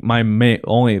 Like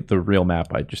only the real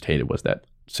map I just hated was that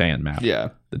sand map,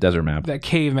 the desert map. That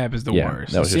cave map is the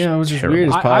worst. That was just it was just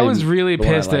weird. I was really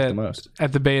pissed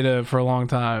at the beta for a long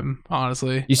time,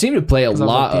 honestly. You seem to play a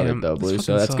lot of it though, Blue,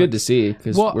 so that's good to see.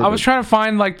 Well, I was trying to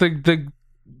find like the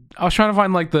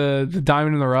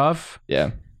diamond in the rough.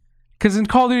 Yeah, because in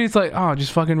Call of Duty it's like, oh,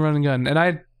 just fucking run and gun,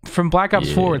 and from Black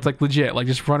Ops 4, it's like legit, like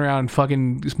just run around and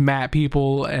fucking just map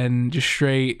people and just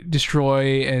straight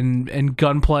destroy and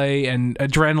gunplay and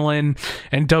adrenaline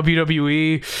and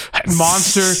WWE and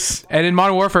monster. And in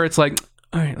Modern Warfare, it's like,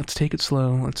 all right, let's take it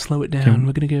slow. Let's slow it down.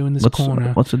 We're gonna go in this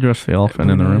corner. Let's address the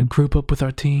elephant in the room. Group up with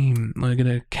our team. We're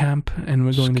gonna camp and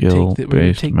we're going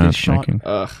to take this shot.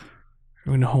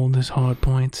 We're going to hold this hard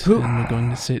point and we're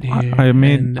going to sit here. I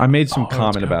made some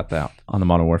comment about that on the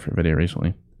Modern Warfare video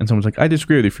recently. And someone's like, I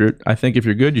disagree with you, Fruit. I think if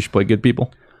you're good, you should play good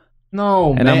people. No,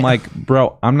 and man. I'm like,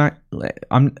 bro, I'm not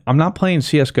playing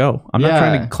CSGO. I'm not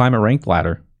trying to climb a ranked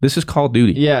ladder. This is Call of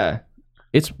Duty. Yeah.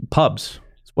 It's pubs.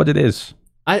 It's what it is.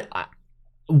 I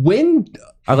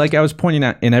was pointing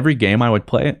out in every game I would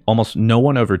play, almost no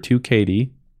one over 2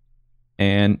 KD.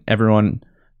 And everyone,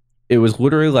 it was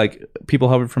literally like people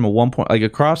hovered from a 1 point, like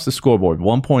across the scoreboard,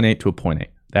 1.8 to a 0.8.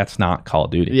 That's not Call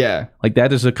of Duty. Yeah. Like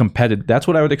that is a competitive, that's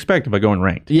what I would expect if I go in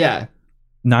ranked. Yeah.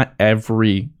 Not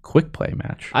every quick play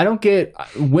match. I don't get,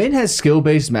 when has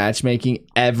skill-based matchmaking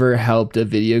ever helped a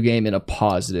video game in a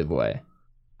positive way?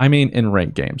 I mean, in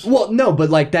ranked games. Well, no, but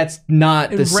like that's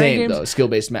not the same though,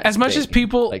 skill-based matchmaking. As much as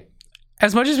people,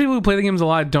 as much as people who play the games a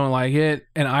lot don't like it,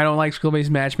 and I don't like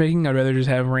skill-based matchmaking, I'd rather just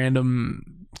have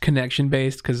random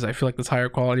connection-based because I feel like that's higher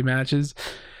quality matches.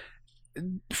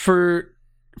 For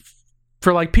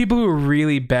like people who are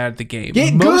really bad at the game,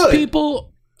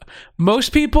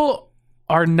 most people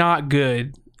are not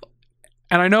good.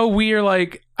 And I know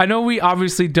we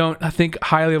obviously don't think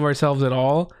highly of ourselves at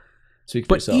all.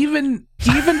 But even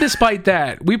despite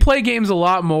that, we play games a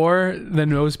lot more than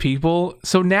most people.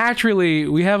 So naturally,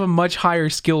 we have a much higher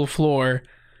skill floor.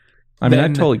 I mean, I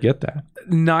totally get that.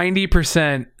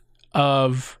 90%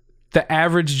 of the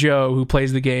average Joe who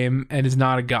plays the game and is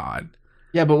not a god.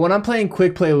 Yeah, but when I'm playing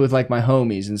quick play with like my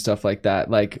homies and stuff like that,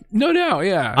 like no doubt,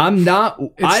 yeah,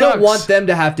 I don't want them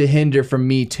to have to hinder from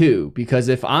me too, because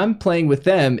if I'm playing with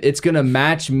them, it's gonna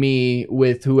match me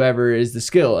with whoever is the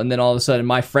skill, and then all of a sudden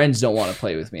my friends don't want to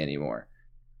play with me anymore,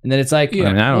 and then it's like, I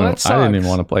mean, I didn't even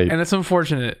want to play, and it's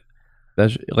unfortunate.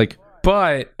 That's like,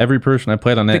 but every person I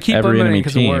played on that, every enemy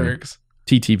team,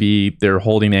 TTV, they're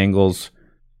holding angles,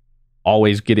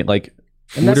 always getting like.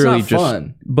 And literally that's not just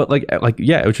fun. But like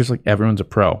yeah, it was just like everyone's a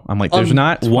pro. I'm like, there's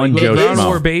not one Joe Ground Schmo.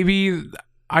 War, baby.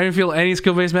 I didn't feel any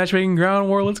skill-based matchmaking. Ground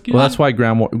War, let's get. Well, that's why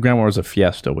Ground War was a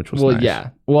fiesta, which was nice.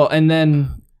 Yeah. Well, and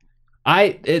then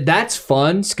that's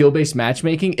fun skill-based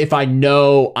matchmaking if I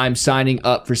know I'm signing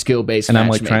up for skill-based and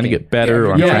matchmaking. I'm like trying to get better,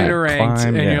 or I'm trying to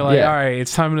climb, and you're like, all right,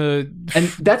 it's time to. And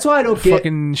that's why I don't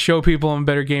fucking show people I'm a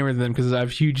better gamer than them because I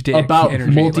have huge dick about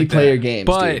energy multiplayer like games.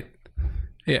 But dude.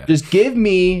 Yeah, just give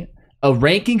me a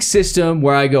ranking system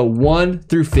where I go 1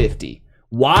 through 50.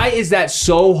 Why is that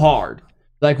so hard?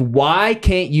 Like, why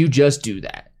can't you just do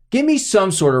that? Give me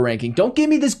some sort of ranking. Don't give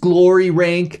me this glory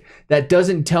rank that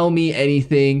doesn't tell me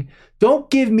anything. Don't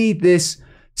give me this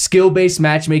skill-based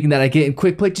matchmaking that I get in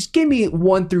quick play. Just give me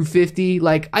 1 through 50.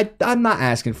 Like, I'm not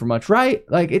asking for much, right?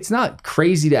 Like, it's not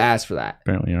crazy to ask for that.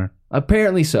 Apparently you are.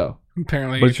 Apparently so.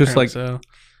 Apparently. But it's just like, so.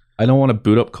 I don't want to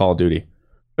boot up Call of Duty.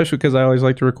 Especially because I always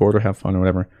like to record or have fun or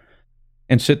whatever.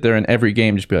 And sit there in every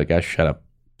game, just be like, guys, shut up.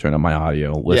 Turn on my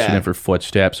audio, listening for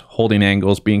footsteps, holding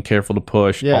angles, being careful to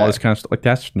push, all this kind of stuff. Like,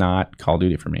 that's not Call of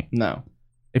Duty for me. No.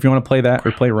 If you want to play that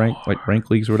or play rank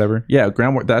leagues or whatever, yeah,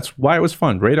 Ground War, that's why it was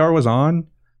fun. Radar was on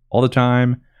all the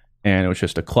time, and it was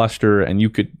just a cluster, and you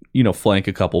could, flank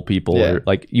a couple people, or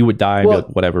like you would die,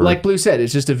 but whatever. Like Blue said,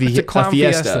 it's just a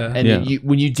fiesta. And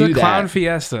when you do it's a that, clown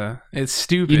fiesta. It's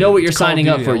stupid. You know what you're signing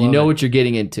up for. You know what you're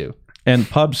getting into. And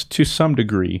pubs, to some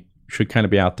degree, should kind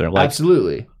of be out there. Like,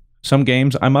 absolutely. Some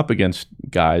games I'm up against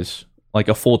guys, like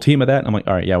a full team of that, and I'm like,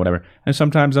 all right, yeah, whatever. And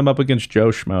sometimes I'm up against Joe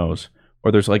Schmoes,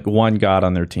 or there's like one god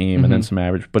on their team and then some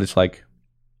average. But it's like,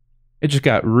 it just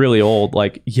got really old.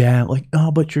 Like, yeah, like,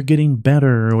 oh, but you're getting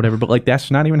better or whatever. But like,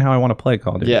 that's not even how I want to play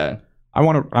Call of Duty. Yeah. I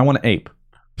want to ape.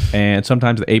 And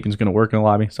sometimes the aping's going to work in the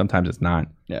lobby. Sometimes it's not.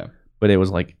 Yeah. But it was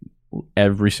like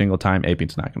every single time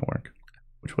aping's not going to work,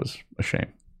 which was a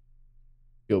shame.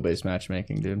 Skill-based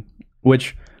matchmaking, dude.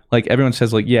 Which, like, everyone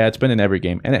says, like, yeah, it's been in every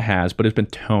game, and it has, but it's been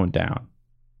toned down.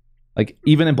 Like,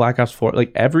 even in Black Ops 4,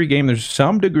 like, every game, there's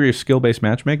some degree of skill-based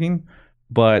matchmaking,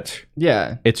 but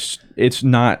yeah, it's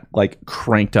not, like,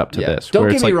 cranked up to this. Don't where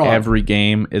get it's me like wrong. Every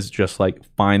game is just, like,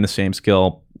 find the same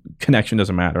skill, connection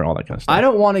doesn't matter, all that kind of stuff. I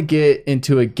don't want to get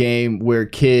into a game where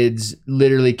kids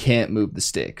literally can't move the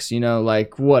sticks,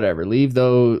 like whatever, leave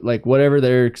those, like whatever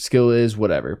their skill is,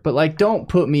 whatever. But like, don't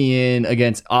put me in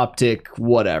against optic,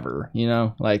 whatever,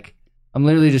 like I'm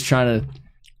literally just trying to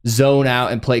zone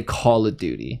out and play Call of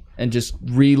Duty and just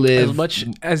relive as much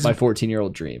as my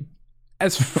 14-year-old dream.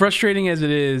 As frustrating as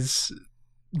it is,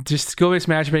 just skill-based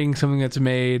matchmaking, something that's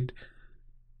made.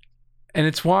 And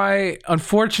it's why,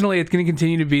 unfortunately, it's going to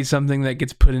continue to be something that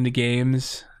gets put into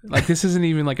games. Like, this isn't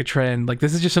even like a trend. Like,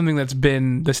 this is just something that's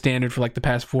been the standard for like the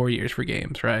past 4 years for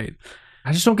games, right?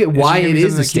 I just don't get why it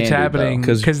is the standard, happening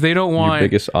because they don't want your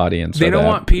biggest audience. They don't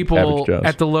want people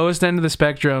at the lowest end of the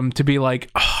spectrum to be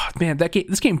like, oh man,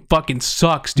 this game fucking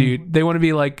sucks, dude. They want to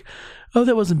be like, oh,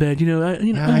 that wasn't bad. I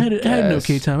had an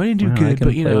okay time. I didn't do good, I can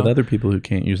but play with other people who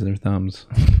can't use their thumbs.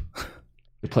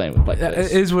 You're playing with like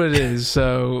this. It is what it is.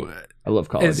 So. I love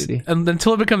Call of Duty. And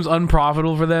until it becomes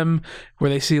unprofitable for them, where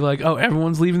they see like, oh,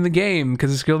 everyone's leaving the game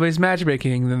because of skill-based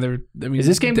matchmaking, then is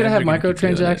this game going to have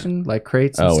microtransaction, like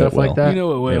crates and stuff like that? It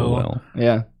will. It will.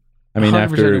 Yeah. I mean,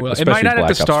 after, especially it might not Black at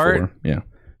the start. 4, yeah.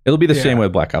 It'll be the same way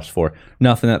with Black Ops 4.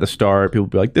 Nothing at the start. People will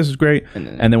be like, this is great.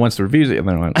 And then once the reviews it, and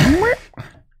they're like,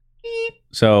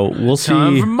 so we'll see.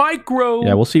 Time for micro.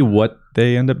 Yeah, we'll see what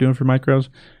they end up doing for micros.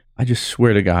 I just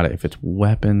swear to God, if it's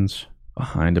weapons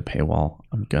behind a paywall,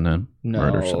 I'm gonna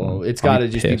murder someone. It's got to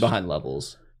just be behind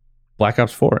levels. Black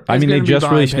Ops 4. I mean, they just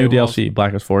released new DLC.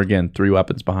 Black Ops 4 again. 3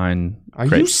 weapons behind. Are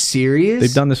you serious?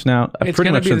 They've done this now. It's pretty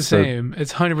gonna much be the same.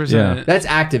 It's 100%. Yeah. That's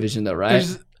Activision though, right?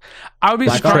 I would be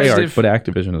Black surprised Treyarch, if but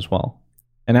Activision as well.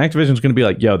 And Activision's going to be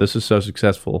like, yo, this is so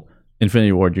successful.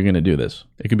 Infinity Ward, you're going to do this.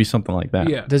 It could be something like that.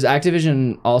 Yeah. Does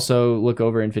Activision also look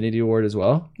over Infinity Ward as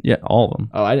well? Yeah, all of them.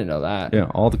 Oh, I didn't know that. Yeah,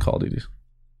 all the Call of Duties.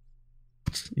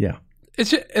 Yeah. It's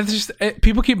just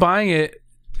people keep buying it,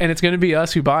 and it's going to be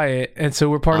us who buy it, and so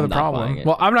we're part I'm of the not problem. buying it.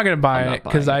 Well, I'm not going to buy it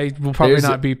because I will probably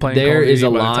not be playing. There Call of is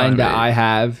Duty a by the time line that it- I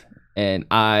have, and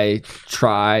I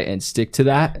try and stick to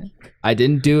that. I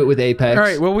didn't do it with Apex. All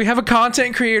right. Well, we have a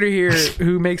content creator here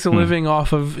who makes a living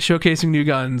off of showcasing new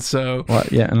guns. So Well,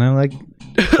 yeah, and I like.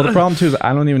 Well, the problem too is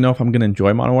I don't even know if I'm going to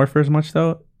enjoy Modern Warfare as much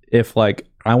though. If like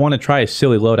I want to try a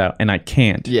silly loadout and I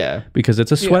can't. Yeah. Because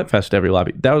it's a sweat fest every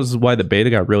lobby. That was why the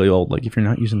beta got really old. Like if you're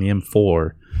not using the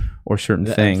M4 or certain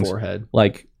The things, M4 head.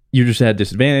 like you just had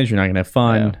disadvantage. You're not going to have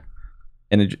fun, Yeah.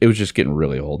 and it was just getting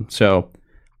really old. So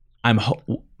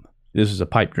this is a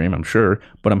pipe dream, I'm sure,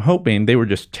 but I'm hoping they were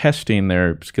just testing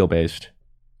their skill based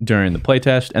during the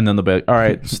playtest, and then they'll be like, all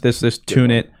right, this tune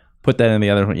it, put that in the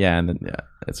other one, yeah, and then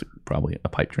it's probably a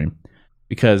pipe dream,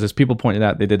 because as people pointed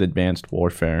out, they did Advanced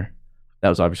Warfare. That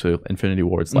was obviously Infinity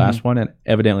Ward's last one, and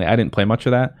evidently I didn't play much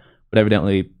of that, but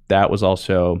evidently that was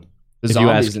also The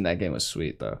zombies in that game was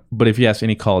sweet though. But if you ask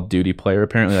any Call of Duty player,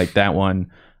 apparently like that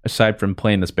one, aside from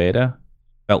playing this beta,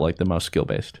 felt like the most skill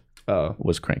based.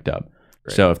 Was cranked up.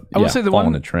 Great. So I would say the following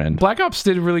one the trend. Black Ops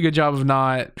did a really good job of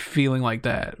not feeling like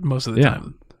that most of the Yeah.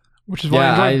 time, which is why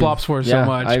I enjoyed Blops 4 so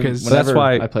much. Because that's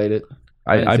why I played it.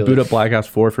 I boot up Black Ops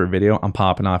 4 for a video. I'm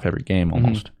popping off every game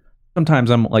almost. Sometimes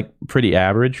I'm like pretty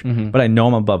average, but I know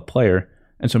I'm above player,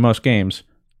 and so most games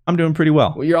I'm doing pretty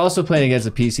well. Well, you're also playing against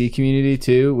a PC community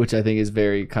too, which I think is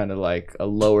very kind of like a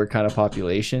lower kind of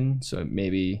population. So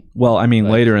maybe. Well, I mean,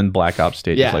 like, later in Black Ops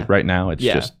stages, Yeah. like right now, it's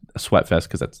Yeah. just a sweat fest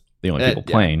because that's the only people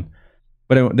Yeah. playing.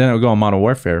 But then it would go on Modern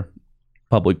Warfare,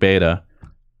 public beta,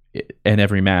 and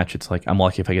every match, it's like I'm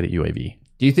lucky if I get a UAV.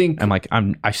 Do you think? I'm like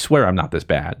I swear I'm not this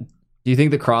bad. Do you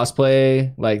think the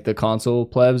crossplay, like the console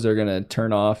plebs, are gonna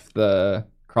turn off the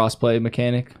crossplay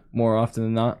mechanic more often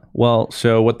than not? Well,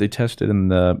 so what they tested in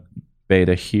the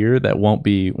beta here that won't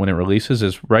be when it releases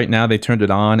is right now they turned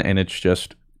it on and it's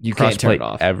just You can't turn crossplay it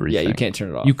off. everything. Yeah, you can't turn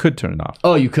it off. You could turn it off.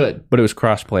 Oh, you could. But it was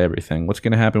crossplay everything. What's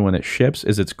going to happen when it ships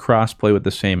is it's crossplay with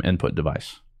the same input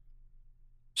device.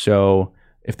 So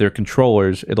if they're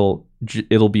controllers, it'll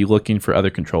be looking for other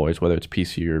controllers, whether it's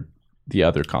PC or the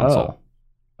other console.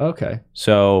 Oh, okay.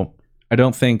 So I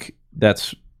don't think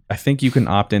I think you can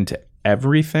opt into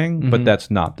everything, but that's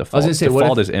not default. I was gonna say, default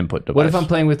what if, is input device. What if I'm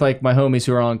playing with like my homies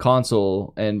who are on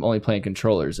console and only playing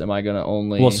controllers? Am I gonna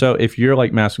only? Well, so if you're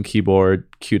like mouse and keyboard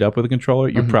queued up with a controller,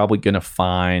 you're probably gonna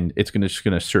find it's just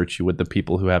gonna search you with the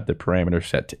people who have the parameter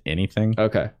set to anything.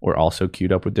 Okay. Or also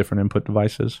queued up with different input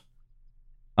devices.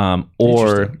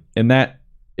 Or in that,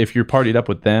 if you're partied up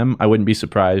with them, I wouldn't be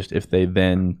surprised if they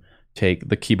then take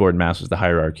the keyboard and mouse as the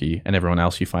hierarchy, and everyone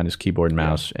else you find is keyboard and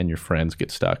mouse, and your friends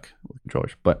get stuck with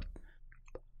controllers. But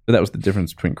that was the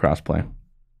difference between crossplay.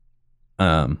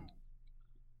 But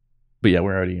yeah,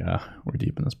 we're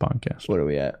deep in this podcast. What are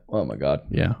we at? Oh my god.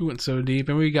 Yeah. we went so deep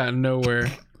and we got nowhere.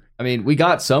 I mean, we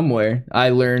got somewhere. I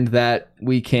learned that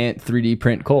we can't 3D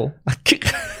print coal.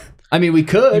 I mean, we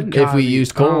could if we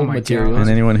used coal materials. And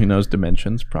anyone who knows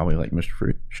dimensions probably like Mr.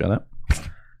 Fruit. Shut up.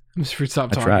 Mr. Fruit,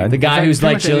 stop I talking. tried. The guy who's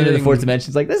like chilling in the fourth dimension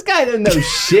is like, this guy doesn't know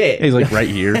shit. He's like right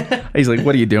here. He's like,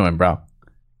 what are you doing, bro?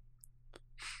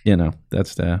 You know,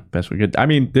 that's the best we could. I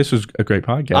mean, this was a great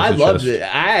podcast. I It's loved just- it.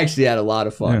 I actually had a lot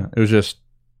of fun. Yeah, it was just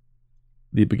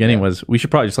the beginning was we should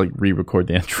probably just like re-record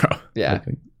the intro. Yeah.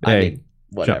 Like, I hey, mean,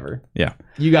 whatever. yeah.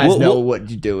 You guys We'll- know we'll- what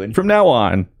you're doing. From now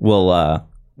on, we'll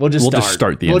just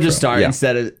start the We'll intro. just start Yeah.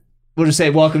 instead of we'll just say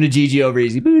welcome to GG Over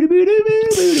Easy. Boo, boo, boo, boo,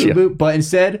 boo, Yeah. boo. But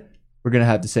instead, we're gonna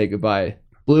have to say goodbye.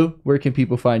 Blue, where can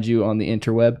people find you on the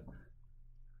interweb?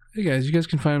 Hey guys, you guys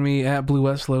can find me at Blue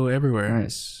Westlow everywhere.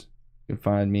 Nice. You can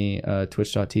find me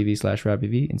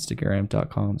twitch.tv/RabbyV,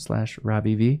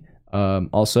 Instagram.com/RabbyV.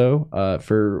 Also,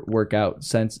 for workout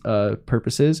sense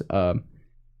purposes, I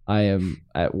am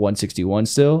at 161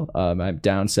 still. I'm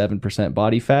down 7%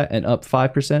 body fat and up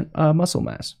 5% muscle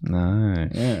mass.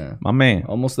 Nice. Yeah. My man.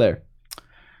 Almost there.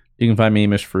 You can find me,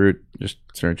 Mr. Fruit. Just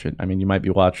search it. I mean, you might be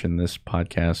watching this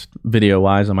podcast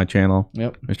video-wise on my channel.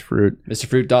 Yep. Mr. Fruit.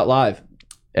 MrFruit.live.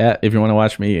 If you want to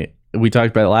watch me, we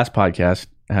talked about it last podcast,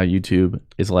 how YouTube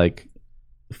is like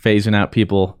phasing out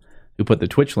people who put the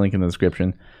Twitch link in the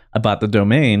description. I bought the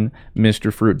domain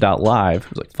MrFruit.live. It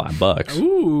was like $5.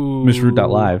 Ooh.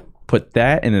 MrFruit.live. put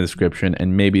that in the description,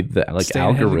 and maybe the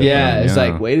algorithm. Yeah, it's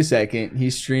like, wait a second,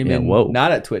 he's streaming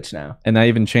not at Twitch now. And I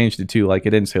even changed it to like,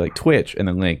 it didn't say like Twitch and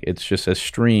then link. It's just a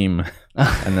stream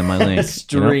and then my link.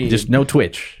 Stream. Just no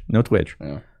Twitch.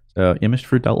 Yeah. So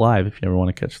mrfruit.live if you ever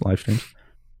want to catch live streams.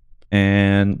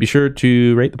 And be sure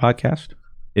to rate the podcast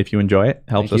if you enjoy it.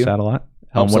 Helps us out a lot.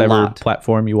 Helps on whatever a lot.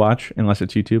 platform you watch, unless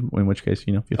it's YouTube, in which case,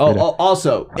 feel free to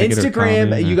also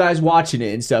Instagram, you guys watching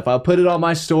it and stuff. I'll put it on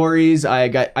my stories. I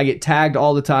get tagged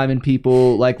all the time, and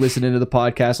people like listening to the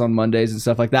podcast on Mondays and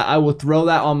stuff like that. I will throw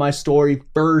that on my story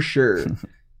for sure. So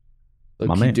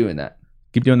keep doing that.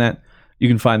 Keep doing that. You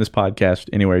can find this podcast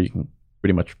anywhere you can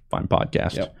pretty much find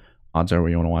podcasts. Yep. Odds are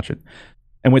where you want to watch it.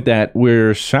 And with that,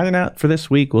 we're signing out for this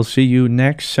week. We'll see you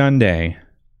next Sunday.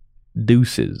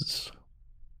 Deuces.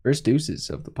 First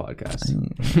deuces of the podcast.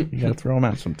 You gotta throw them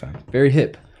out sometime. Very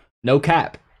hip. No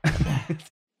cap.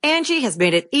 Angie has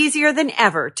made it easier than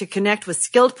ever to connect with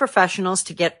skilled professionals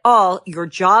to get all your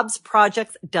jobs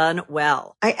projects done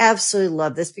well. I absolutely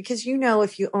love this because,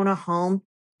 if you own a home,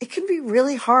 it can be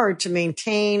really hard to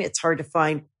maintain. It's hard to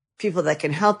find people that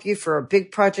can help you for a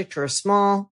big project or a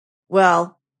small.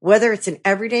 Well, whether it's in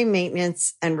everyday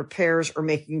maintenance and repairs or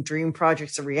making dream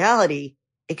projects a reality,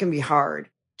 it can be hard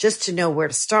just to know where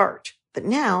to start. But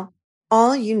now,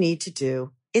 all you need to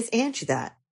do is Angie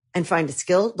that and find a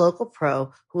skilled local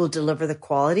pro who will deliver the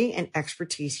quality and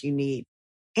expertise you need.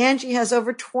 Angie has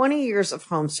over 20 years of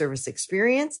home service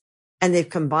experience, and they've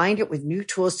combined it with new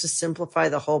tools to simplify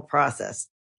the whole process.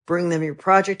 Bring them your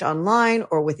project online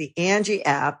or with the Angie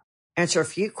app, answer a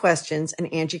few questions,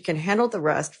 and Angie can handle the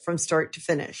rest from start to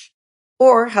finish.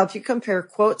 Or help you compare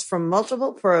quotes from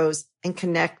multiple pros and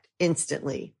connect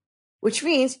instantly. Which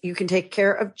means you can take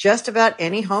care of just about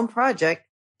any home project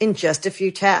in just a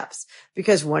few taps.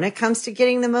 Because when it comes to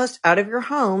getting the most out of your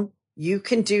home, you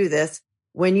can do this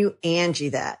when you Angie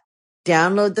that.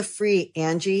 Download the free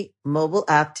Angie mobile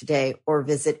app today or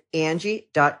visit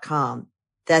Angie.com.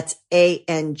 That's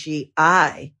ANGI.com.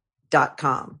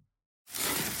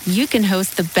 You can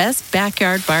host the best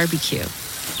backyard barbecue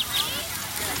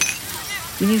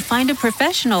when you find a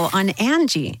professional on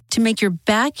Angie to make your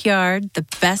backyard the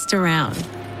best around.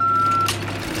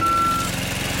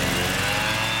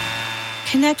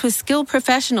 Connect with skilled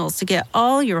professionals to get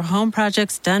all your home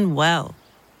projects done well.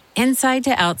 Inside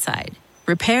to outside,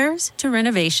 repairs to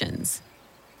renovations.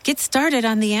 Get started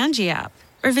on the Angie app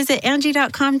or visit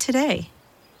Angie.com today.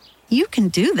 You can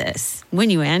do this when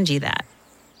you Angie that.